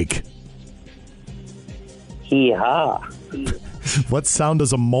mink make? Hee ha. What sound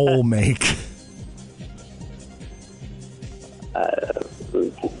does a mole make?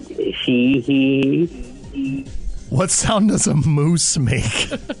 Hee hee. What sound does a moose make?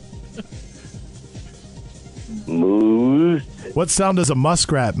 Moose. What sound does a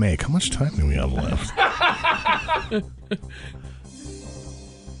muskrat make? How much time do we have left?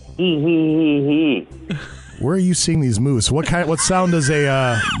 Hee hee hee hee. Where are you seeing these moose? What sound does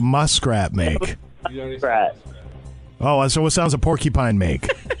a muskrat make? Muskrat. Oh, so what sound does a porcupine make?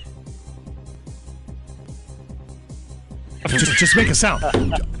 just make a sound.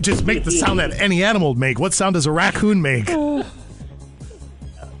 Just make the sound that any animal would make. What sound does a raccoon make?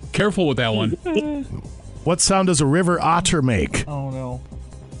 Careful with that one. What sound does a river otter make? oh no.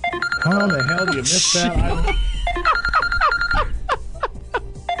 How the hell do you miss that?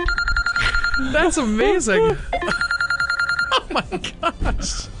 That's amazing. Oh my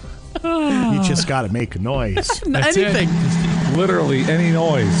gosh. You just got to make a noise. That's Anything. it. Literally any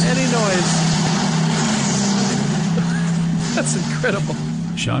noise. Any noise. That's incredible.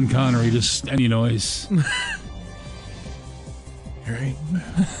 Sean Connery, just any noise. Right.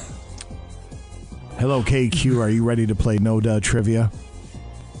 Hello, KQ. Are you ready to play No Duh Trivia?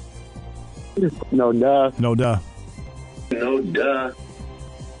 No duh. No Duh. No duh.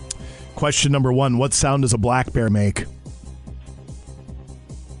 Question number one. What sound does a black bear make?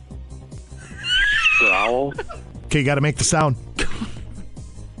 Growl. Okay, you got to make the sound.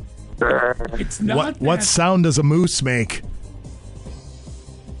 It's not What sound does a moose make?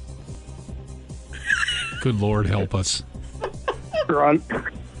 Good Lord, help us. Grunt.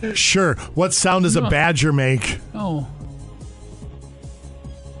 Sure. What sound does a badger make? Oh.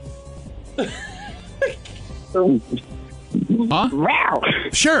 Huh? Row.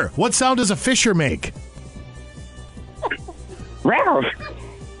 Sure. What sound does a fisher make? Row.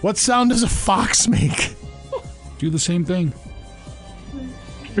 What sound does a fox make? Do the same thing.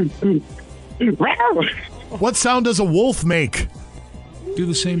 Row. What sound does a wolf make? Do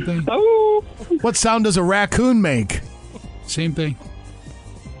the same thing. Oh. What sound does a raccoon make? Same thing.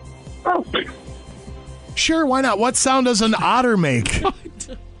 Sure, why not? What sound does an otter make?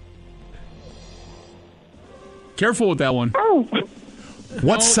 Careful with that one.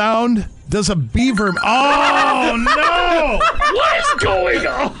 What sound does a beaver... Oh, no! What is going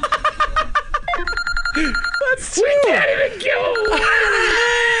on? We can't even kill him.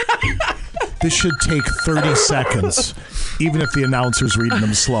 This should take 30 seconds, even if the announcer's reading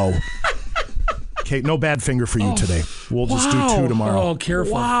them slow. Okay, no bad finger for you today. We'll just do 2 tomorrow. Oh,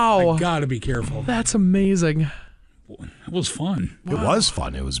 careful. Wow. I gotta be careful. That's amazing. It was fun. It was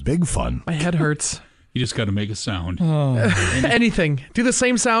fun. It was big fun. My head hurts. You just got to make a sound. Anything. Do the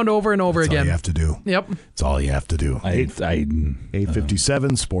same sound over and over That's again. all you have to do. Yep. That's all you have to do.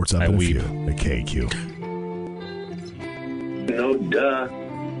 8:57, Sports Up in a Few at KQ. No duh.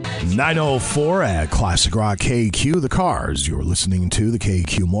 9:04 at Classic Rock KQ. The Cars. You're listening to the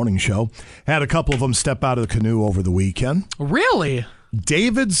KQ Morning Show. Had a couple of them step out of the canoe over the weekend. Really?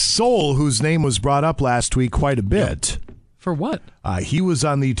 David Soul, whose name was brought up last week quite a bit. For what? He was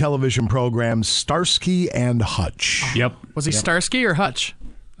on the television program Starsky and Hutch. Yep. Was he Starsky or Hutch?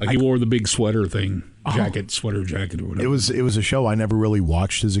 He wore the big sweater thing, sweater jacket or whatever. It was a show I never really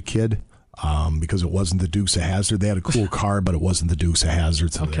watched as a kid because it wasn't the Dukes of Hazzard. They had a cool car, but it wasn't the Dukes of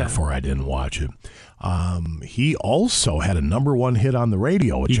Hazzard, so therefore I didn't watch it. He also had a #1 hit on the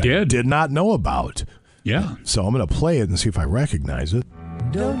radio, which I did not know about. Yeah. So I'm going to play it and see if I recognize it.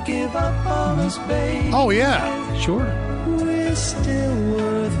 Don't give up on us, babe. Oh, yeah. Sure. We're still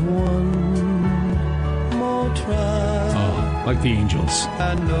worth one more try. Oh, like the Angels.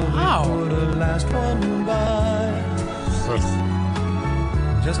 I know we put a last one by.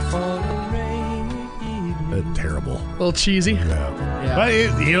 Just for a rainy evening. Terrible. A little cheesy. Yeah.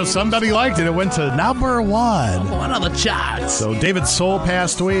 But, somebody liked it. It went to #1. One on the charts. So David Soul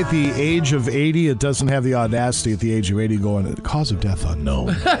passed away at the age of 80. It doesn't have the audacity at the age of 80 going, cause of death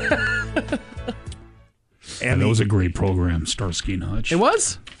unknown. And that was a great program, Starsky and Hutch. It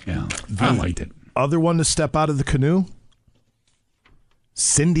was? Yeah. I liked it. Other one to step out of the canoe?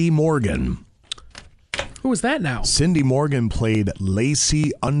 Cindy Morgan. Who was that now? Cindy Morgan played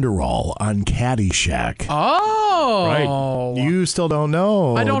Lacey Underall on Caddyshack. Oh. Right. You still don't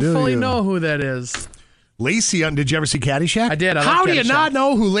know. I don't do fully you? know who that is. Lacey, did you ever see Caddyshack? I did. How do you not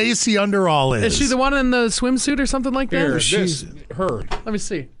know who Lacey Underall is? Is she the one in the swimsuit or something like that? Here, she's her. Let me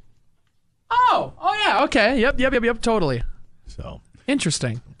see. Oh yeah, okay. Yep, totally. So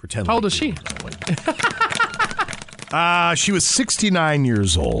interesting. Pretend. How old is she? She was 69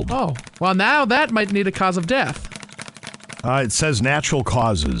 years old. Oh, well, now that might need a cause of death. It says natural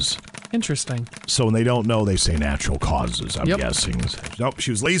causes. Interesting. So when they don't know, they say natural causes, I'm guessing. Nope,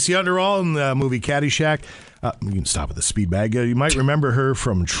 she was Lacey Underall in the movie Caddyshack. You can stop at the speed bag. You might remember her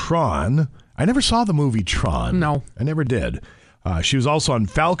from Tron. I never saw the movie Tron. No. I never did. She was also on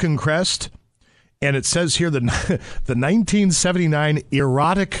Falcon Crest. And it says here the 1979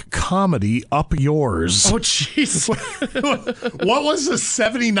 erotic comedy Up Yours. Oh, jeez. What was the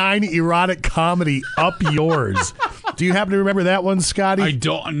 79 erotic comedy Up Yours? Do you happen to remember that one, Scotty? I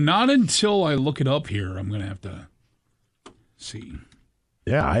don't. Not until I look it up here. I'm going to have to see.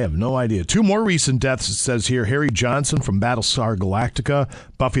 Yeah, I have no idea. 2 more recent deaths, it says here. Harry Johnson from Battlestar Galactica,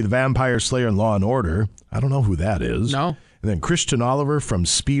 Buffy the Vampire Slayer, and Law & Order. I don't know who that is. No. And then Christian Oliver from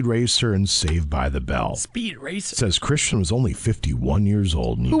Speed Racer and Saved by the Bell. Speed Racer? It says Christian was only 51 years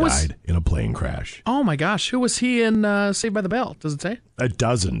old and he died in a plane crash. Oh, my gosh. Who was he in Saved by the Bell? Does it say? It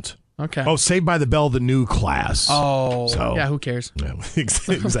doesn't. Okay. Oh, Saved by the Bell, the new class. Oh, so, yeah, who cares? Yeah,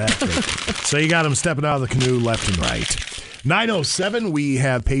 exactly. So you got him stepping out of the canoe left and right. 9:07, we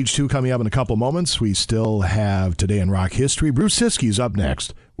have page 2 coming up in a couple moments. We still have Today in Rock History. Bruce Siskey's up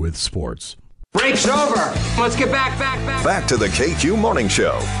next with sports. Break's over. Let's get back. Back to the KQ Morning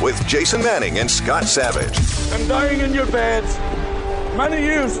Show with Jason Manning and Scott Savage. I'm dying in your beds many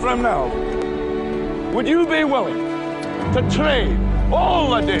years from now. Would you be willing to trade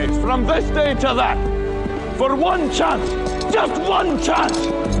all the days from this day to that for one chance, just one chance,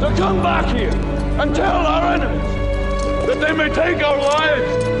 to come back here and tell our enemies that they may take our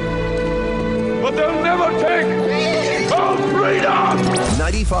lives, but they'll never take our freedom?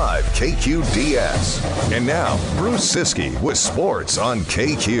 95 KQDS. And now, Bruce Siskey with sports on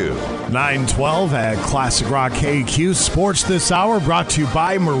KQ. 9:12 at Classic Rock KQ. Sports this hour brought to you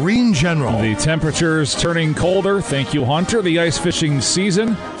by Marine General. The temperature's turning colder. Thank you, Hunter. The ice fishing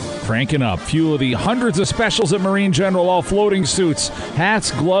season cranking up. Few of the hundreds of specials at Marine General. All floating suits,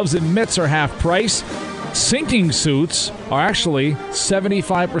 hats, gloves, and mitts are half price. Sinking suits are actually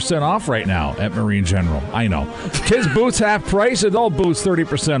 75% off right now at Marine General. I know. Kids' boots half price, adult boots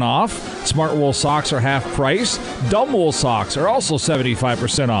 30% off. Smart wool socks are half price. Dumb wool socks are also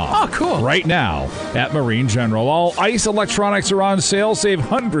 75% off. Oh, cool. Right now at Marine General. All ice electronics are on sale. Save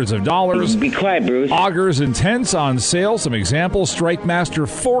hundreds of dollars. Be quiet, Bruce. Augers and tents on sale. Some examples. Strike Master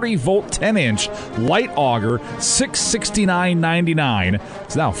 40-volt 10-inch light auger, $669.99.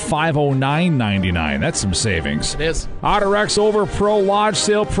 It's now $509.99. That's some savings. It is. Otterex Over Pro Lodge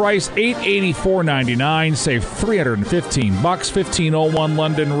sale price $884.99. Save $315. 1501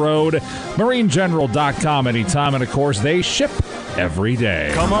 London Road. MarineGeneral.com anytime, and of course they ship every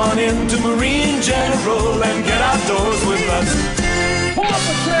day. Come on into Marine General and get outdoors with us. Pull up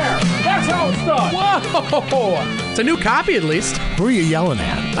a chair. That's how it's done. Whoa! It's a new copy, at least. Who are you yelling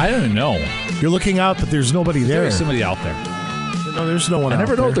at? I don't know. You're looking out, but there's nobody there. There's somebody out there. No, there's no one I out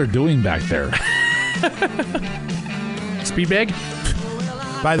never know there. what they're doing back there. Speed bag?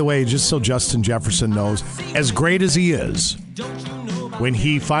 By the way, just so Justin Jefferson knows, as great as he is, when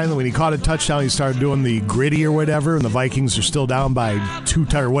he caught a touchdown, he started doing the gritty or whatever, and the Vikings are still down by 2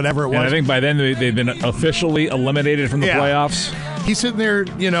 or whatever it was. And I think by then they've been officially eliminated from the playoffs. He's sitting there,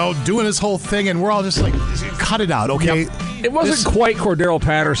 doing his whole thing, and we're all just like, cut it out, okay? Yep. It wasn't quite Cordero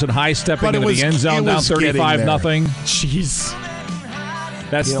Patterson high-stepping into the end zone down 35-0. Jeez.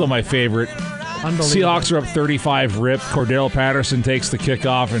 That's still my favorite. Seahawks are up 35-rip. Cordero Patterson takes the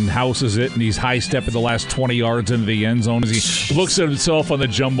kickoff and houses it, and he's high-stepping the last 20 yards into the end zone as he looks at himself on the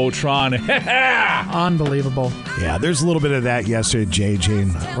Jumbotron. Unbelievable. Yeah, there's a little bit of that yesterday, JJ,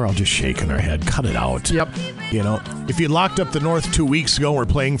 and we're all just shaking our head. Cut it out. Yep. If you locked up the North 2 weeks ago and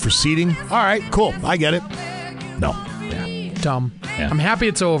we're playing for seeding, all right, cool, I get it. No. Yeah. Dumb. Yeah. I'm happy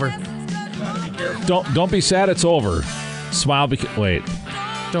it's over. Don't be sad it's over. Smile wait.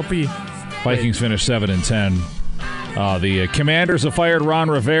 Don't be... Vikings finished 7-10. The Commanders have fired Ron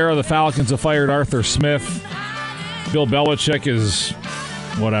Rivera. The Falcons have fired Arthur Smith. Bill Belichick is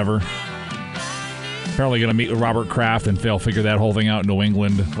whatever. Apparently going to meet with Robert Kraft, and they'll figure that whole thing out in New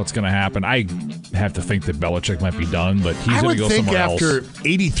England. What's going to happen? I have to think that Belichick might be done, but he's going to go somewhere else. I would think after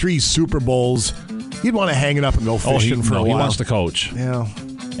 83 Super Bowls, he'd want to hang it up and go fishing for a while. He wants to coach. Yeah.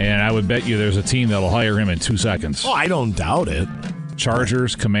 And I would bet you there's a team that'll hire him in 2 seconds. Oh, I don't doubt it.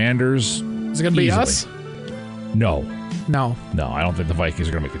 Chargers, Commanders. Is it going to be us? No. No. No, I don't think the Vikings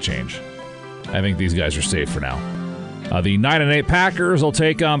are going to make a change. I think these guys are safe for now. The 9-8 Packers will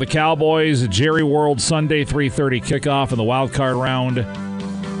take on the Cowboys. Jerry World Sunday 3:30 kickoff in the wild card round.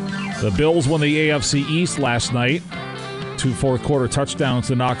 The Bills won the AFC East last night. 2 fourth-quarter touchdowns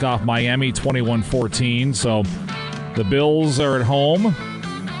to knock off Miami 21-14. So the Bills are at home.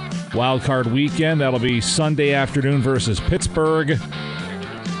 Wild card weekend. That'll be Sunday afternoon versus Pittsburgh.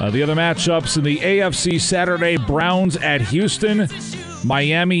 The other matchups in the AFC Saturday, Browns at Houston,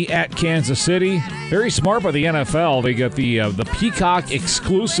 Miami at Kansas City. Very smart by the NFL. They got the Peacock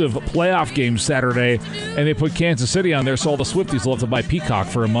exclusive playoff game Saturday, and they put Kansas City on there, so all the Swifties will have to buy Peacock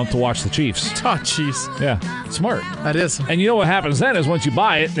for a month to watch the Chiefs. Oh, jeez. Yeah, smart. That is. And you know what happens then is once you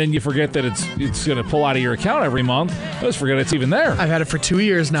buy it, then you forget that it's going to pull out of your account every month. Just forget it's even there. I've had it for 2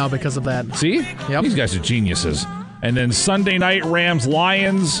 years now because of that. See? Yep. These guys are geniuses. And then Sunday night,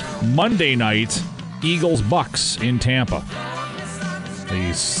 Rams-Lions. Monday night, Eagles-Bucks in Tampa.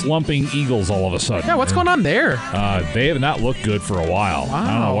 The slumping Eagles all of a sudden. Yeah, what's going on there? They have not looked good for a while. Wow.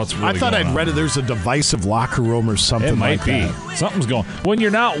 I don't know what's really I thought going I'd read it. There's a divisive locker room or something It might like be. that. Something's going. When you're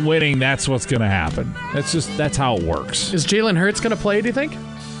not winning, that's what's going to happen. That's how it works. Is Jalen Hurts going to play, do you think?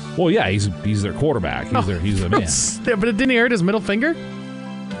 Well, yeah, he's their quarterback. He's the man. Yeah, but didn't he hurt his middle finger?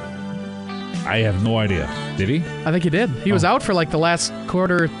 I have no idea. Did he? I think he did. He was out for like the last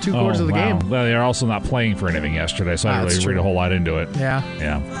quarter, 2 quarters of the game. Well, they're also not playing for anything yesterday, so I didn't really read a whole lot into it. Yeah.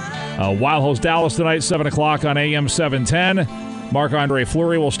 Yeah. Wild host Dallas tonight, 7 o'clock on AM 710. Marc-Andre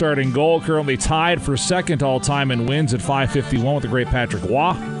Fleury will start in goal, currently tied for second all-time in wins at .551 with the great Patrick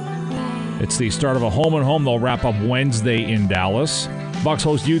Waugh. It's the start of a home-and-home. They'll wrap up Wednesday in Dallas. Bucks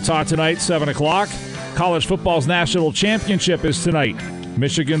host Utah tonight, 7 o'clock. College football's national championship is tonight.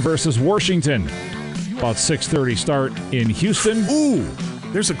 Michigan versus Washington. About 6:30 start in Houston. Ooh,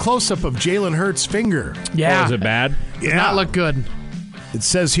 there's a close-up of Jalen Hurts' finger. Yeah. Oh, is it bad? Did not look good. It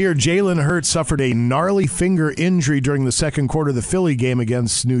says here Jalen Hurts suffered a gnarly finger injury during the second quarter of the Philly game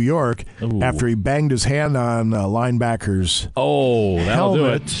against New York after he banged his hand on linebacker's that'll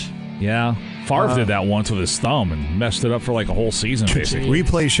helmet. do it. Yeah. Favre did that once with his thumb and messed it up for like a whole season, basically.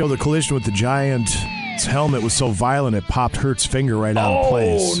 Replays show the collision with the giant His helmet was so violent it popped Hurt's finger right out of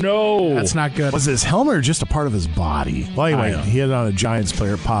place. Oh, no. That's not good. Was it his helmet or just a part of his body? Well, anyway, he hit it on a Giants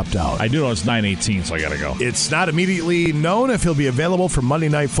player, it popped out. I do know it's 9:18, so I got to go. It's not immediately known if he'll be available for Monday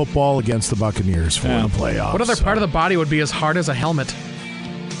Night Football against the Buccaneers for the playoffs. What other part of the body would be as hard as a helmet?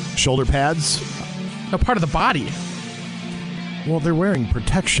 Shoulder pads? No, part of the body. Well, they're wearing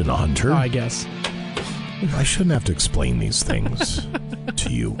protection, Hunter. Oh, I guess. I shouldn't have to explain these things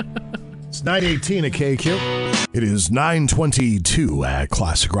to you. It's 9:18 at KQ. It is 9:22 at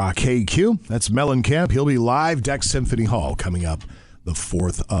Classic Rock KQ. That's Mellencamp. He'll be live Deck Symphony Hall coming up the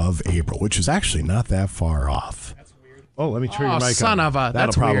 4th of April, which is actually not that far off. That's weird. Oh, let me turn your mic on. Son of a, That'll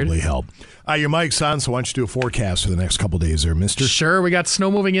that's probably weird. help. Your mic's on, so why don't you do a forecast for the next couple days there, mister? Sure. We got snow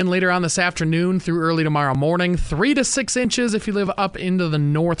moving in later on this afternoon through early tomorrow morning. 3 to 6 inches if you live up into the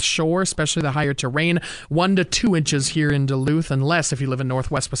North Shore, especially the higher terrain. 1 to 2 inches here in Duluth, and less if you live in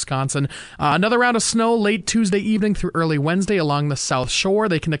northwest Wisconsin. Another round of snow late Tuesday evening through early Wednesday along the South Shore.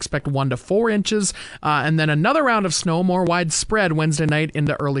 They can expect 1 to 4 inches. And then another round of snow, more widespread, Wednesday night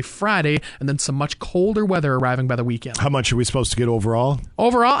into early Friday. And then some much colder weather arriving by the weekend. How much are we supposed to get overall?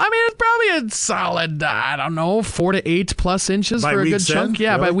 Overall, I mean, it's probably a solid, I don't know, 4 to 8 plus inches By for a good week's chunk. end?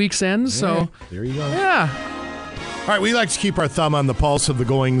 Yeah, Really? by week's end. So, Yeah, there you go. yeah. All right, we like to keep our thumb on the pulse of the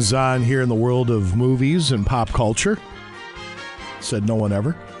goings-on here in the world of movies and pop culture. Said no one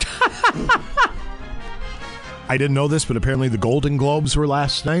ever. I didn't know this, but apparently the Golden Globes were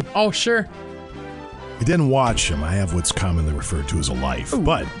last night. Oh, sure. I didn't watch them. I have what's commonly referred to as a life.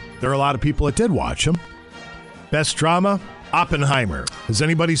 But there are a lot of people that did watch them. Best drama, Oppenheimer. Has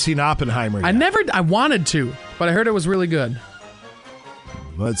anybody seen Oppenheimer yet? I wanted to, but I heard it was really good.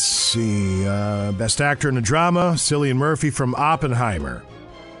 Let's see. Best actor in a drama, Cillian Murphy from Oppenheimer.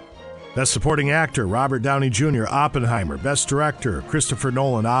 Best supporting actor, Robert Downey Jr., Oppenheimer. Best director, Christopher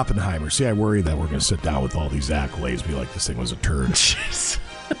Nolan, Oppenheimer. See, I worry that we're going to sit down with all these accolades, be like, this thing was a turd. Jeez.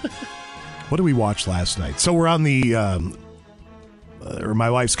 What did we watch last night? So we're on the, or my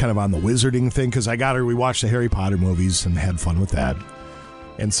wife's kind of on the wizarding thing, because I got her, we watched the Harry Potter movies and had fun with that.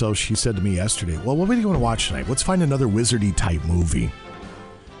 And so she said to me yesterday, well, what are you going to watch tonight? Let's find another wizardy type movie.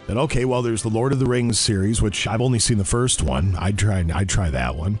 And okay, well, there's the Lord of the Rings series, which I've only seen the first one. I'd try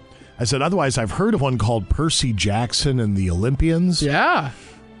that one. I said, otherwise, I've heard of one called Percy Jackson and the Olympians. Yeah.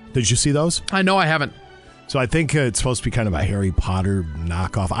 Did you see those? I know I haven't. So I think it's supposed to be kind of a Harry Potter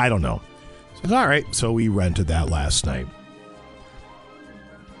knockoff. I don't know. So, all right, so we rented that last night.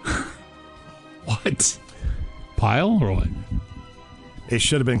 What? Pile or what? It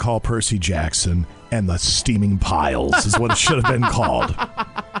should have been called Percy Jackson and the Steaming Piles is what it should have been called.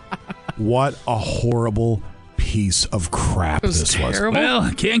 What a horrible piece of crap this was. Well,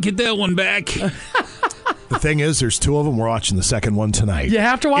 can't get that one back. The thing is, there's two of them. We're watching the second one tonight. You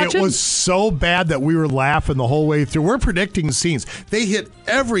have to watch it? It was so bad that we were laughing the whole way through. We're predicting scenes. They hit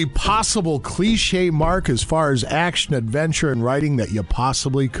every possible cliche mark as far as action, adventure, and writing that you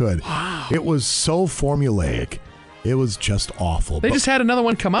possibly could. Wow. It was so formulaic. It was just awful. They just had another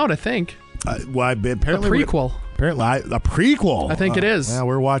one come out, I think. Well, apparently a prequel. A prequel. I think it is. Well,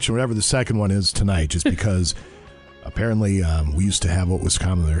 we're watching whatever the second one is tonight, just because apparently we used to have what was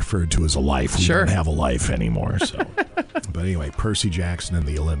commonly referred to as a life. We don't have a life anymore. So, but anyway, Percy Jackson and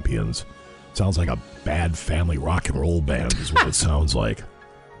the Olympians sounds like a bad family rock and roll band, is what it sounds like.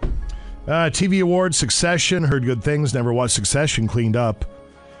 TV awards: Succession. Heard good things. Never watched Succession. Cleaned up.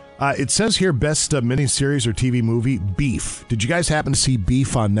 It says here best miniseries or TV movie, Beef. Did you guys happen to see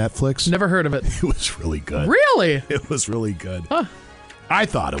Beef on Netflix? Never heard of it. It was really good. Really? It was really good. Huh. I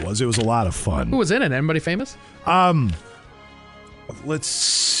thought it was. It was a lot of fun. Who was in it? Anybody famous? Let's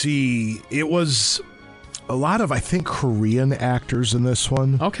see. It was a lot of, I think, Korean actors in this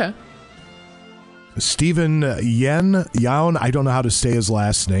one. Okay. Steven Yeun. I don't know how to say his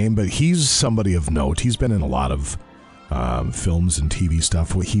last name, but he's somebody of note. He's been in a lot of films and TV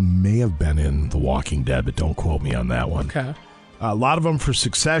stuff. He may have been in The Walking Dead, but don't quote me on that one. Okay. A lot of them for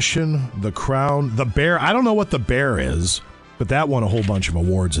Succession, The Crown, The Bear. I don't know what The Bear is, but that won a whole bunch of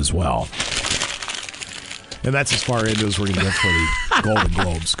awards as well. And that's as far into as we're going to get for the Golden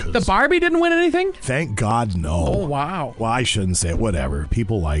Globes. The Barbie didn't win anything? Thank God, no. Oh, wow. Well, I shouldn't say it. Whatever.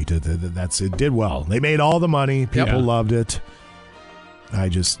 People liked it. It did well. They made all the money. People loved it. I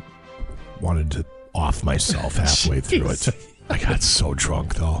just wanted to off myself halfway through it. I got so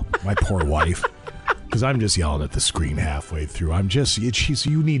drunk, though. My poor wife. Because I'm just yelling at the screen halfway through. She's,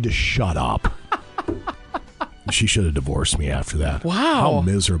 you need to shut up. She should have divorced me after that. Wow. How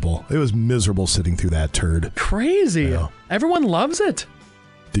miserable. It was miserable sitting through that turd. Crazy. Yeah. Everyone loves it.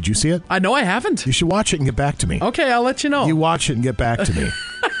 Did you see it? I know I haven't. You should watch it and get back to me. Okay, I'll let you know. You watch it and get back to me.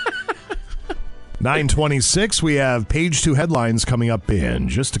 9:26, we have Page 2 headlines coming up in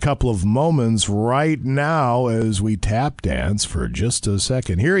just a couple of moments right now as we tap dance for just a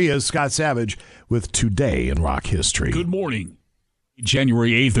second. Here he is, Scott Savage, with Today in Rock History. Good morning.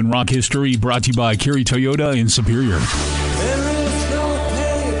 January 8th in Rock History, brought to you by Kerry Toyota in Superior.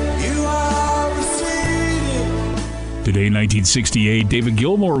 Today, 1968, David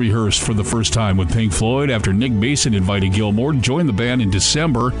Gilmour rehearsed for the first time with Pink Floyd after Nick Mason invited Gilmour to join the band in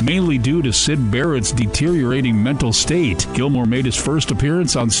December, mainly due to Syd Barrett's deteriorating mental state. Gilmour made his first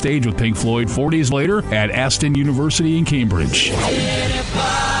appearance on stage with Pink Floyd 4 days later at Aston University in Cambridge.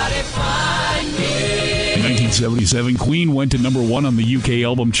 In 1977, Queen went to #1 on the UK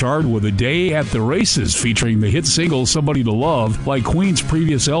album chart with A Day at the Races, featuring the hit single Somebody to Love. Like Queen's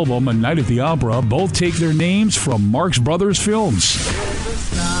previous album, A Night at the Opera, both take their names from Marx Brothers films.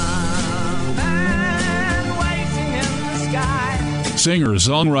 Singer,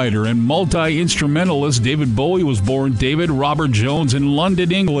 songwriter, and multi-instrumentalist David Bowie was born David Robert Jones in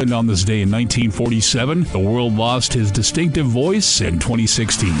London, England on this day in 1947. The world lost his distinctive voice in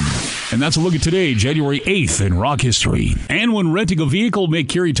 2016. And that's a look at today, January 8th in rock history. And when renting a vehicle, make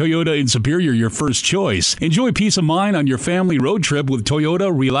Kerry Toyota in Superior your first choice. Enjoy peace of mind on your family road trip with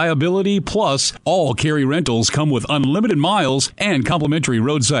Toyota Reliability Plus. All Kerry rentals come with unlimited miles and complimentary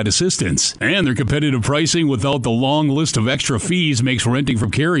roadside assistance. And their competitive pricing without the long list of extra fees makes renting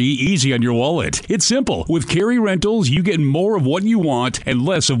from Kerry easy on your wallet. It's simple. With Kerry Rentals, you get more of what you want and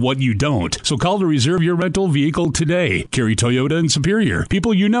less of what you don't. So call to reserve your rental vehicle today. Kerry Toyota in Superior.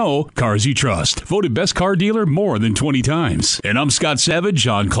 People you know, cars you trust. Voted best car dealer more than 20 times. And I'm Scott Savage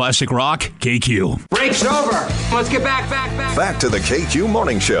on Classic Rock KQ. Break's over. Let's get back. Back to the KQ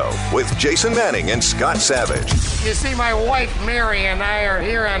Morning Show with Jason Manning and Scott Savage. You see, my wife Mary and I are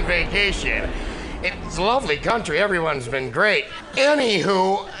here on vacation. It's a lovely country. Everyone's been great.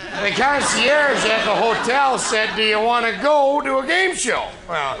 Anywho, the concierge at the hotel said, do you want to go to a game show?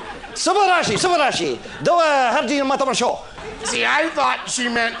 Well, Subarashi. see, I thought she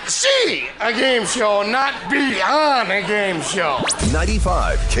meant see a game show, not be on a game show.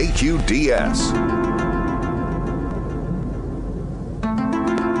 95 KQDS.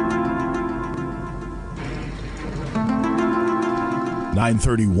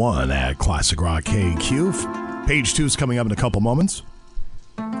 .931 at Classic Rock KQ. Page 2 is coming up in a couple moments.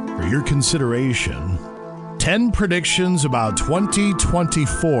 For your consideration, 10 predictions about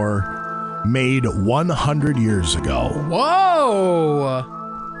 2024 made 100 years ago. Whoa!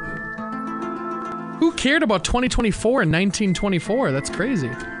 Who cared about 2024 in 1924? That's crazy.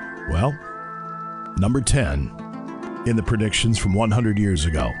 Well, number 10 in the predictions from 100 years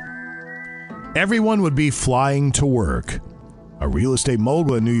ago. Everyone would be flying to work. A real estate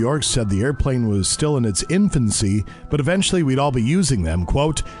mogul in New York said the airplane was still in its infancy, but eventually we'd all be using them.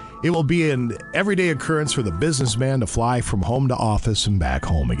 Quote, it will be an everyday occurrence for the businessman to fly from home to office and back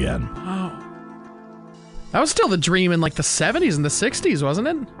home again. Wow. That was still the dream in like the 70s and the 60s, wasn't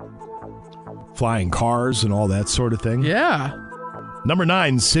it? Flying cars and all that sort of thing. Yeah. Number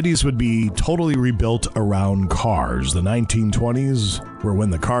 9, cities would be totally rebuilt around cars. The 1920s were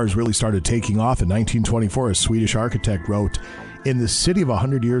when the cars really started taking off. In 1924, a Swedish architect wrote, in the city of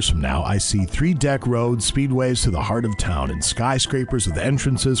 100 years from now, I see 3-deck roads, speedways to the heart of town, and skyscrapers with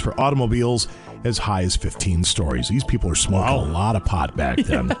entrances for automobiles as high as 15 stories. These people are smoking a lot of pot back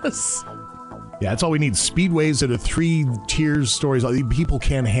then. Yes. Yeah, that's all we need. Speedways that are 3 tiers stories. People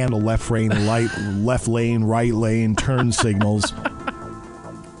can't handle left lane, right lane, turn signals.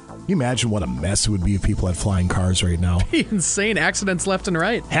 Can you imagine what a mess it would be if people had flying cars right now? Insane accidents left and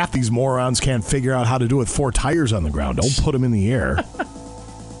right. Half these morons can't figure out how to do it with 4 tires on the ground. Don't put them in the air.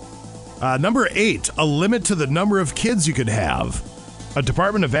 Number 8, a limit to the number of kids you could have. A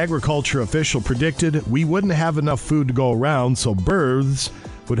Department of Agriculture official predicted we wouldn't have enough food to go around, so births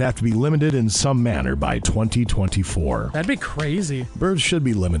would have to be limited in some manner by 2024. That'd be crazy. Births should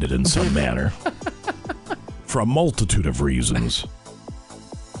be limited in some manner. For a multitude of reasons.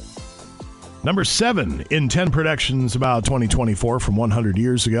 Number 7, in 10 predictions about 2024 from 100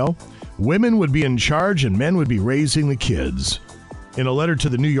 years ago, women would be in charge and men would be raising the kids. In a letter to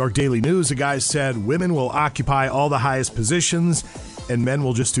the New York Daily News, the guy said women will occupy all the highest positions and men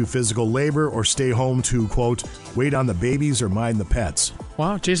will just do physical labor or stay home to, quote, wait on the babies or mind the pets.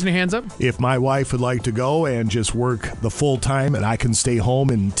 Wow, Jason, your hands up. If my wife would like to go and just work the full time and I can stay home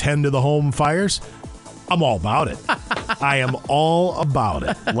and tend to the home fires, I'm all about it. I am all about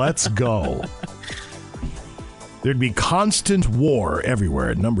it. Let's go. There'd be constant war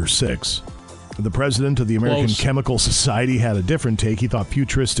everywhere at number 6. The president of the American Chemical Society had a different take. He thought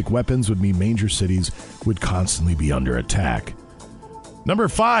futuristic weapons would mean major cities would constantly be under attack. Number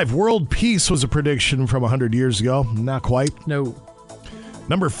 5, world peace was a prediction from 100 years ago. Not quite. No.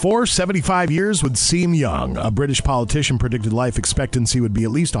 Number 4, 75 years would seem young. A British politician predicted life expectancy would be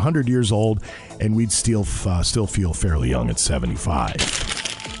at least 100 years old, and we'd still feel fairly young at 75.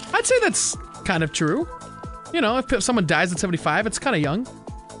 I'd say that's kind of true. You know, if someone dies at 75, it's kind of young.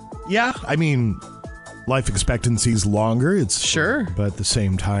 Yeah, I mean, life expectancy's longer. It's sure, but at the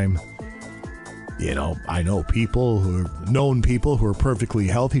same time, you know, I know known people who are perfectly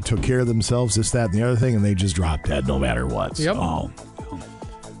healthy, took care of themselves, this, that, and the other thing, and they just drop dead no matter what. Yep. So.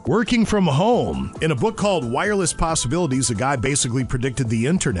 Working from home. In a book called Wireless Possibilities, a guy basically predicted the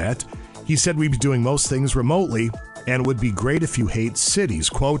internet. He said we'd be doing most things remotely, and it would be great if you hate cities.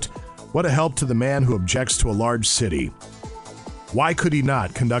 Quote, what a help to the man who objects to a large city. Why could he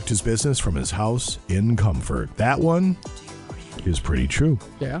not conduct his business from his house in comfort? That one is pretty true.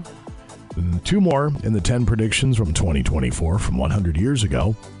 Yeah. And 2 more in the 10 predictions from 2024 from 100 years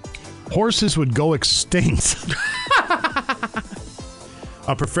ago. Horses would go extinct.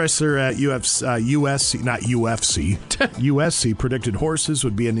 A professor at USC predicted horses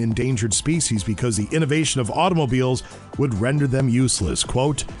would be an endangered species because the innovation of automobiles would render them useless.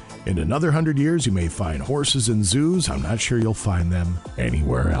 Quote, in another 100 years, you may find horses in zoos. I'm not sure you'll find them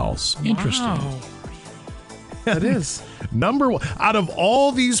anywhere else. Interesting. Wow. That is. Number 1, out of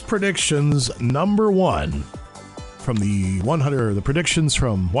all these predictions, number 1 from the predictions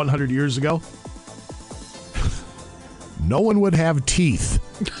from 100 years ago, no one would have teeth.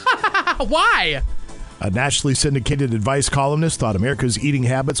 Why? A nationally syndicated advice columnist thought America's eating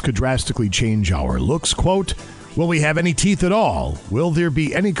habits could drastically change our looks. Quote, will we have any teeth at all? Will there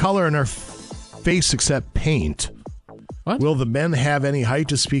be any color in our face except paint? What? Will the men have any height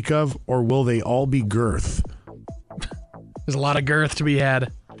to speak of, or will they all be girth? There's a lot of girth to be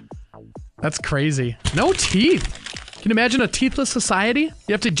had. That's crazy. No teeth. Can you imagine a teethless society?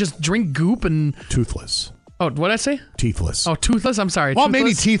 You have to just drink goop and... Toothless. Oh, what did I say? Teethless. Oh, toothless? I'm sorry. Well,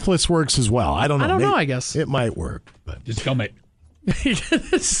 toothless? maybe teethless works as well. I don't know. I don't know, I guess. It might work. But just come it.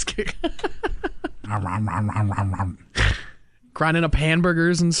 Grinding up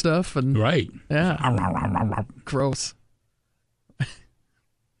hamburgers and stuff. And right. Yeah. Gross.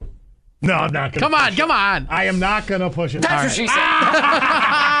 No, I'm not going to. Come on. I am not going to push it. That's what she said.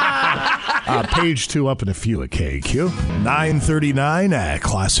 Page 2 up in a few at KQ. 9:39 at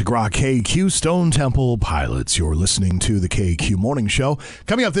Classic Rock KQ. Stone Temple Pilots. You're listening to the KQ Morning Show.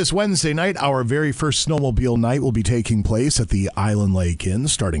 Coming up this Wednesday night, our very first snowmobile night will be taking place at the Island Lake Inn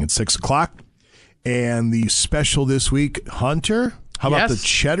starting at 6 o'clock. And the special this week, Hunter, how about the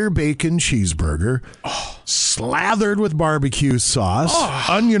cheddar bacon cheeseburger, slathered with barbecue sauce,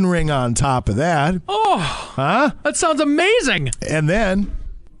 onion ring on top of that. Huh? That sounds amazing. And then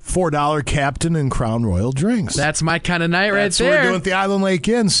 $4 Captain and Crown Royal drinks. That's my kind of night right there. That's what we're doing at the Island Lake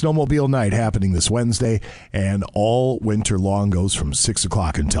Inn. Snowmobile night happening this Wednesday, and all winter long goes from 6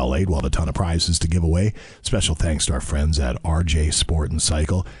 o'clock until 8. We'll have a ton of prizes to give away. Special thanks to our friends at RJ Sport and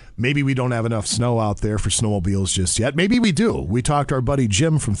Cycle. Maybe we don't have enough snow out there for snowmobiles just yet. Maybe we do. We talked to our buddy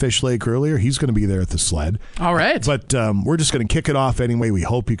Jim from Fish Lake earlier. He's going to be there at the sled. All right. But we're just going to kick it off anyway. We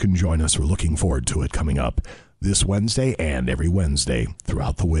hope you can join us. We're looking forward to it coming up this Wednesday and every Wednesday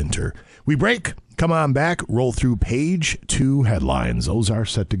throughout the winter. We break. Come on back. Roll through page 2 headlines. Those are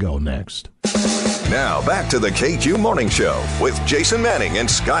set to go next. Now back to the KQ Morning Show with Jason Manning and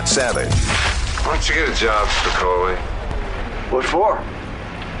Scott Savage. Why don't you get a job, Spicoli? What for?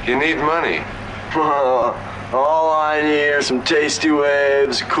 You need money. All I need are some tasty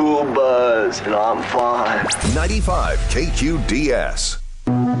waves, cool buzz, and I'm fine. 95 KQDS.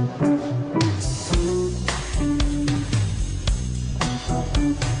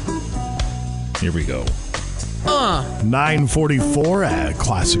 Here we go. 9:44 at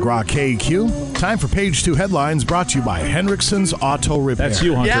Classic Rock KQ. Time for page 2 headlines brought to you by Hendrickson's Auto Repair. That's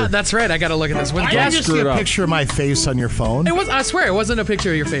you, Hunter. Yeah, that's right. I got to look at this one. Why did you see a picture of my face on your phone? It was. I swear, it wasn't a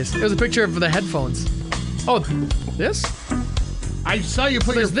picture of your face. It was a picture of the headphones. Oh, this? I saw you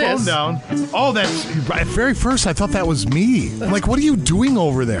put So your there's phone this. down. Oh, that's at very first. I thought that was me. I'm like, what are you doing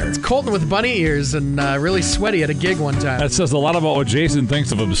over there? It's Colton with bunny ears and really sweaty at a gig one time. That says a lot about what Jason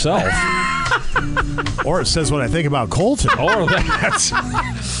thinks of himself. Or it says what I think about Colton. Or that's...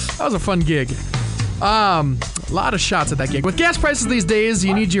 That was a fun gig. A lot of shots at that gig. With gas prices these days,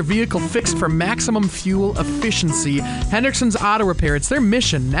 you need your vehicle fixed for maximum fuel efficiency. Hendrickson's Auto Repair, it's their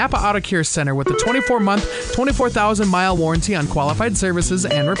mission. Napa Auto Care Center with a 24-month, 24,000-mile warranty on qualified services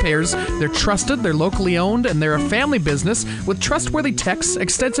and repairs. They're trusted, they're locally owned, and they're a family business with trustworthy techs,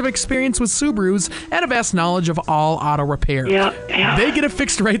 extensive experience with Subarus, and a vast knowledge of all auto repair. Yeah. They get it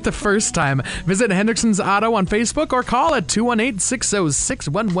fixed right the first time. Visit Hendrickson's Auto on Facebook or call at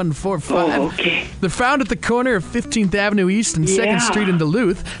 218-606-1145. Oh, okay. They're found at the corner of 15th Avenue East and 2nd Street in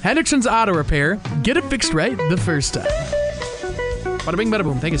Duluth. Hendrickson's Auto Repair. Get it fixed right the first time. Bada bing, bada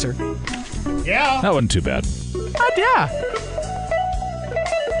boom. Thank you, sir. That wasn't too bad.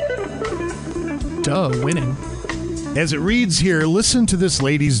 Winning. As it reads here, listen to this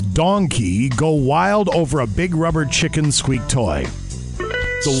lady's donkey go wild over a big rubber chicken squeak toy.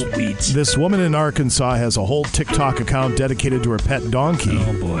 Sweet. This woman in Arkansas has a whole TikTok account dedicated to her pet donkey.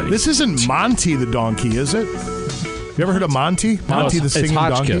 Oh, boy. This isn't Monty the donkey, is it? You ever heard of Monty? Monty the singing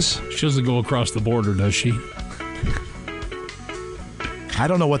donkey? She doesn't go across the border, does she? I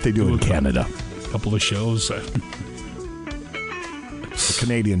don't know what they do in Canada. A couple of shows. The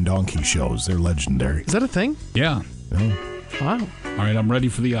Canadian donkey shows, they're legendary. Is that a thing? Yeah. Wow. All right, I'm ready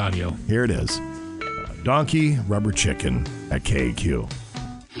for the audio. Here it is. Donkey, rubber chicken at KQ.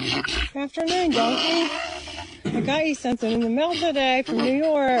 Good afternoon, donkey. I got you something in the mail today from New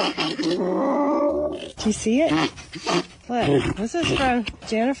York. Do you see it? Look, this is from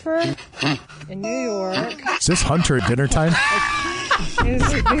Jennifer in New York. Is this Hunter at dinner time?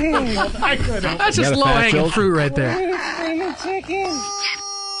 It's big. That's just low-hanging fruit right there. Screaming chicken.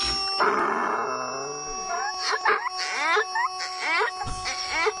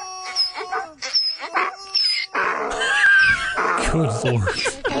 Good Lord.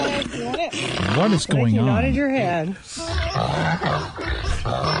 What is going on? You nodded your head.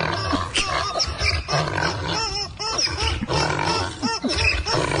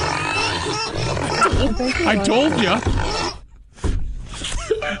 I told you.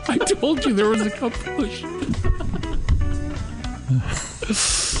 I told you there was a couple of...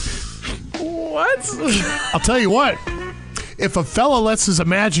 What? I'll tell you what. If a fella lets his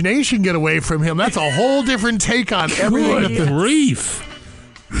imagination get away from him, that's a whole different take on everything. Good grief.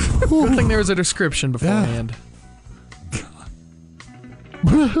 Good thing there was a description beforehand.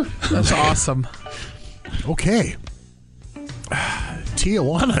 That's awesome. Okay.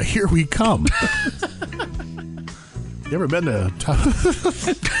 Tijuana, here we come. You ever been to...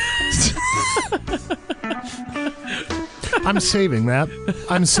 I'm saving that.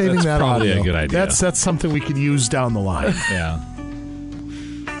 I'm saving That's that probably audio. a good idea. That's something we could use down the line. Yeah.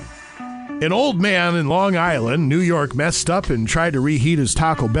 An old man in Long Island, New York, messed up and tried to reheat his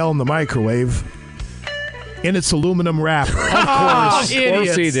Taco Bell in the microwave in its aluminum wrapper. Of course.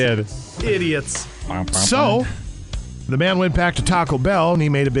 Idiots. He did. Idiots. So, the man went back to Taco Bell and he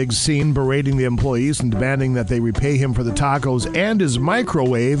made a big scene berating the employees and demanding that they repay him for the tacos and his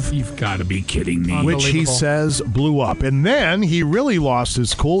microwave. You've got to be kidding me. Which he says blew up. And then he really lost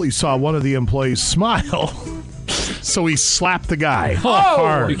his cool. He saw one of the employees smile. So he slapped the guy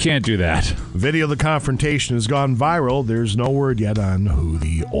hard. You can't do that. Video of the confrontation has gone viral. There's no word yet on who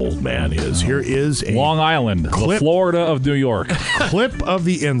the old man is. Here is a Long Island, the Florida of New York. Clip of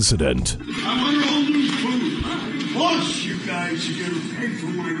the incident. I'm on all new food. Plus, you guys are going to pay for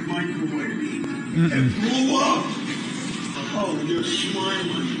my microwave. It blew up. Oh, you're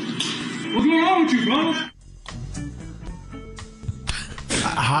smiling. What's going on with you, brother?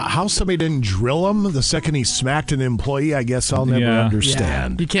 How somebody didn't drill him the second he smacked an employee, I guess I'll never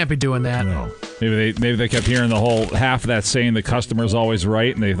understand. You can't be doing that. No. Maybe they kept hearing the whole half of that saying the customer's always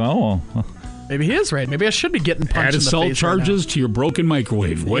right, and they thought, oh, well. Maybe he is right. Maybe I should be getting punched Add in the assault face charges to your broken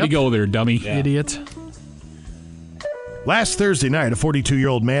microwave. Way to go there, dummy. Idiot. Last Thursday night, a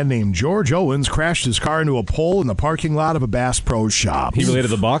 42-year-old man named George Owens crashed his car into a pole in the parking lot of a Bass Pro Shops. He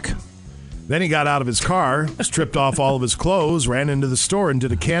related the buck? Then he got out of his car, stripped off all of his clothes, ran into the store, and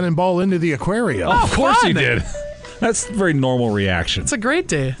did a cannonball into the aquarium. Oh, of course he did. That's a very normal reaction. It's a great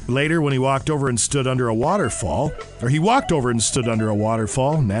day. Later, when he walked over and stood under a waterfall,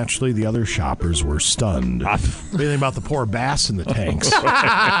 naturally the other shoppers were stunned. Anything about the poor bass in the tanks.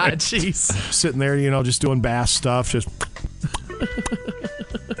 Jeez. Sitting there, just doing bass stuff, just...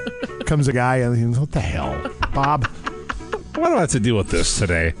 Comes a guy, and he goes, what the hell, Bob? What do I have to do with this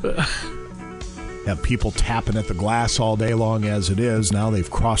today? Have people tapping at the glass all day long as it is. Now they've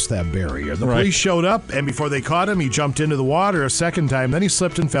crossed that barrier. The police showed up, and before they caught him, he jumped into the water a second time. Then he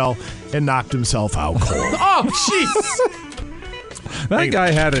slipped and fell and knocked himself out cold. Oh, jeez. That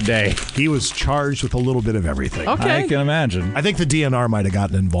guy had a day. He was charged with a little bit of everything. Okay. I can imagine. I think the DNR might have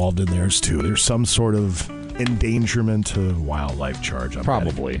gotten involved in theirs, too. There's some sort of endangerment to wildlife charge.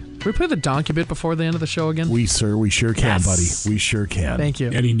 Probably. Can we play the donkey bit before the end of the show again? We sure can, Yes. buddy. We sure can. Thank you.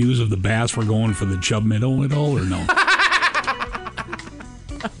 Any news of the bass we're going for the Chub Minnow at all, or no?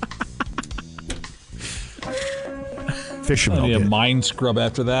 Fisherman. A mind scrub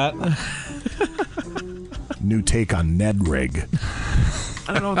after that. New take on Ned rig.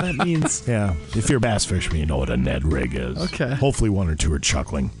 I don't know what that means. Yeah, if you're a bass fisherman, you know what a Ned rig is. Okay. Hopefully one or two are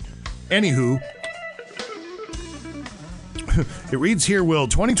chuckling. Anywho, it reads here, will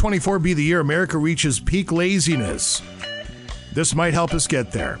 2024 be the year America reaches peak laziness? This might help us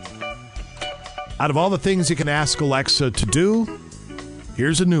get there. Out of all the things you can ask Alexa to do,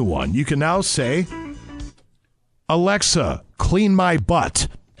 here's a new one. You can now say, Alexa, clean my butt.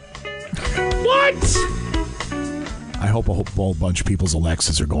 What? I hope a whole bunch of people's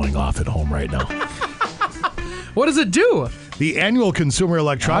Alexas are going off at home right now. What does it do? The annual Consumer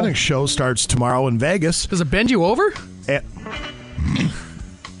Electronics Show starts tomorrow in Vegas. Does it bend you over?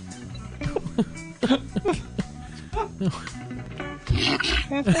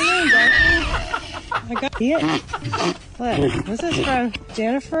 Afternoon, Doctor. I got it. What? This is from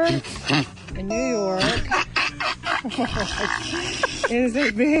Jennifer in New York. Is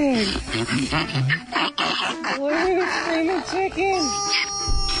it big? Blue screaming chicken.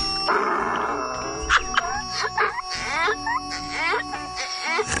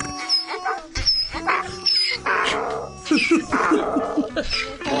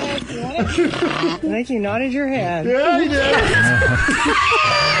 I think you nodded your head. Yeah, I did.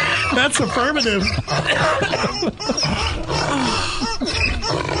 That's affirmative.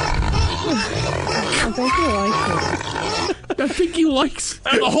 I think you liked it. I think he likes it.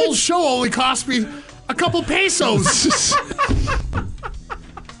 And the whole show only cost me a couple pesos.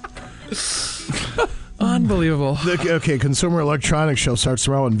 Unbelievable. Okay, Consumer Electronics Show starts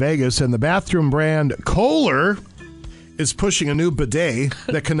tomorrow in Vegas, and the bathroom brand Kohler is pushing a new bidet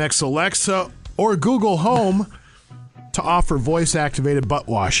that connects Alexa or Google Home to offer voice-activated butt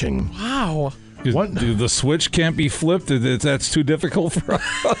washing. Wow. Dude, the switch can't be flipped. That's too difficult for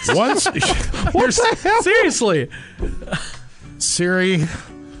us. Once, What the hell? Seriously. Siri,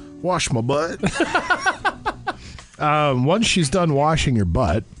 wash my butt. Once she's done washing your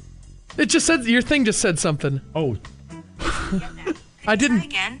butt. It just said, your thing just said something. Oh. I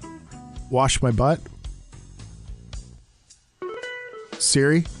didn't. Wash my butt.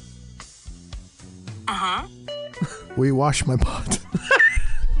 Siri, Uh-huh. will you wash my butt?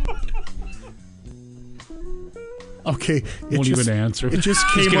 Okay, it Won't just, even answer. It just Just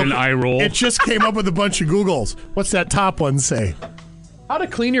came get up. an eye roll. It just came up with a bunch of Googles. What's that top one say? How to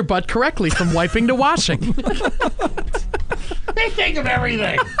clean your butt correctly from wiping to washing. They think of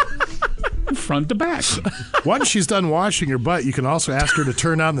everything. Front to back. Once she's done washing your butt, you can also ask her to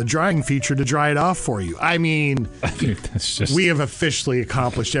turn on the drying feature to dry it off for you. I mean, That's just... we have officially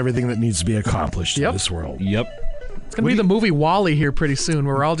accomplished everything that needs to be accomplished in this world. Yep. It's going to be the movie WALL-E here pretty soon,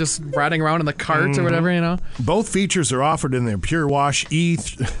 where we're all just riding around in the carts or whatever, you know? Both features are offered in their Pure Wash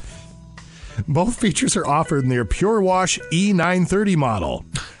Both features are offered in their Pure Wash E930 model.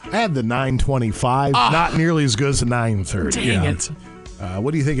 I had the 925, not nearly as good as the 930. Dang it.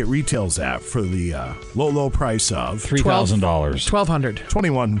 What do you think it retails at for the low price of $3,000.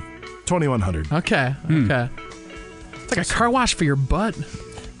 $1,200. $2,100. Okay. Okay. It's like a car wash for your butt.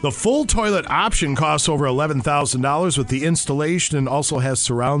 The full toilet option costs over $11,000 with the installation, and also has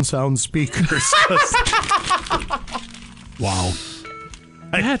surround sound speakers. Wow.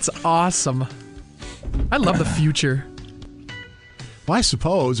 That's awesome. I love the future. Well, I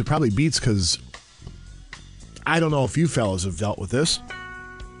suppose it probably beats, because I don't know if you fellas have dealt with this,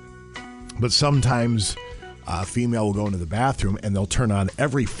 but sometimes a female will go into the bathroom and they'll turn on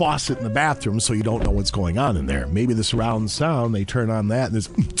every faucet in the bathroom so you don't know what's going on in there. Maybe the surround sound, they turn on that and there's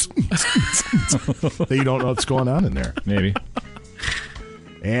that you don't know what's going on in there. Maybe.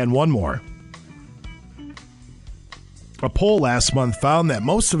 And one more. A poll last month found that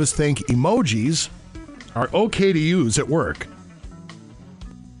most of us think emojis are okay to use at work.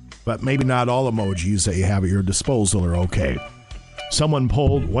 But maybe not all emojis that you have at your disposal are okay. Someone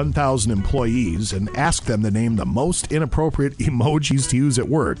polled 1,000 employees and asked them to name the most inappropriate emojis to use at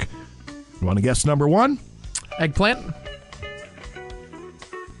work. You want to guess number one? Eggplant?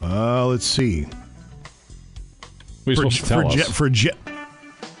 Let's see. We're supposed to tell us.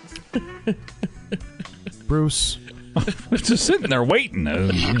 Bruce. Just sitting there waiting.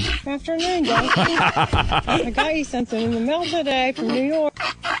 Afternoon, Donkey. I got you something in the mail today from New York.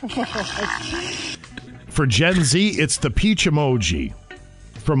 For Gen Z, it's the peach emoji.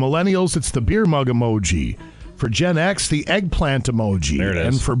 For millennials, it's the beer mug emoji. For Gen X, the eggplant emoji. There it is.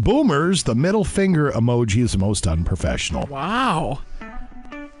 And for boomers, the middle finger emoji is the most unprofessional. Wow.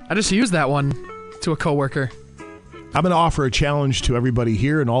 I just used that one to a coworker. I'm going to offer a challenge to everybody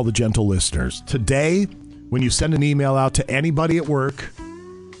here and all the gentle listeners. Today, when you send an email out to anybody at work,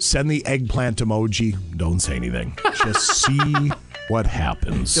 send the eggplant emoji. Don't say anything. Just see what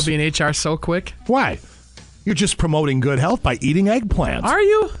happens. You'll be in HR so quick. Why? You're just promoting good health by eating eggplants. Are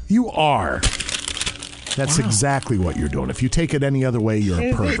you? You are. That's exactly what you're doing. If you take it any other way, you're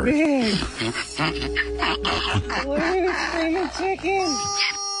a pervert. Big. What are you screaming, chicken?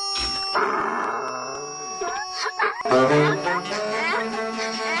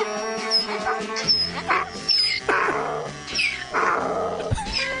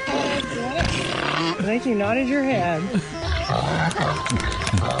 I think you nodded your head.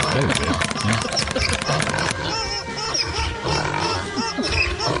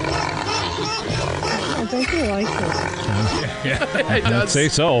 I think he likes it. Yeah, he does. I'd say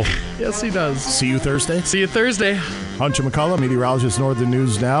so. Yes, he does. See you Thursday. See you Thursday. Hunter McCullough, meteorologist, Northern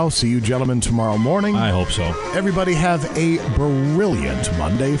News Now. See you gentlemen tomorrow morning. I hope so. Everybody have a brilliant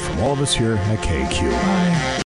Monday from all of us here at KQ. Bye.